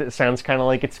blade sounds kind of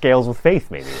like it scales with faith,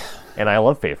 maybe. And I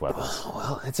love faith weapons.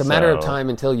 Well, it's a matter of So- time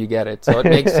until you get it. So it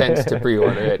makes sense to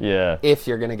pre-order it. Yeah. If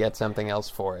you're going to get something else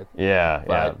for it. Yeah, yeah.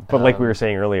 But, But like we were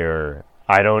saying earlier,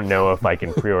 I don't know if I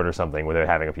can pre-order something without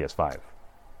having a PS5.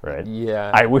 Right?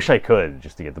 Yeah. I wish I could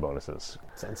just to get the bonuses.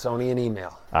 Send Sony an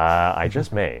email. I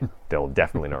just may. They'll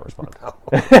definitely not respond.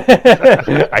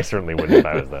 I certainly wouldn't if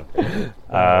I was them.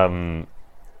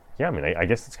 Yeah, I mean, I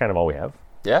guess that's kind of all we have.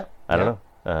 Yeah. I don't know.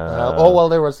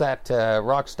 There was that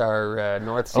Rockstar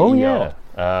North CEO. Oh, yeah.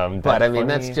 But I mean,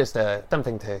 that's just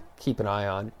something to keep an eye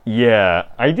on. Yeah,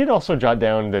 I did also jot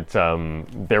down that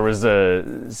there was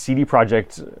a CD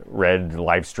Projekt Red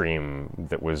live stream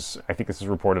that was, I think this was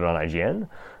reported on IGN,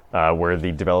 where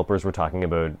the developers were talking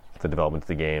about the development of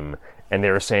the game, and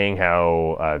they were saying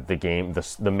how the game,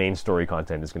 the main story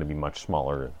content is going to be much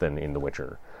smaller than in The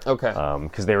Witcher. Okay.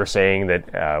 Because they were saying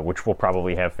that, which will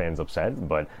probably have fans upset,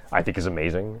 but I think is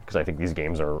amazing, because I think these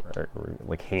games are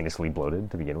like heinously bloated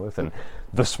to begin with, and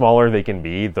the smaller they can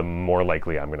be, the more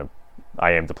likely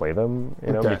I am to play them,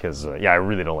 you know, Okay. because I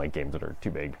really don't like games that are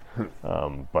too big.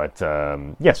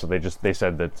 So they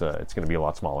said that it's going to be a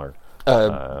lot smaller.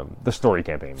 The story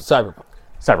campaign. Cyberpunk.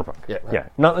 Cyberpunk. Yeah, right. Yeah.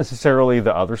 Not necessarily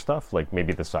the other stuff, like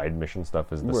maybe the side mission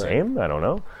stuff is the Right. same, I don't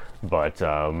know. But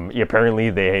apparently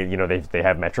they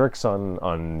have metrics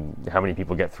on how many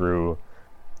people get through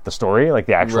the story, like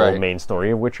the actual Right. main story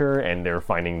of Witcher, and they're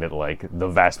finding that like the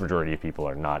vast majority of people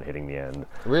are not hitting the end.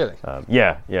 Really?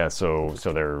 So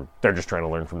they're just trying to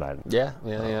learn from that. Yeah.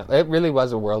 It really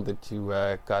was a world that you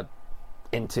got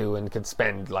into and could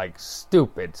spend like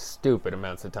stupid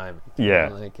amounts of time. Yeah,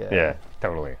 Like, yeah,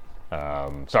 totally.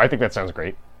 So I think that sounds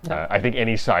great. I think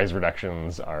any size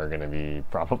reductions are going to be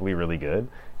probably really good,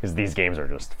 because these games are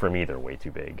just, for me, they're way too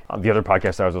big. On the other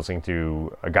podcast I was listening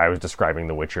to, a guy was describing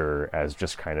The Witcher as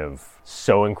just kind of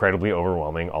so incredibly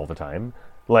overwhelming all the time.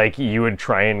 Like, you would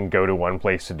try and go to one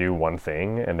place to do one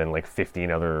thing, and then like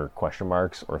 15 other question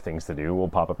marks or things to do will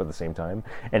pop up at the same time,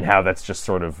 and how that's just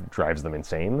sort of drives them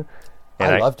insane.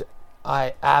 And I loved it.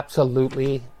 I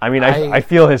absolutely. I mean, I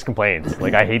feel his complaints.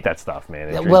 Like, I hate that stuff, man.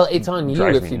 It's on you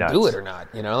drives if me you nuts. do it or not.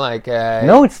 You know, like.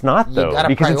 No, it's not, you though, gotta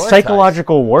because it's prioritize.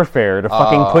 psychological warfare to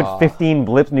fucking put 15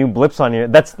 new blips on you.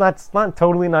 That's not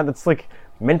totally not. It's like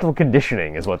mental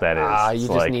conditioning is what that is. You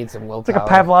It's just like, need some willpower. It's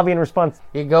like a Pavlovian response.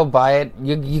 You go buy it.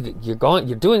 You're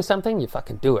doing something. You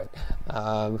fucking do it.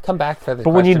 Come back for the.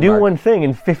 But when you question do mark. one thing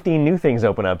and 15 new things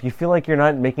open up, you feel like you're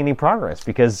not making any progress,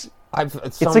 because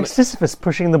it's like Sisyphus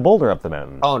pushing the boulder up the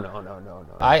mountain. Oh no.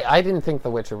 I didn't think The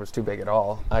Witcher was too big at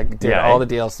all. I did Yeah, all the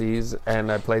DLCs and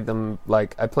I played them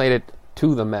like I played it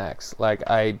to the max. Like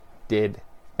I did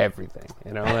everything.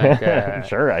 You know, like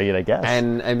Sure, I guess.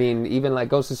 And I mean, even like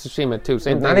Ghost of Tsushima too.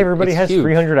 Same thing. not everybody It's has huge.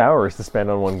 300 hours to spend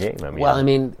on one game. I mean, Well, I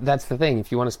mean, that's the thing.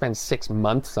 If you want to spend 6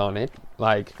 months on it,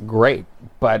 like great.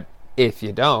 But if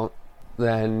you don't,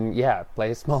 then yeah,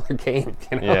 play a smaller game.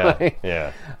 You know? yeah, Like,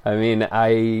 yeah. I mean,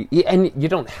 and you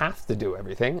don't have to do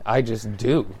everything. I just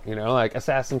do. You know, like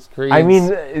Assassin's Creed. I mean,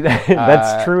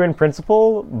 that's true in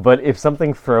principle, but if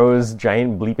something throws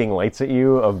giant bleeping lights at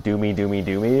you of do me,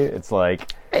 it's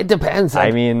like, it depends. I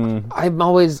Like, mean, I'm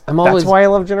always. that's why I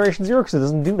love Generation Zero, because it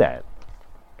doesn't do that.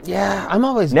 Yeah, I'm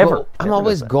always Never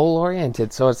always does that. goal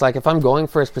oriented. So it's like if I'm going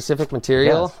for a specific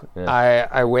material, Yes, yeah.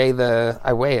 I weigh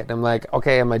it. I'm like,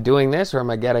 okay, am I doing this or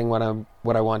am I getting what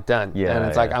I want done? Yeah, and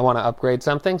it's like yeah. I want to upgrade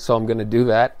something, so I'm going to do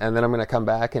that, and then I'm going to come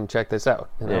back and check this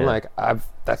out. And I'm Yeah. like,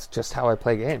 that's just how I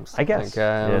play games. I guess. Like,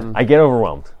 Yeah. I get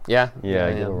overwhelmed. yeah, Yeah,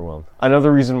 I get overwhelmed.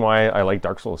 Another reason why I like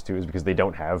Dark Souls 2 is because they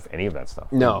don't have any of that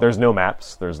stuff. No. There's no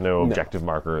maps, there's no objective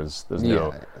markers, there's Yeah,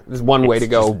 no... there's one way it's to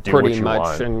go, just do what pretty you much,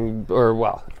 want.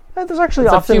 There's There's actually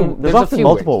a often few- there's there's a often few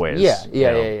multiple ways. ways.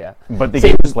 Yeah, you know? yeah. But the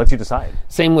game just lets you decide.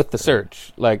 Same with the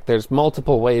search. Like, there's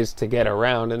multiple ways to get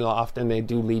around, and often they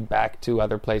do lead back to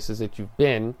other places that you've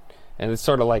been, and it's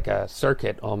sort of like a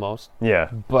circuit almost. Yeah.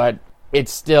 But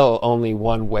it's still only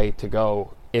one way to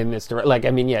go in this direction. Like,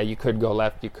 I mean, yeah, you could go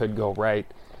left, you could go right,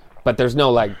 but there's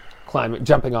no like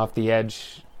jumping off the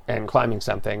edge and climbing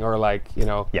something, or like,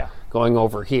 Yeah. going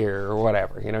over here or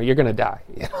whatever. You're going to die.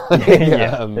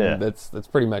 Yeah. That's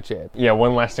pretty much it. Yeah,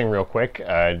 one last thing real quick.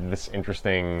 This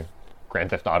interesting Grand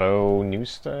Theft Auto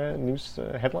news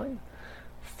headline.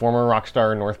 Former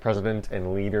Rockstar North president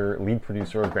and lead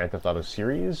producer of Grand Theft Auto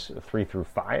series 3 through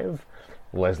 5,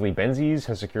 Leslie Benzies,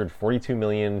 has secured $42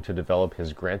 million to develop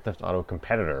his Grand Theft Auto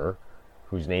competitor,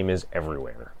 whose name is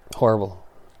Everywhere. Horrible.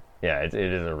 Yeah, it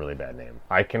is a really bad name.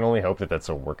 I can only hope that that's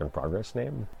a work in progress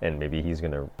name, and maybe he's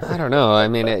gonna. I don't know. I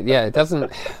mean, it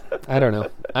doesn't. I don't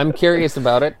know. I'm curious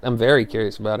about it. I'm very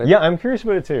curious about it. Yeah, I'm curious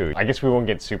about it too. I guess we won't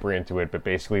get super into it, but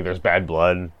basically, there's bad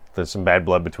blood. There's some bad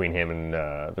blood between him and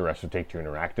the rest of Take-Two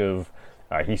Interactive.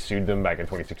 He sued them back in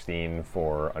 2016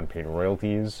 for unpaid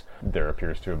royalties. There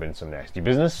appears to have been some nasty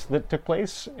business that took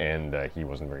place, and he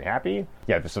wasn't very happy.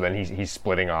 Yeah, so then he's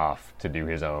splitting off to do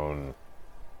his own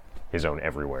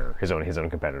Everywhere, his own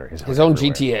competitor, his own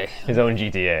GTA. His own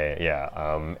GTA,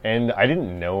 yeah. And I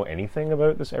didn't know anything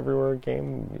about this Everywhere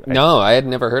game. No, I had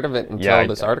never heard of it until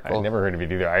this article. I never heard of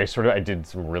it either. I did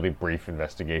some really brief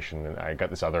investigation, and I got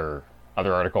this other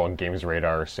article on Games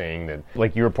Radar saying that,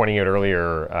 like you were pointing out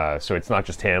earlier, so it's not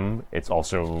just him, it's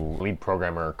also lead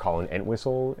programmer Colin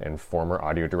Entwistle and former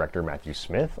audio director Matthew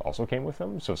Smith also came with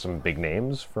them. So some big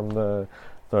names from the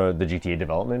GTA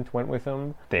development went with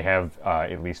them. They have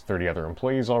at least 30 other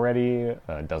employees already,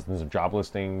 dozens of job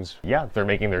listings. Yeah, they're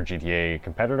making their GTA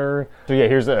competitor. So yeah,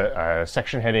 here's a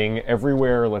section heading,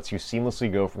 Everywhere lets you seamlessly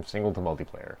go from single to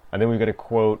multiplayer. And then we've got a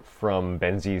quote from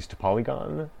Benzies to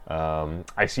Polygon.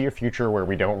 I see a future where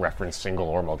we don't reference single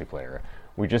or multiplayer.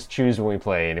 We just choose when we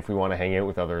play and if we want to hang out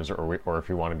with others or if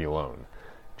we want to be alone.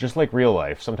 Just like real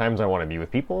life, sometimes I want to be with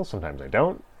people, sometimes I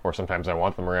don't, or sometimes I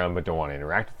want them around but don't want to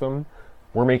interact with them.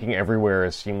 We're making Everywhere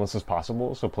as seamless as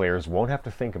possible so players won't have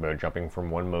to think about jumping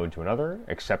from one mode to another,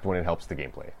 except when it helps the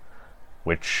gameplay.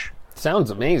 Which sounds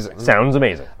amazing.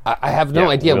 I have no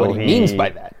idea what he means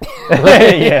by that.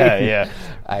 yeah.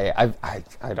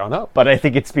 I don't know. But I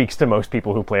think it speaks to most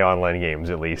people who play online games,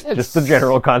 at least. Just the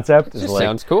general concept. It just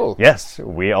sounds cool. Yes,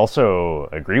 we also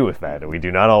agree with that. We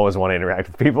do not always want to interact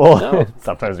with people. No.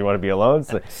 Sometimes we want to be alone.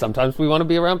 So sometimes we want to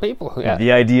be around people. Yeah.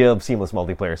 The idea of seamless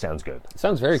multiplayer sounds good. It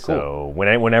sounds very cool. So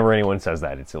whenever anyone says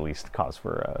that, it's at least cause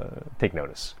for take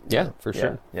notice. Yeah, for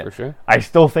sure. Yeah. For sure. I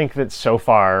still think that so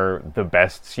far, the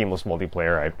best seamless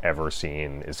multiplayer I've ever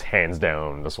seen is hands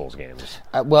down the Souls games.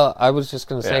 Well, I was just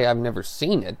going to say I've never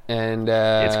seen it, and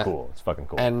it's cool. It's fucking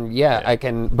cool. And I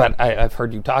can, but I've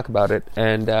heard you talk about it,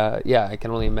 and I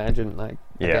can only imagine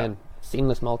again,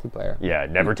 seamless multiplayer. Yeah, it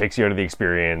never takes you out of the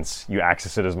experience. You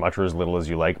access it as much or as little as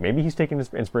you like. Maybe he's taking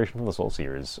his inspiration from the Souls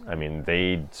series. I mean,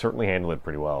 they certainly handle it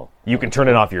pretty well. You can turn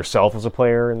it off yourself as a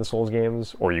player in the Souls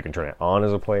games, or you can turn it on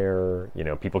as a player.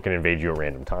 People can invade you at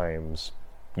random times.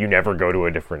 You never go to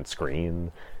a different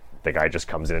screen. The guy just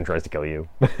comes in and tries to kill you.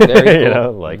 Very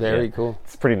cool. Very cool.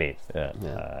 It's pretty neat.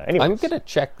 Yeah. I'm gonna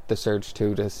check the Surge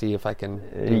 2 to see if I can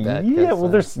do that. Yeah.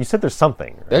 Well, you said there's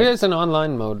something. Right? There is an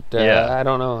online mode. I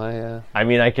don't know. I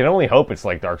mean, I can only hope it's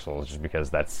like Dark Souls, just because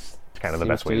that's kind of the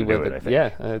best way to do it. I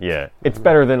think. Yeah. It's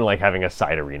better than like having a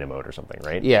side arena mode or something,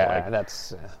 right? Yeah.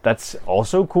 That's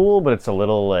also cool, but it's a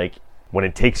little like, when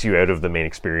it takes you out of the main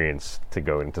experience to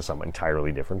go into some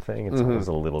entirely different thing, it's always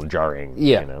a little jarring.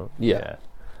 Yeah.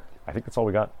 I think that's all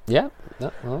we got. Yeah.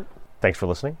 Well, thanks for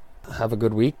listening. Have a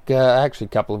good week. Actually, a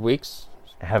couple of weeks.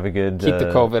 Have a good... Keep the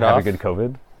COVID off. Have a good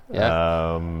COVID.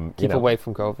 Yeah. Keep away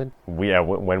from COVID.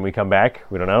 When we come back,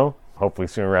 we don't know. Hopefully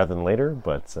sooner rather than later,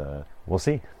 but we'll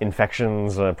see.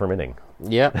 Infections permitting.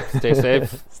 Yeah. Stay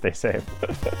safe. Stay safe.